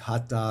them, like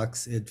Hot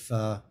Docs,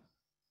 IDFA,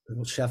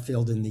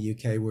 Sheffield in the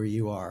UK, where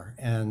you are.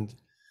 And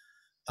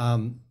a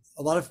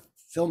lot of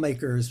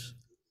filmmakers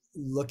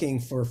looking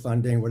for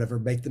funding, whatever,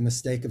 make the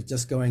mistake of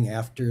just going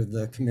after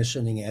the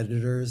commissioning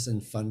editors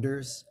and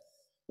funders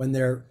when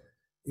there are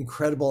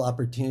incredible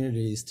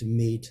opportunities to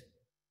meet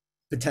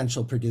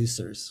potential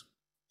producers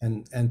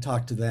and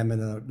talk to them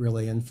in a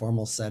really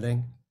informal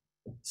setting.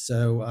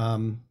 So, I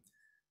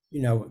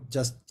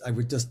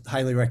would just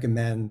highly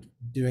recommend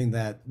doing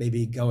that,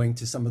 maybe going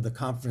to some of the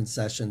conference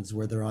sessions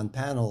where they're on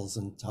panels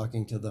and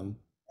talking to them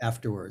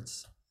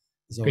afterwards.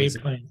 Is always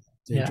great point.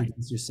 To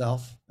introduce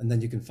yourself, and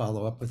then you can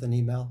follow up with an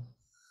email.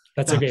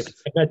 That's a great point.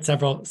 I've met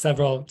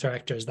several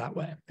directors that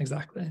way.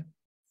 Exactly.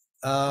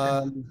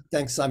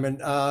 Thanks, Simon.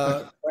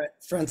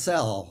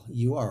 Francelle,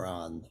 you are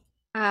on.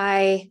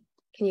 Hi,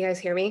 can you guys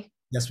hear me?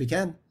 Yes, we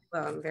can.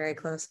 Well, I'm very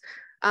close.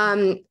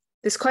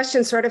 This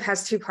question sort of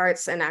has two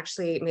parts, and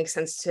actually it makes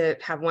sense to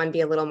have one be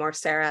a little more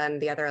Sara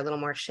and the other a little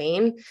more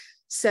Shane.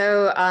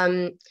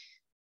 So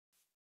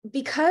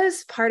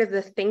because part of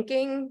the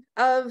thinking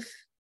of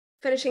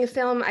finishing a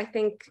film, I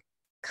think,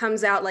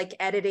 comes out like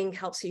editing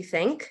helps you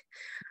think,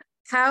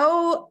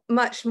 how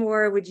much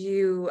more would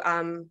you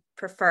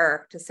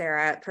prefer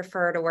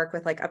to work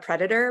with like a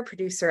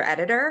producer,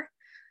 editor,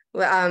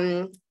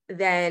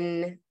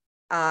 then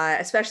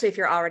especially if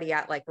you're already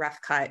at like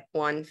rough cut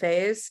one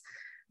phase,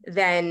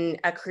 than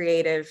a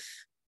creative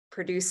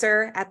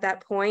producer at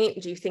that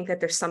point? Do you think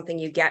that there's something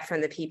you get from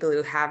the people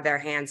who have their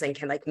hands and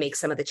can like make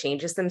some of the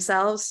changes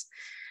themselves?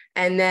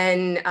 And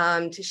then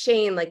to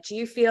Shane, like, do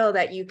you feel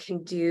that you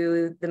can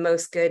do the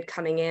most good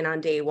coming in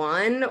on day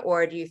one?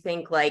 Or do you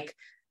think like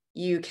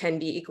you can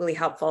be equally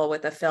helpful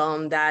with a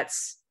film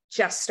that's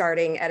just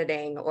starting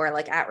editing or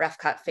like at rough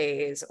cut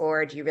phase?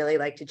 Or do you really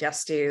like to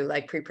just do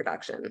like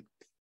pre-production?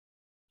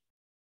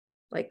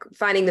 Like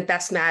finding the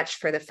best match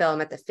for the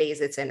film at the phase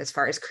it's in as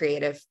far as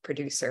creative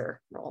producer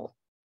role.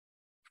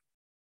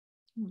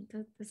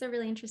 Those are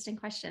really interesting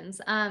questions.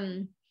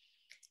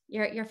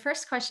 Your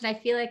first question, I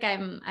feel like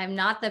I'm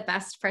not the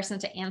best person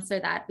to answer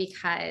that,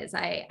 because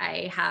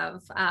I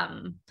have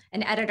an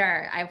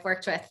editor I've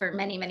worked with for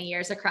many, many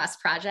years across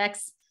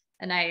projects.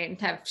 And I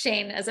have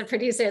Shane as a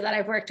producer that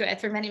I've worked with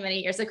for many,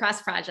 many years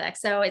across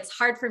projects. So it's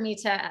hard for me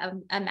to,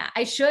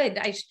 I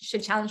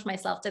should challenge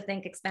myself to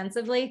think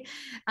extensively.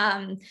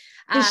 Did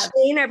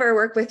Shane ever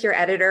work with your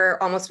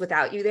editor almost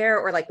without you there,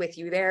 or like with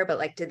you there, but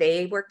like, do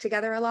they work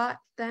together a lot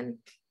then?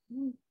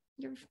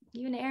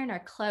 You and Aaron are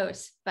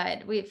close,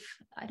 but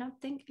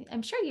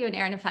I'm sure you and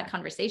Aaron have had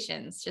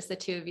conversations, just the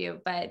two of you,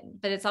 but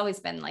it's always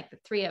been like the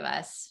three of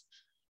us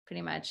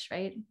pretty much,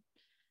 right?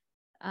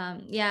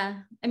 Yeah,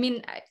 I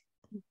mean,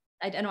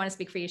 I don't want to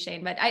speak for you,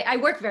 Shane, but I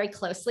work very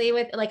closely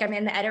with, like, I'm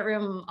in the edit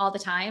room all the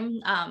time.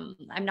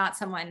 I'm not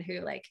someone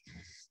who like,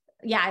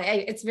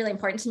 it's really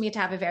important to me to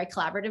have a very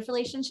collaborative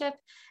relationship.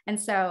 And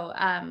so,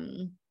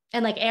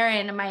 and like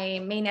Aaron, my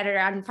main editor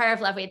on Fire of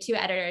Love, we had two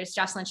editors,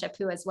 Jocelyn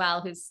Chaput as well,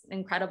 who's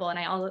incredible. And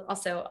I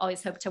also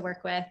always hope to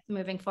work with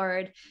moving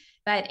forward.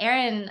 But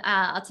Aaron,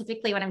 I'll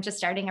typically, when I'm just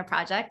starting a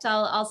project,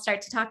 I'll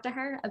start to talk to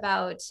her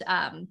about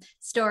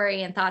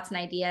story and thoughts and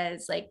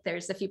ideas. Like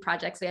there's a few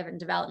projects we have in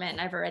development,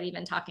 and I've already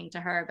been talking to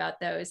her about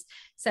those.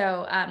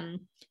 So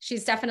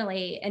she's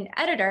definitely an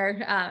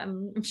editor.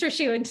 I'm sure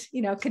she would,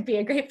 could be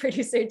a great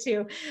producer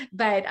too.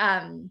 But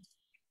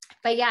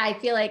yeah, I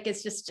feel like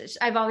it's just,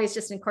 I've always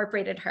just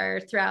incorporated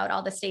her throughout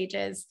all the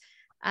stages.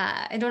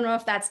 I don't know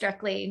if that's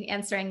directly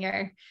answering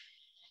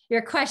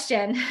your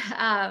question.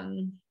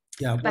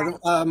 Yeah,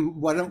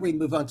 why don't we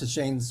move on to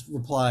Shane's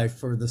reply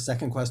for the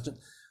second question?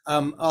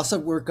 Also,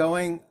 we're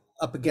going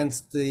up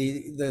against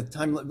the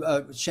time.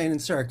 Shane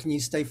and Sara, can you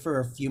stay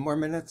for a few more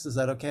minutes? Is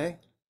that okay?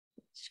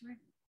 Sure.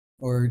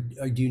 or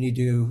do you need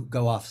to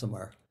go off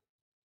somewhere?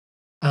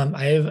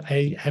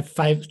 I have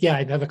 5. Yeah,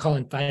 I have a call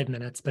in 5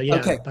 minutes, but yeah.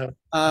 Okay.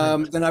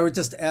 Then I would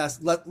just ask.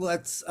 Let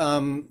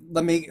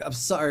me. I'm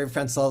sorry,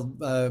 friends.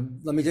 Let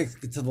me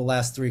get to the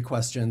last 3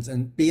 questions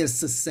and be as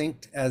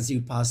succinct as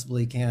you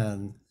possibly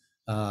can.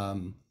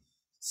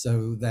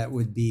 So that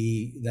would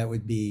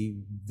be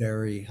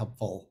very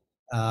helpful.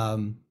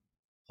 Hold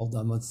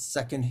on 1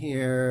 second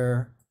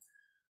here.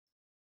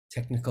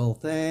 Technical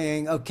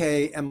thing.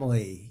 Okay,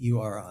 Emily, you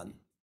are on.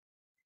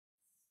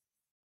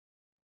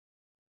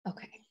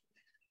 Okay.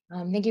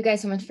 Thank you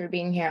guys so much for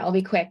being here. I'll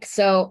be quick.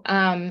 So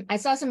I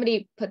saw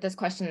somebody put this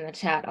question in the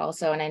chat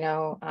also, and I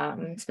know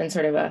it's been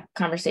sort of a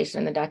conversation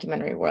in the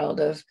documentary world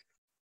of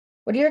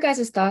what are your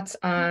guys' thoughts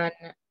on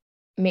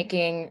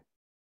making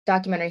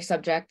documentary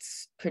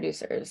subjects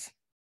producers?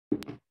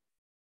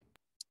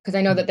 Because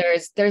I know that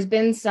there's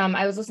been some,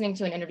 I was listening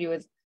to an interview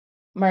with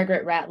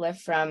Margaret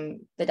Ratliff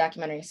from the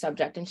documentary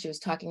Subject, and she was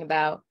talking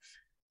about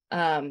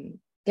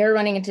they're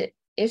running into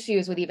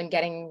issues with even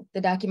getting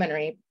the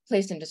documentary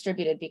placed and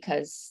distributed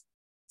because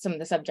some of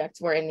the subjects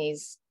were in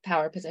these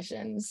power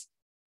positions.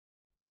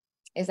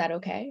 Is that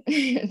okay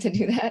to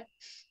do that?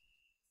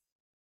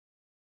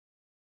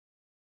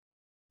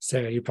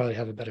 Sarah, you probably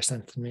have a better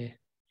sense than me.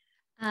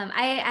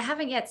 I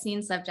haven't yet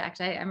seen Subject.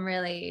 I'm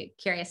really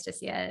curious to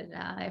see it.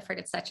 I've heard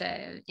it's such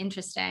an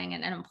interesting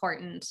and an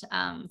important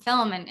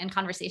film and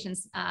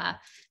conversations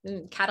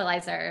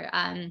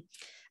catalyzer.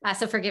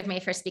 So forgive me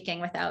for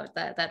speaking without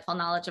that full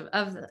knowledge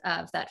of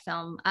that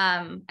film.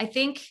 I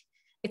think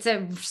it's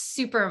a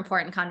super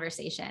important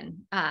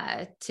conversation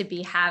to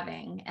be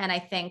having. And I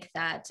think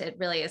that it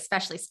really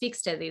especially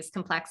speaks to these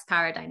complex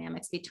power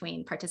dynamics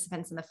between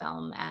participants in the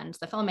film and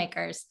the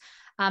filmmakers.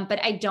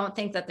 But I don't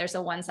think that there's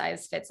a one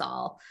size fits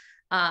all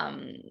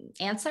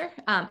answer.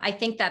 I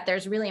think that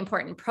there's really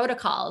important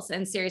protocols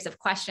and series of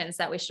questions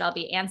that we should all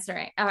be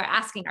answering or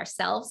asking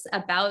ourselves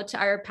about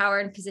our power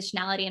and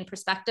positionality and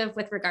perspective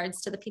with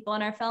regards to the people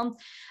in our film.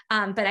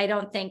 But I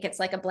don't think it's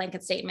like a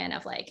blanket statement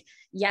of like,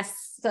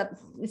 yes,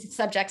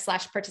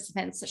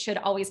 subjects/participants should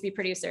always be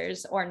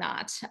producers or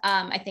not.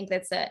 I think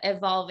that's an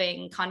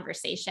evolving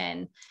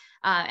conversation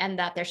and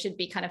that there should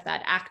be kind of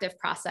that active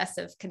process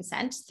of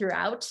consent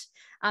throughout.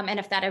 And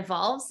if that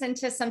evolves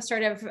into some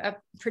sort of a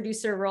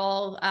producer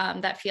role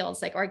that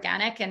feels like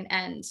organic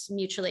and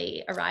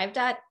mutually arrived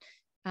at,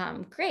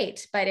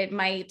 great. But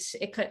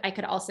I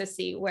could also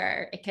see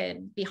where it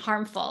could be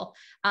harmful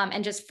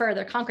and just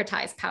further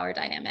concretize power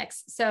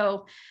dynamics.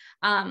 So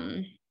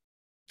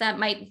that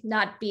might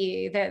not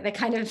be the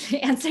kind of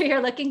answer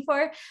you're looking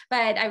for,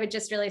 but I would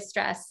just really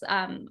stress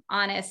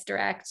honest,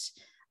 direct,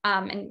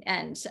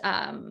 and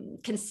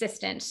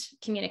consistent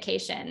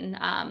communication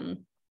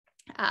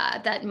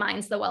that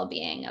minds the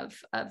well-being of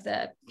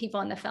the people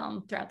in the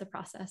film throughout the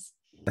process.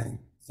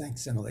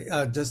 Thanks, Emily.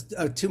 Just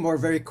 2 more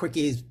very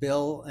quickies,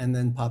 Bill, and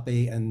then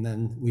Poppy, and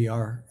then we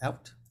are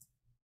out.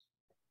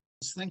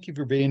 Thank you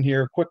for being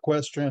here. Quick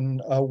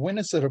question. When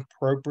is it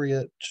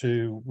appropriate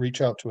to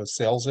reach out to a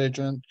sales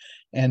agent?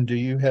 And do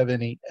you have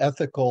any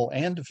ethical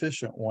and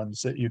efficient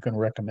ones that you can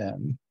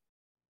recommend?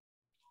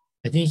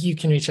 I think you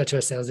can reach out to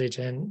a sales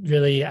agent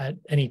really at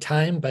any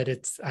time, but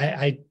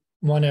I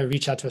want to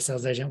reach out to a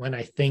sales agent when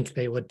I think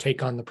they would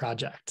take on the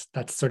project.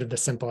 That's sort of the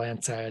simple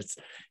answer.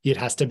 It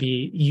has to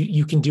be,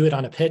 you can do it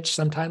on a pitch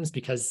sometimes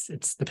because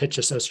the pitch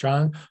is so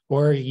strong,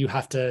 or you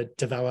have to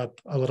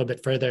develop a little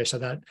bit further so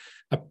that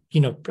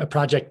a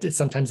project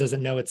sometimes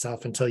doesn't know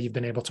itself until you've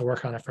been able to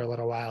work on it for a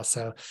little while.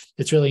 So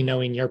it's really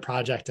knowing your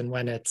project and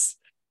when it's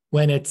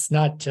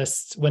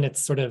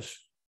sort of,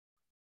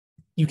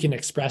 you can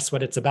express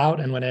what it's about,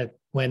 and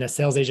when a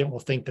sales agent will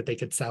think that they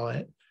could sell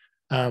it.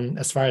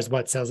 As far as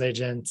what sales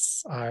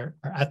agents are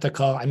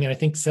ethical, I mean, I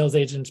think sales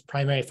agents'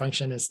 primary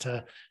function is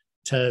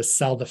to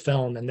sell the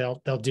film, and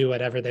they'll do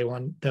whatever they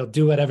want. They'll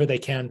do whatever they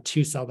can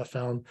to sell the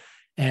film,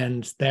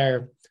 and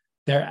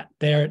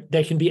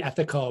they can be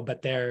ethical,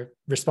 but their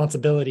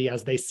responsibility,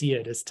 as they see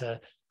it, is to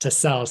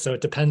sell. So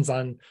it depends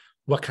on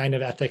what kind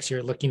of ethics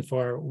you're looking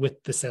for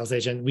with the sales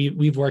agent.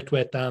 We've worked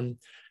with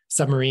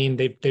Submarine.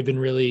 They've been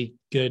really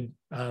good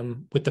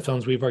with the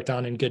films we've worked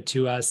on and good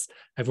to us.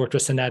 I've worked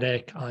with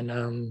Cinetic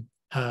on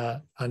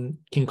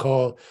King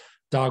Cole,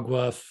 Dog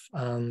Wolf.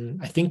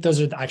 I think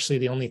those are actually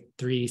the only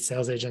 3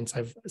 sales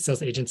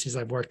agencies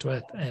I've worked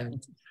with,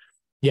 and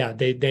yeah,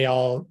 they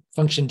all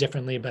function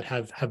differently, but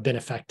have been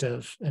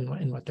effective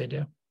in what they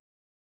do.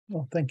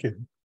 Well, thank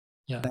you.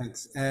 Yeah,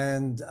 thanks.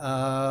 And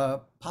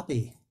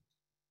Poppy.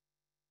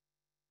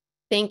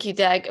 Thank you,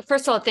 Doug.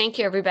 First of all, thank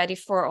you everybody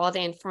for all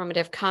the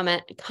informative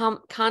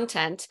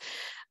content.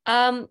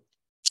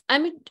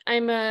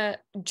 I'm a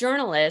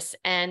journalist,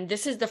 and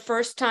this is the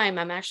first time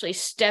I'm actually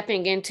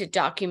stepping into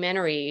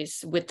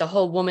documentaries with the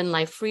whole woman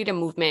life freedom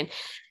movement.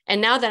 And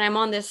now that I'm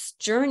on this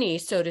journey,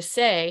 so to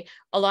say,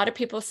 a lot of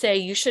people say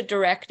you should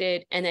direct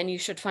it and then you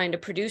should find a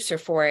producer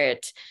for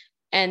it.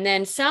 And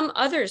then some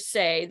others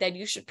say that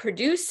you should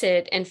produce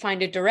it and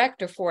find a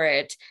director for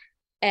it.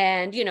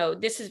 And,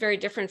 this is very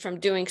different from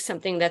doing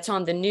something that's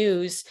on the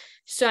news.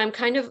 So I'm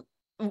kind of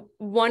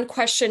one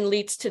question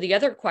leads to the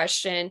other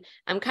question.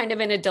 I'm kind of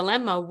in a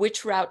dilemma.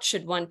 Which route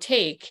should one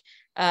take?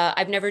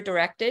 I've never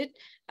directed.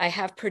 I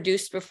have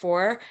produced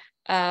before.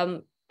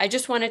 I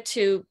just wanted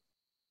to,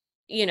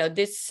 you know,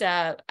 this,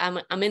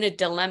 I'm in a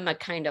dilemma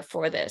kind of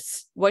for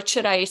this. What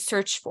should I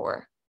search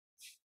for?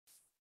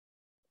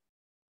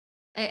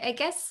 I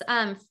guess,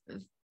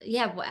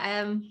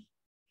 yeah,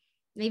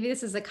 maybe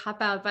this is a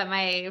cop out, but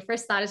my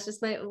first thought is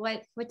just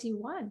what do you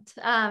want?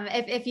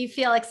 If you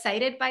feel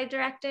excited by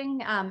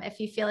directing, if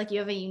you feel like you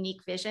have a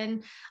unique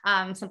vision,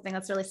 something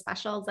that's really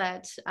special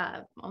that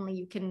only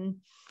you can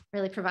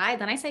really provide,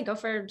 then I say go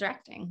for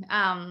directing.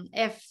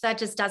 If that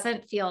just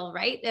doesn't feel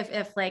right,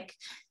 if like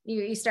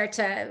you start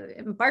to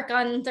embark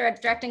on the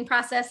directing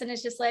process and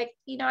it's just like,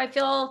 you know, I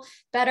feel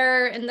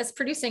better in this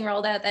producing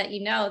role that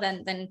you know,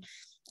 then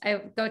I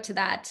go to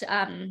that.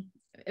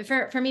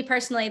 For me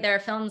personally, there are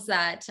films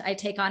that I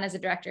take on as a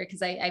director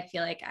because I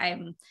feel like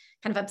I'm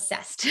kind of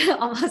obsessed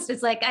almost.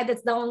 It's like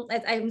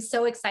I'm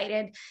so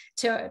excited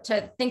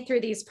to think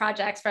through these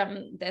projects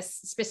from this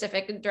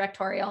specific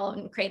directorial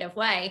and creative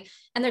way.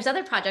 And there's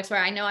other projects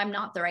where I know I'm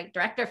not the right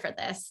director for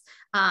this,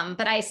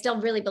 but I still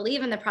really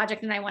believe in the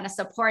project and I want to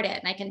support it,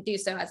 and I can do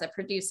so as a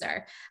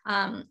producer.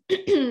 And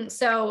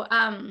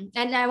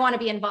I want to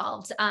be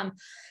involved.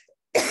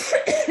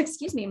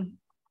 Excuse me.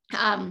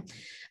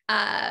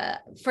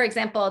 For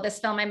example, this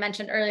film I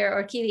mentioned earlier,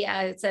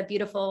 Orquídea, it's a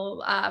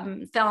beautiful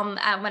film.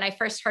 When I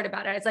first heard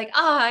about it, I was like,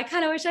 oh, I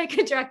kind of wish I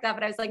could direct that.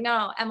 But I was like,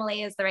 no,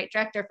 Emily is the right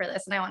director for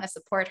this and I want to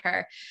support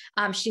her.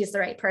 She's the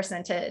right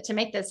person to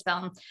make this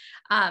film.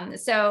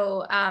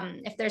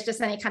 If there's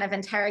just any kind of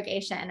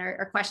interrogation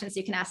or questions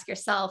you can ask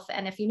yourself,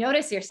 and if you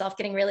notice yourself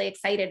getting really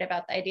excited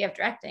about the idea of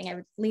directing, I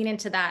would lean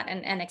into that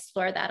and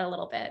explore that a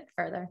little bit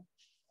further.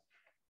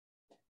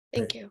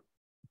 Thank you.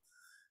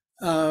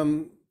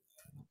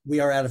 We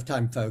are out of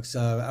time, folks.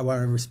 I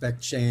want to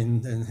respect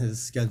Shane and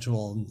his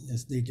schedule and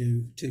his need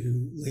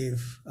to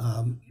leave.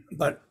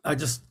 But I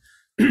just,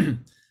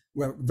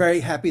 we're very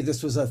happy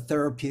this was a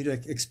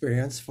therapeutic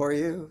experience for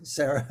you,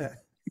 Sara,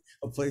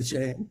 hopefully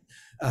Shane.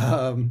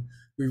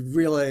 We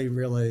really,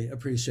 really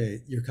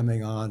appreciate your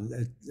coming on.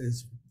 It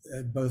is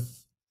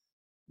both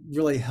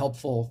really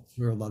helpful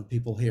for a lot of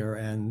people here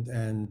and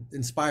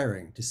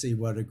inspiring to see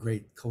what a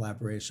great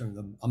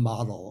collaboration, a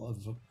model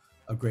of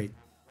a great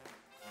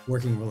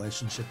working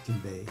relationship can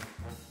be.